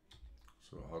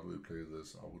 So how do we play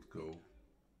this? I would go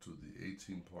to the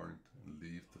 18 point and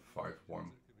leave the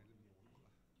 5-1.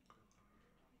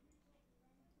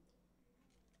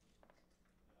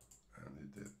 And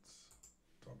he did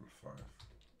double 5.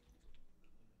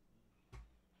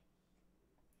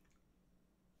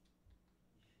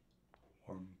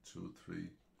 One, two, three.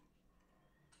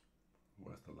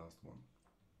 Where's the last one?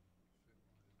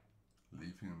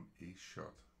 Leaving an A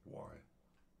shot. Why?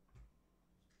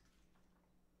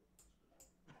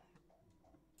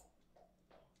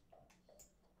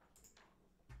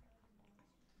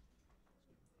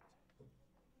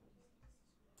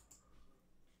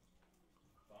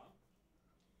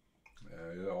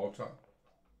 Yeah, altar.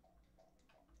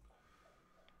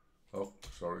 Oh,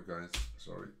 sorry guys,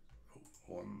 sorry.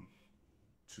 1,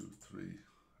 2, 3,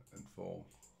 and 4.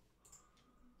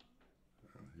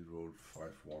 And he rolled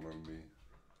 5-1 on me.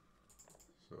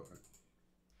 So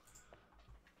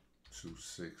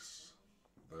 2-6.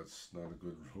 That's not a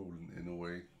good roll in a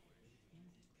way.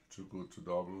 Too good to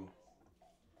double.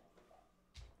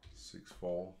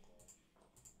 6-4.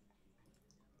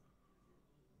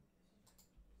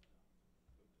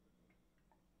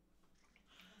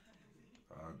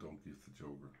 Don't give the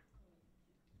joker.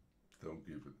 Don't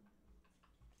give it.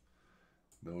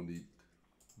 No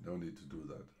need to do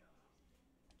that.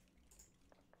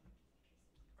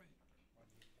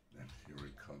 And here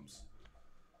it comes.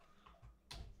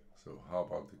 So how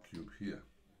about the cube here?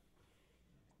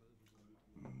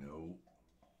 No.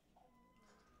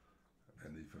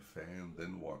 And if a fan,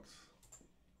 then what?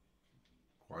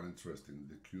 Quite interesting.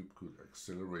 The cube could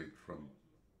accelerate from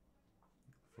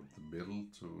the middle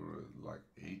to like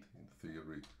 8 in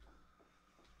theory.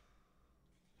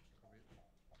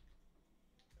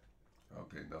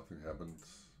 Okay, nothing happened.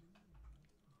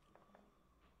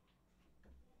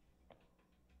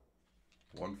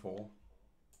 1-4.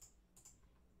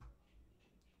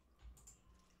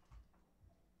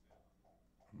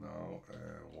 Now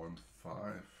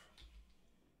 1-5.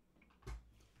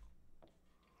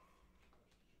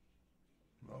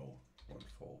 No,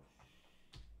 1-4.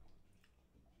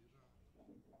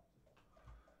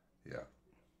 Yeah.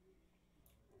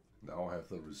 Now I have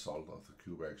the result of the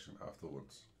cube action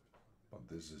afterwards. But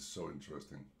this is so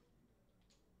interesting.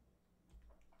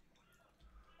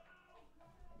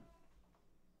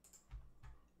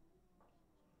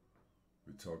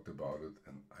 talked about it,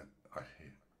 and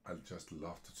I just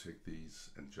love to take these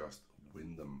and just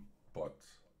win them, but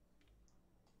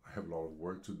I have a lot of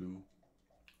work to do,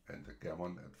 and the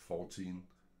gammon at 14,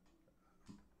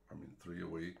 I mean 3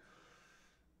 away,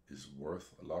 is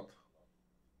worth a lot.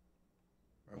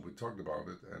 And we talked about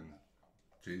it, and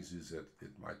JC said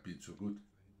it might be too good.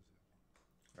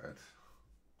 And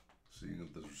seeing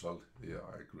the result here,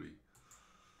 I agree.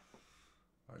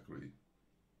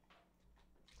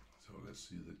 So let's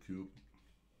see the cube.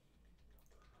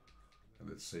 And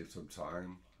let's save some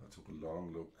time. I took a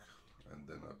long look and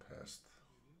then I passed.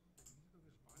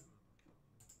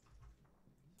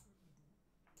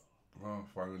 Oh,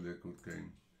 finally a good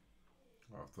game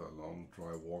after a long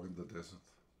dry walk in the desert.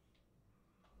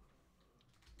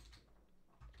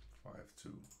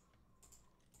 5-2.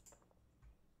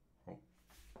 Oh,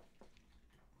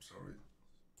 sorry.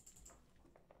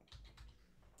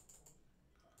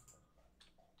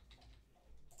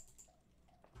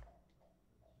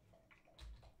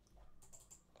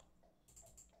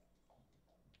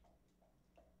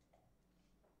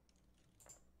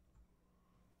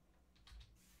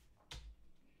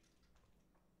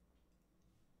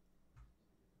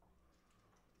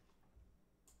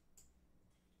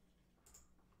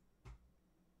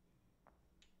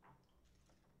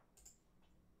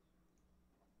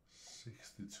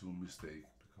 .62 mistake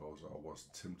because I was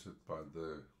tempted by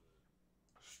the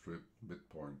strip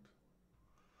midpoint.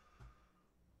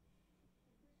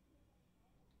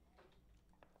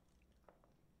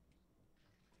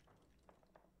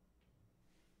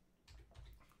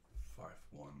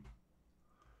 .51.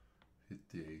 Hit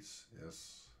the ace,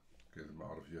 yes. Get him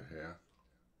out of your hair.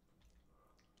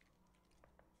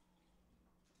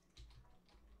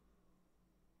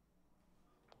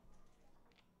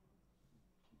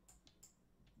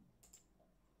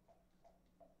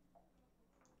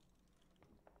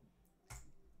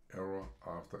 Error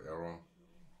after error.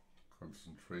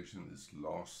 Concentration is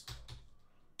lost.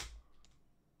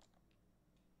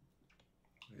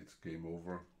 It's game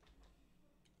over.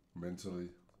 Mentally.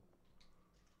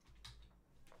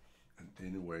 And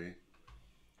anyway,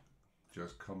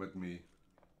 just come at me.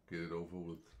 Get it over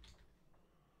with.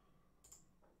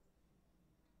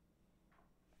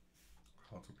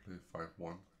 How to play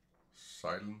 5-1.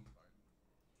 Silent.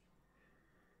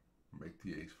 Make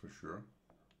the ace for sure.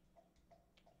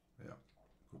 Yeah,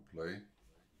 good play.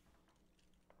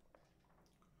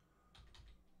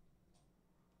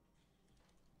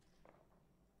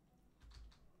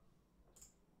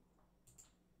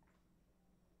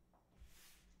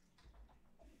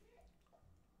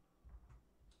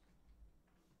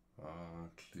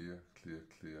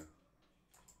 Clear.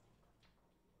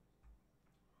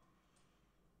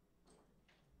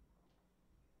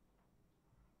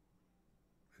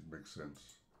 It makes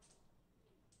sense.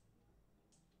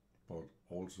 But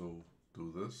also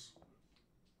do this.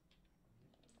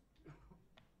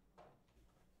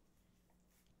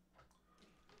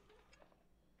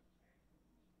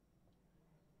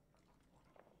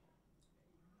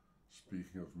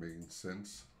 Speaking of making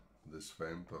sense, this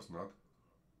fan does not.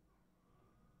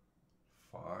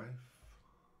 5.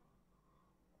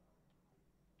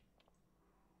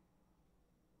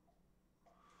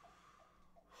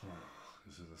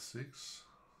 Is it a 6?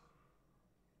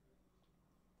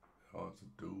 Oh, it's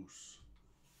a deuce.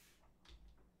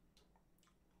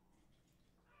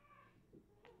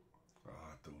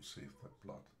 Don't save that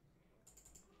blood.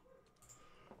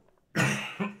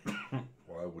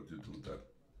 Why would you do that?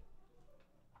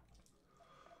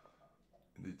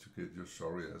 You need to get your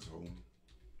sorry ass home.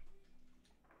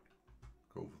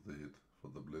 Go for the hit, for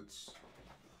the blitz.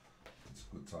 It's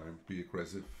a good time. Be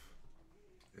aggressive.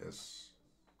 Yes,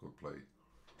 good play.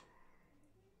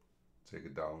 Take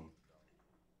it down.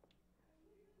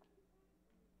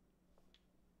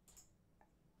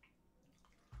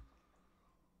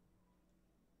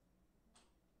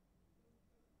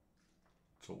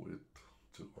 To it.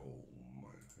 Oh my,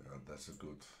 yeah, that's a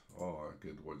good. Oh, I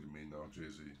get what you mean now,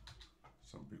 JC.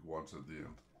 Some big ones at the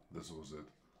end. This was it.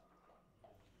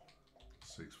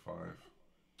 6-5.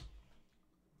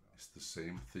 It's the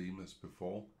same theme as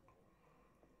before,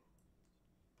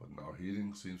 but now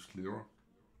hitting seems clearer.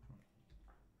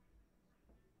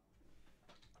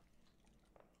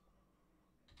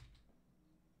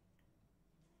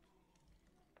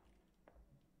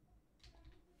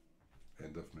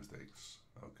 End of mistakes.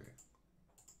 Okay.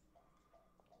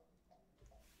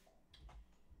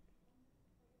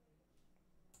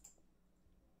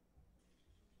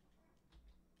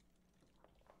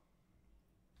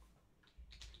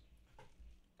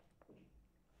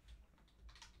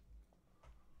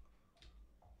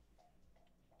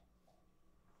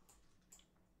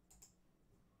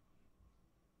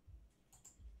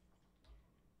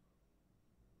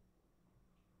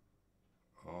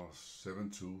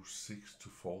 7-2,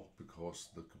 6-4, because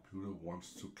the computer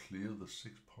wants to clear the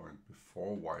 6 point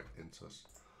before white enters.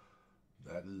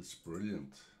 That is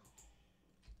brilliant.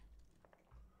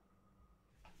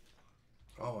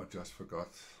 Oh, I just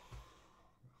forgot.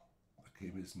 The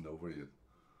game isn't over yet.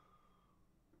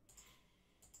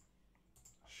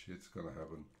 Shit's gonna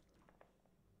happen.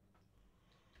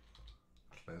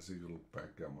 Classical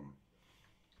backgammon.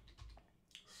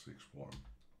 6-1.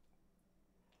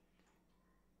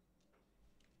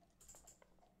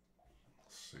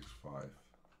 6-5.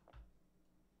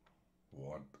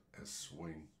 What a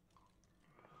swing.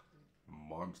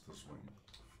 Monster swing.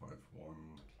 5-1.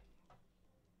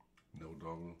 No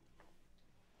double.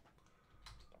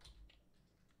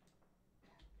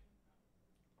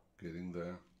 Getting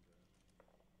there.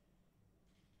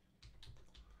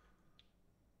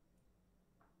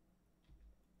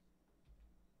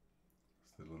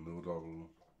 Still a no double.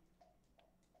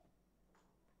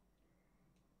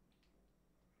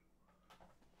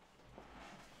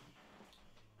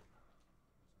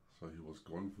 So he was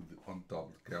going for the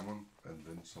undoubled gammon, and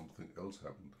then something else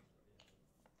happened.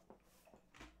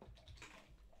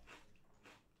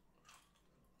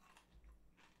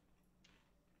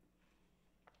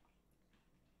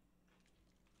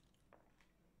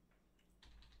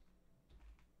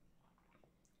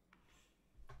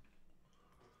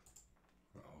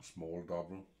 Now small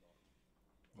double,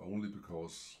 only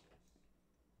because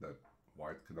that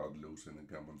white cannot lose any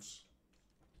gammons.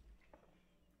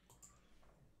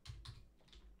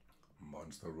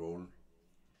 Monster roll.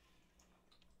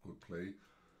 Good play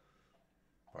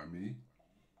by me.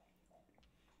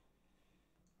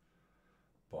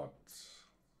 But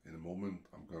in a moment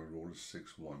I'm gonna roll a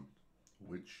 6-1,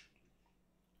 which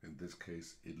in this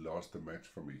case it lost the match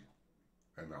for me.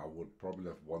 And I would probably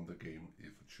have won the game if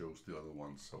it chose the other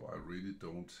one, so I really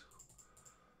don't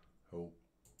hope.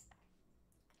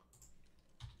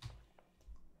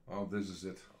 Oh, this is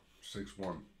it.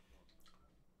 6-1.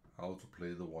 How to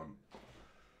play the one.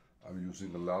 I'm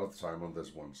using a lot of time on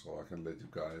this one, so I can let you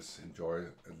guys enjoy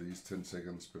at least 10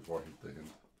 seconds before I hit the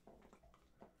hint.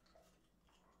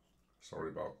 Sorry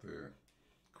about the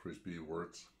crispy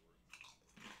words.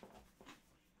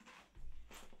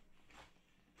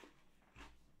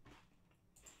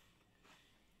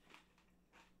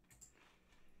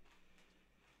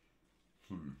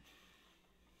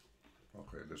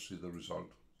 Okay, let's see the result.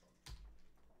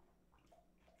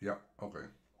 Yeah, okay.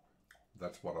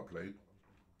 That's what I played.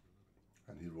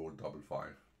 And he rolled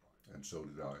 5-5, and so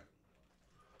did I.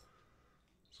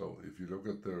 So if you look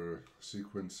at the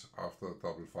sequence after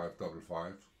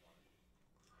 5-5,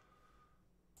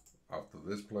 after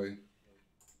this play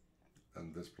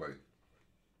and this play,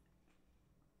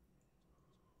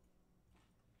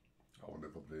 I would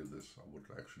never play this. I would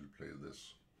actually play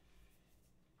this.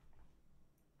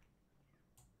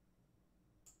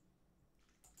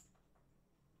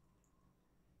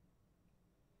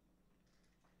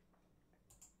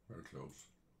 Very close.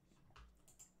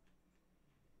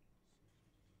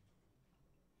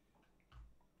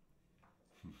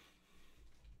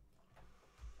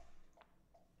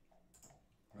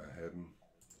 I hadn't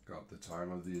got the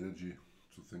time or the energy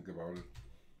to think about it.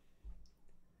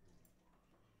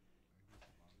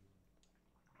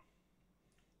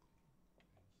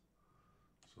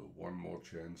 So one more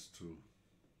chance to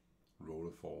roll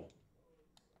a 4.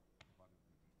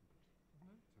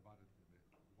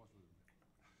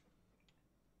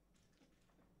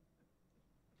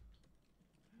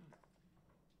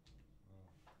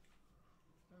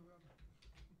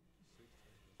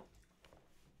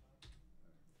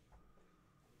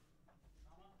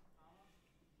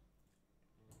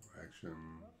 Action,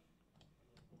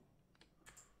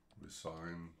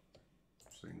 resign,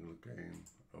 single gain,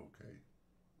 okay.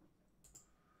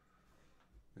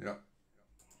 Yeah,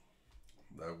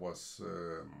 that was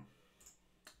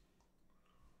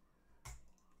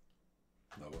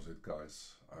it,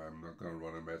 guys. I'm not gonna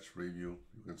run a match review.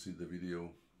 You can see the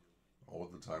video all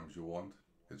the times you want.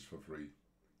 It's for free.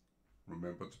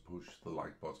 Remember to push the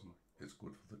like button. It's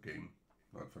good for the game,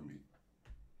 not for me.